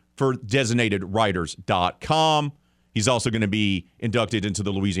for DesignatedWriters.com. He's also going to be inducted into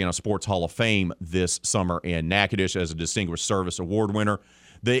the Louisiana Sports Hall of Fame this summer in Natchitoches as a Distinguished Service Award winner.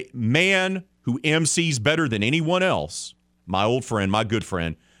 The man who MCs better than anyone else, my old friend, my good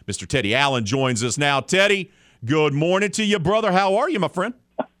friend, Mr. Teddy Allen, joins us now. Teddy, good morning to you, brother. How are you, my friend?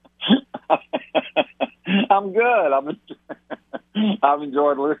 I'm good. I've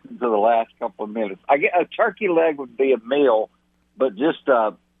enjoyed listening to the last couple of minutes. I get a turkey leg would be a meal, but just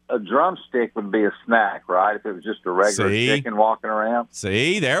a drumstick would be a snack, right? If it was just a regular chicken walking around.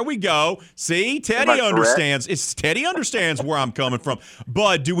 See, there we go. See, Teddy understands. Teddy understands where I'm coming from.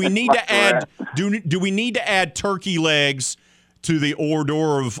 But do we need to add? Do we need to add turkey legs to the hors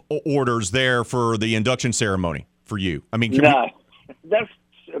d'oeuvre orders there for the induction ceremony for you? I mean, no, that's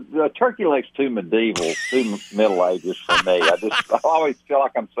the turkey leg's too medieval, too Middle Ages for me. I always feel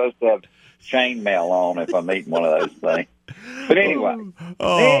like I'm supposed to have chainmail on if I'm eating one of those things. But anyway.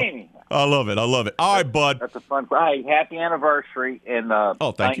 I love it. All right, bud. That's a fun. Hey, happy anniversary. And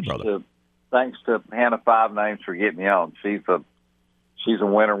thank you, brother. Thanks to Hannah Five Names for getting me on. She's a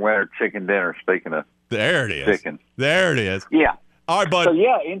winner chicken dinner, speaking of there it is. Chicken. There it is. Yeah. All right, bud. So,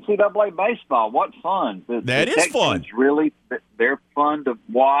 yeah, NCAA baseball, what fun. That is fun. Really, they're fun to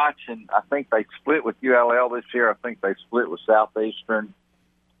watch, and I think they split with ULL this year. I think they split with Southeastern.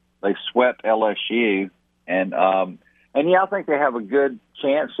 They swept LSU, and yeah, I think they have a good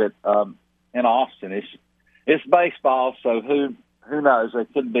chance at in Austin. It's baseball, so who knows? They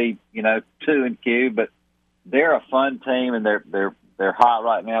could be 2-2, but they're a fun team, and they're hot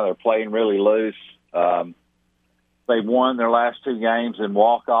right now. They're playing really loose. They've won their last 2 games in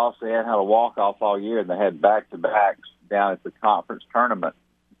walk-offs. They hadn't had a walk-off all year, and they had back-to-backs down at the conference tournament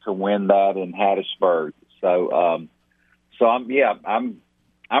to win that in Hattiesburg. So,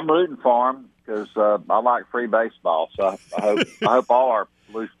 I'm rooting for them because I like free baseball. So I hope all our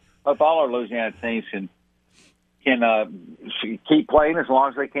Louisiana teams can keep playing as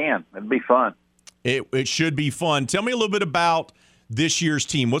long as they can. It'd be fun. It should be fun. Tell me a little bit about this year's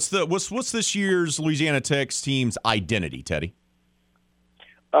team. What's this year's Louisiana Tech's team's identity, Teddy?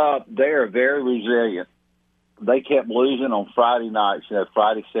 They are very resilient. They kept losing on Friday nights.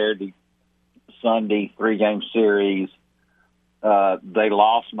 Friday, Saturday, Sunday, 3-game series. They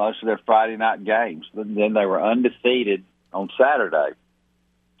lost most of their Friday night games. Then they were undefeated on Saturday,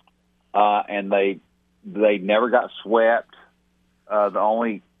 and they never got swept. The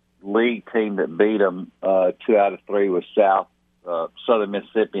only league team that beat them 2 out of 3 was Southern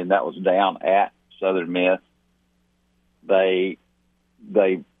Mississippi, and that was down at Southern Miss. They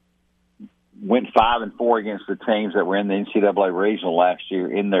went 5-4 against the teams that were in the NCAA regional last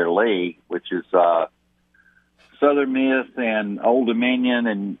year in their league, which is Southern Miss and Old Dominion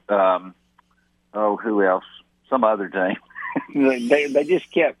and who else? Some other team. they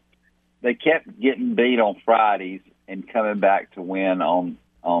just kept getting beat on Fridays and coming back to win on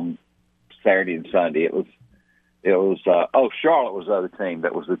Saturday and Sunday. It was Charlotte was the other team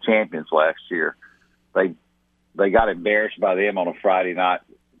that was the champions last year. They got embarrassed by them on a Friday night,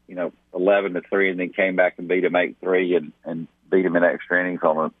 11-3, and then came back and beat them 8-3 and beat them in extra innings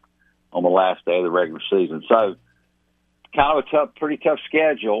on the last day of the regular season. So kind of a pretty tough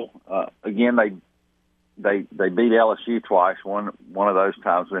schedule. Again, they beat LSU twice. One of those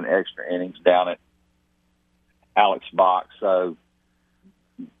times in extra innings down at Alex Box. So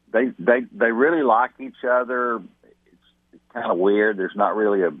they really like each other. It's kind of weird. There's not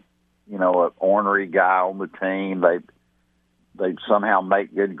really an ornery guy on the team. They somehow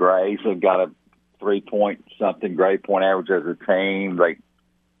make good grades. They've got a 3-point something grade point average as a team.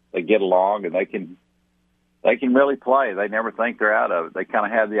 They get along and they can really play. They never think they're out of it. They kind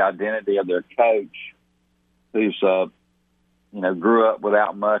of have the identity of their coach, who's grew up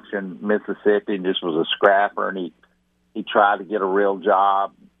without much in Mississippi and just was a scrapper, and he tried to get a real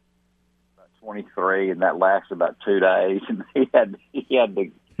job. 23, and that lasted about 2 days. And he had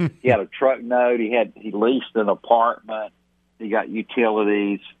a truck note. He leased an apartment. He got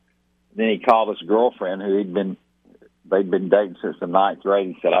utilities. Then he called his girlfriend, who they'd been dating since the 9th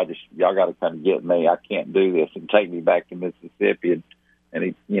grade. He said, y'all got to come and get me. I can't do this, and take me back to Mississippi.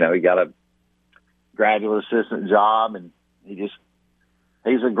 And he got a graduate assistant job, and he's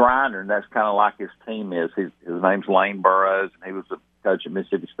a grinder, and that's kind of like his team is. His name's Lane Burroughs, and he was the coach at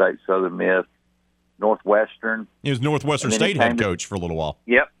Mississippi State, Southern Miss, Northwestern. He was Northwestern State head coach for a little while.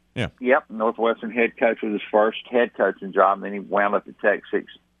 Yep. Yeah. Yep. Northwestern head coach was his first head coaching job, and then he wound up at Tech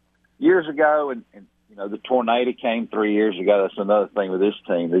 6 years ago. And the tornado came 3 years ago. That's another thing with this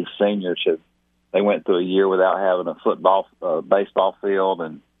team. These seniors they went through a year without having a baseball field,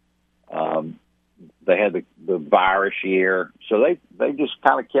 and they had the virus year. So they just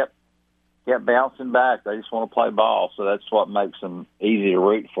kind of kept bouncing back. They just want to play ball, so that's what makes them easy to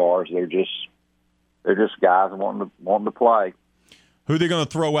root for. Is they're just guys wanting to play. Who are they going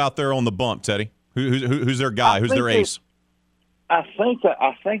to throw out there on the bump, Teddy? Who's their guy? Who's their ace? I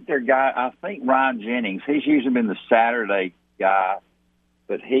think their guy. I think Ryan Jennings. He's usually been the Saturday guy,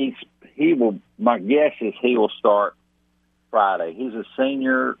 but he will. My guess is he will start Friday. He's a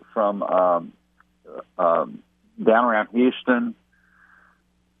senior from down around Houston.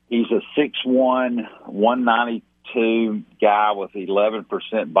 He's a 6'1", 192 guy with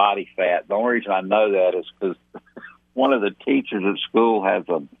 11% body fat. The only reason I know that is because one of the teachers at school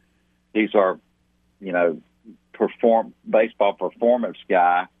he's our, baseball performance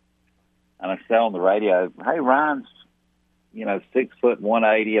guy. And I say on the radio, hey, Ryan's, 6 foot,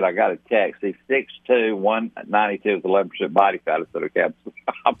 180, and I got a text. He's 6'2", 192 with 11% body fat. I said, okay,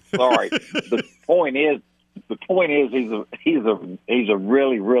 I'm sorry. The point is he's a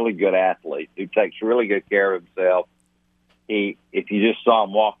really, really good athlete who takes really good care of himself. If you just saw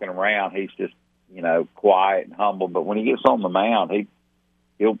him walking around, he's just, quiet and humble. But when he gets on the mound,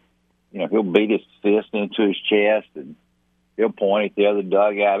 he'll beat his fist into his chest, and he'll point at the other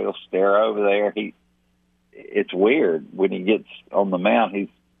dugout. He'll stare over there. It's weird when he gets on the mound. He's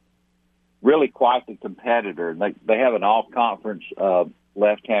really quite the competitor. And they have an all-conference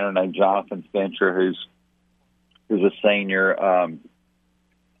left-hander named Jonathan Spencer, who's a senior.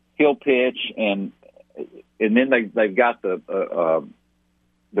 He'll pitch, and then they've got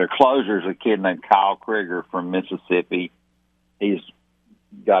their closer's a kid named Kyle Krieger from Mississippi. He's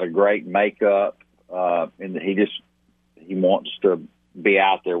got a great makeup, and he wants to be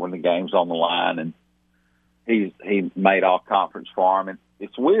out there when the game's on the line, and he made all conference for him. And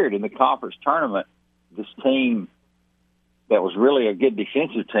it's weird, in the conference tournament, this team that was really a good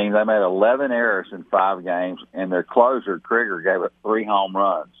defensive team, they made 11 errors in 5 games, and their closer, Krieger, gave up 3 home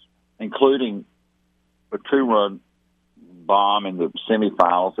runs, including a 2-run bomb in the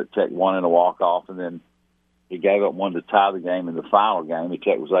semifinals that Tech won in a walk-off, and then he gave up one to tie the game in the final game.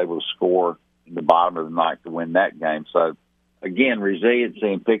 Tech was able to score in the bottom of the ninth to win that game. So, again,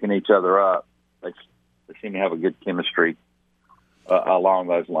 resiliency and picking each other up, they seem to have a good chemistry along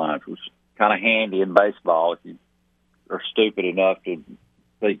those lines, which is kind of handy in baseball if you are stupid enough to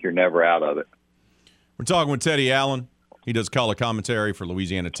think you're never out of it. We're talking with Teddy Allen. He does color commentary for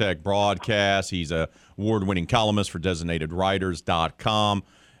Louisiana Tech broadcast. He's a award-winning columnist for Designated.writers.com,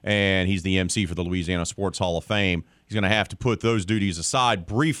 and he's the MC for the Louisiana Sports Hall of Fame. He's going to have to put those duties aside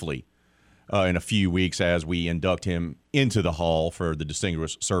briefly in a few weeks as we induct him into the Hall for the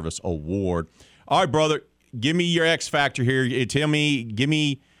Distinguished Service Award. All right, brother, give me your X factor here. Give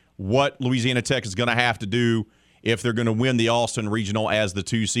me what Louisiana Tech is going to have to do if they're going to win the Austin Regional as the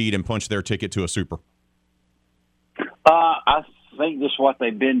 2 seed and punch their ticket to a Super. I think just what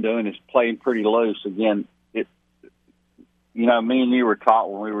they've been doing is playing pretty loose. Again, me and you were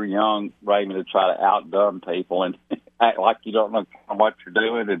taught when we were young, Raymond, to try to outdumb people and act like you don't know what you're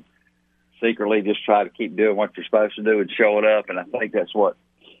doing and secretly just try to keep doing what you're supposed to do and show it up. And I think that's what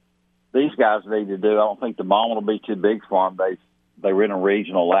these guys need to do. I don't think the moment will be too big for them. They were in a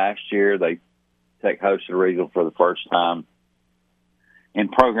regional last year. Tech hosted a regional for the first time in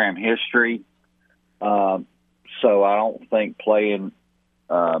program history. So I don't think playing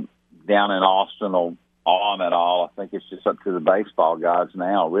down in Austin will awe them at all. I think it's just up to the baseball gods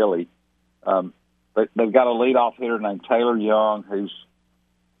now, really. they've got a leadoff hitter named Taylor Young, who's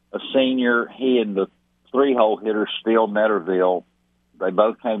a senior. He and the 3-hole hitter, Steele Netterville, they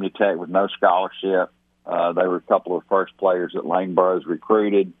both came to Tech with no scholarship. They were a couple of first players that Lane Burroughs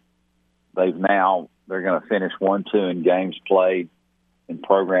recruited. They're going to finish 1-2 in games played in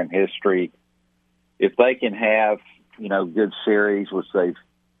program history. If they can have, good series, which they've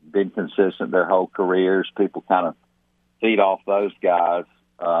been consistent their whole careers, people kind of feed off those guys.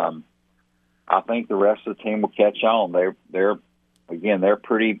 I think the rest of the team will catch on. They're a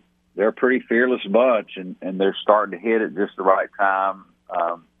pretty fearless bunch, and they're starting to hit at just the right time.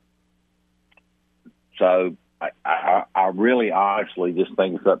 So I really honestly just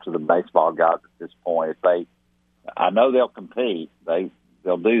think it's up to the baseball guys at this point. I know they'll compete.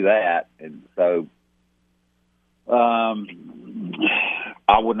 They'll do that, and so I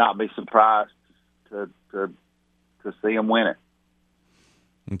would not be surprised to see them win it.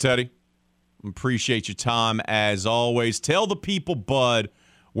 And Teddy, appreciate your time as always. Tell the people, Bud,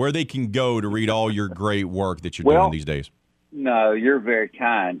 where they can go to read all your great work that you're doing these days. No, you're very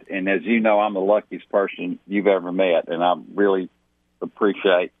kind. And as you know, I'm the luckiest person you've ever met. And I really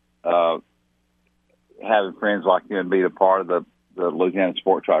appreciate having friends like you and being a part of the Louisiana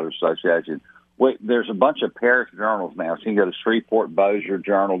Sports Writers Association. There's a bunch of parish journals now. So you can go to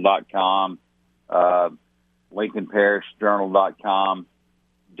ShreveportBossierJournal.com, LincolnParishJournal.com,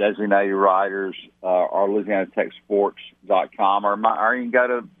 Designated Writers, or LouisianaTechSports.com, or you can go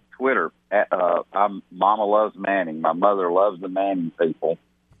to Twitter. Mama Loves Manning. My mother loves the Manning people.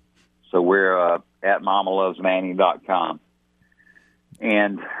 So we're at MamaLovesManning.com.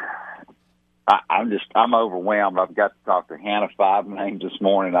 And I'm overwhelmed. I've got to talk to Hannah 5 names this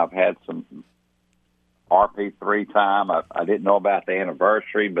morning. I've had some RP3 time. I didn't know about the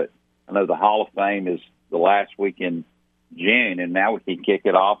anniversary, but I know the Hall of Fame is the last week in June, and now we can kick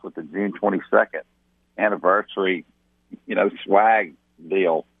it off with the June 22nd anniversary, swag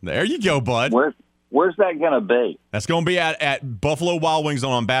deal. There you go, Bud. Where's that going to be? That's going to be at Buffalo Wild Wings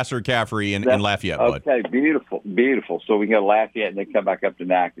on Ambassador Caffrey in Lafayette, Bud. Okay, beautiful. So we can go to Lafayette and then come back up to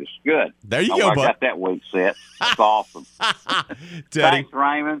Natchez. Good. There you go, Bud. I got that week set. That's awesome. Teddy, thanks,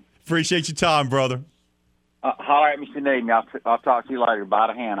 Raymond. Appreciate your time, brother. Holler at me if you need me. I'll talk to you later. Bye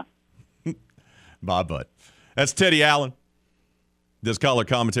to Hannah. Bye, Bud. That's Teddy Allen. Does color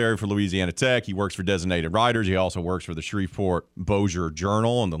commentary for Louisiana Tech. He works for Designated Writers. He also works for the Shreveport Bossier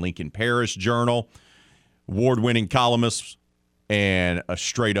Journal and the Lincoln Parish Journal. Award-winning columnist and a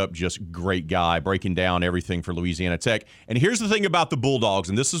straight-up just great guy, breaking down everything for Louisiana Tech. And here's the thing about the Bulldogs,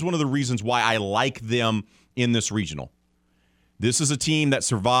 and this is one of the reasons why I like them in this regional. This is a team that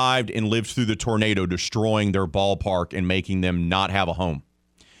survived and lived through the tornado, destroying their ballpark and making them not have a home.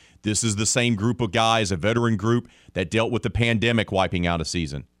 This is the same group of guys, a veteran group, that dealt with the pandemic wiping out a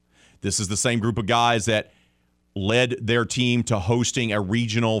season. This is the same group of guys that led their team to hosting a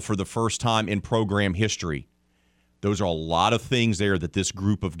regional for the first time in program history. Those are a lot of things there that this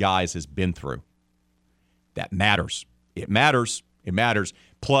group of guys has been through. That matters. It matters. It matters.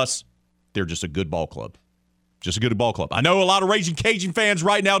 Plus, they're just a good ball club. Just a good ball club. I know a lot of Raging Cajun fans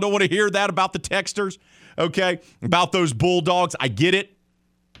right now don't want to hear that about the Texters, okay, about those Bulldogs. I get it.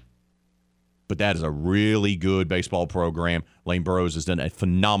 But that is a really good baseball program. Lane Burroughs has done a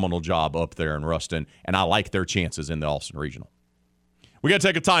phenomenal job up there in Ruston, and I like their chances in the Austin Regional. We got to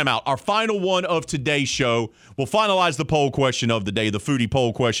take a timeout. Our final one of today's show. We'll finalize the poll question of the day, the foodie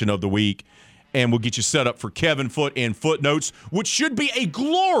poll question of the week, and we'll get you set up for Kevin Foote and Footnotes, which should be a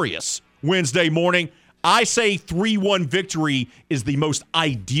glorious Wednesday morning. I say 3-1 victory is the most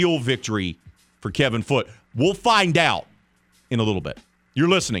ideal victory for Kevin Foote. We'll find out in a little bit. You're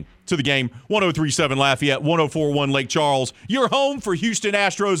listening to The Game, 103.7 Lafayette, 104.1 Lake Charles, your home for Houston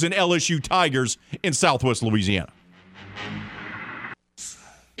Astros and LSU Tigers in Southwest Louisiana.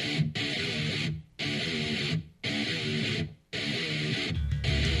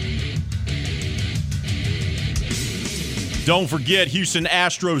 Don't forget Houston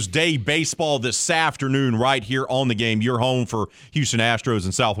Astros Day Baseball this afternoon right here on The Game. Your home for Houston Astros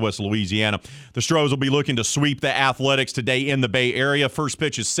in Southwest Louisiana. The Stros will be looking to sweep the Athletics today in the Bay Area. First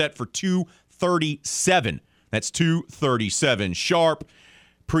pitch is set for 2:37. That's 2:37 sharp.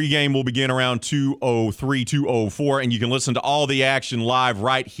 Pre-game will begin around 2:03, 2:04, and you can listen to all the action live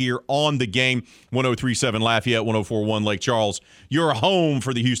right here on The Game. 103.7 Lafayette, 104.1 Lake Charles. Your home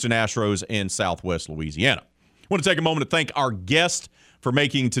for the Houston Astros in Southwest Louisiana. I want to take a moment to thank our guest for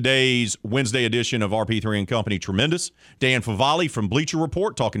making today's Wednesday edition of RP3 and Company tremendous. Dan Favale from Bleacher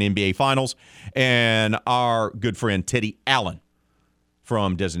Report talking NBA Finals, and our good friend Teddy Allen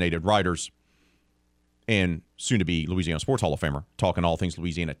from Designated Writers and soon-to-be Louisiana Sports Hall of Famer talking all things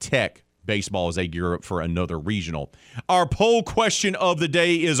Louisiana Tech baseball as they gear up for another regional. Our poll question of the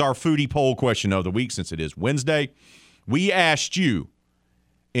day is our foodie poll question of the week since it is Wednesday. We asked you,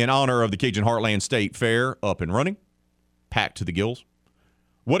 in honor of the Cajun Heartland State Fair up and running, packed to the gills,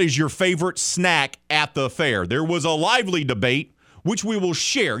 what is your favorite snack at the fair? There was a lively debate, which we will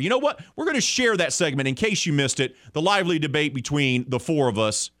share. You know what? We're going to share that segment in case you missed it. The lively debate between the four of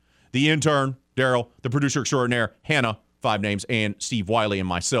us, the intern, Daryl, the producer extraordinaire, Hannah, 5 names, and Steve Wiley and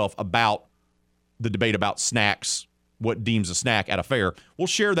myself about the debate about snacks, what deems a snack at a fair. We'll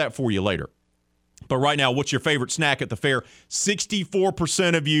share that for you later. But right now, what's your favorite snack at the fair?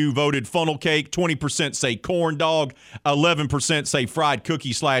 64% of you voted funnel cake, 20% say corn dog, 11% say fried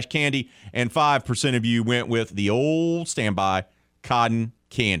cookie/candy, and 5% of you went with the old standby cotton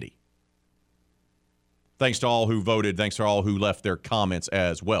candy. Thanks to all who voted. Thanks to all who left their comments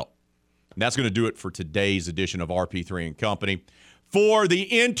as well. And that's going to do it for today's edition of RP3 and Company. For the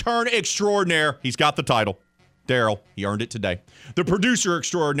intern extraordinaire, he's got the title. Daryl, he earned it today. The producer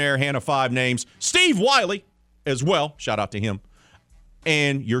extraordinaire, Hannah, 5 names. Steve Wiley as well. Shout out to him.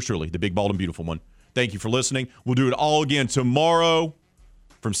 And yours truly, the big, bald, and beautiful one. Thank you for listening. We'll do it all again tomorrow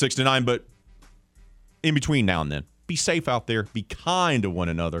from 6 to 9. But in between now and then, be safe out there. Be kind to one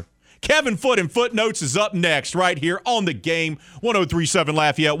another. Kevin Foote and Footnotes is up next right here on The Game. 103.7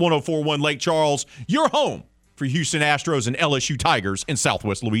 Lafayette, 104.1 Lake Charles. Your home for Houston Astros and LSU Tigers in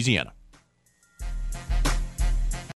Southwest Louisiana.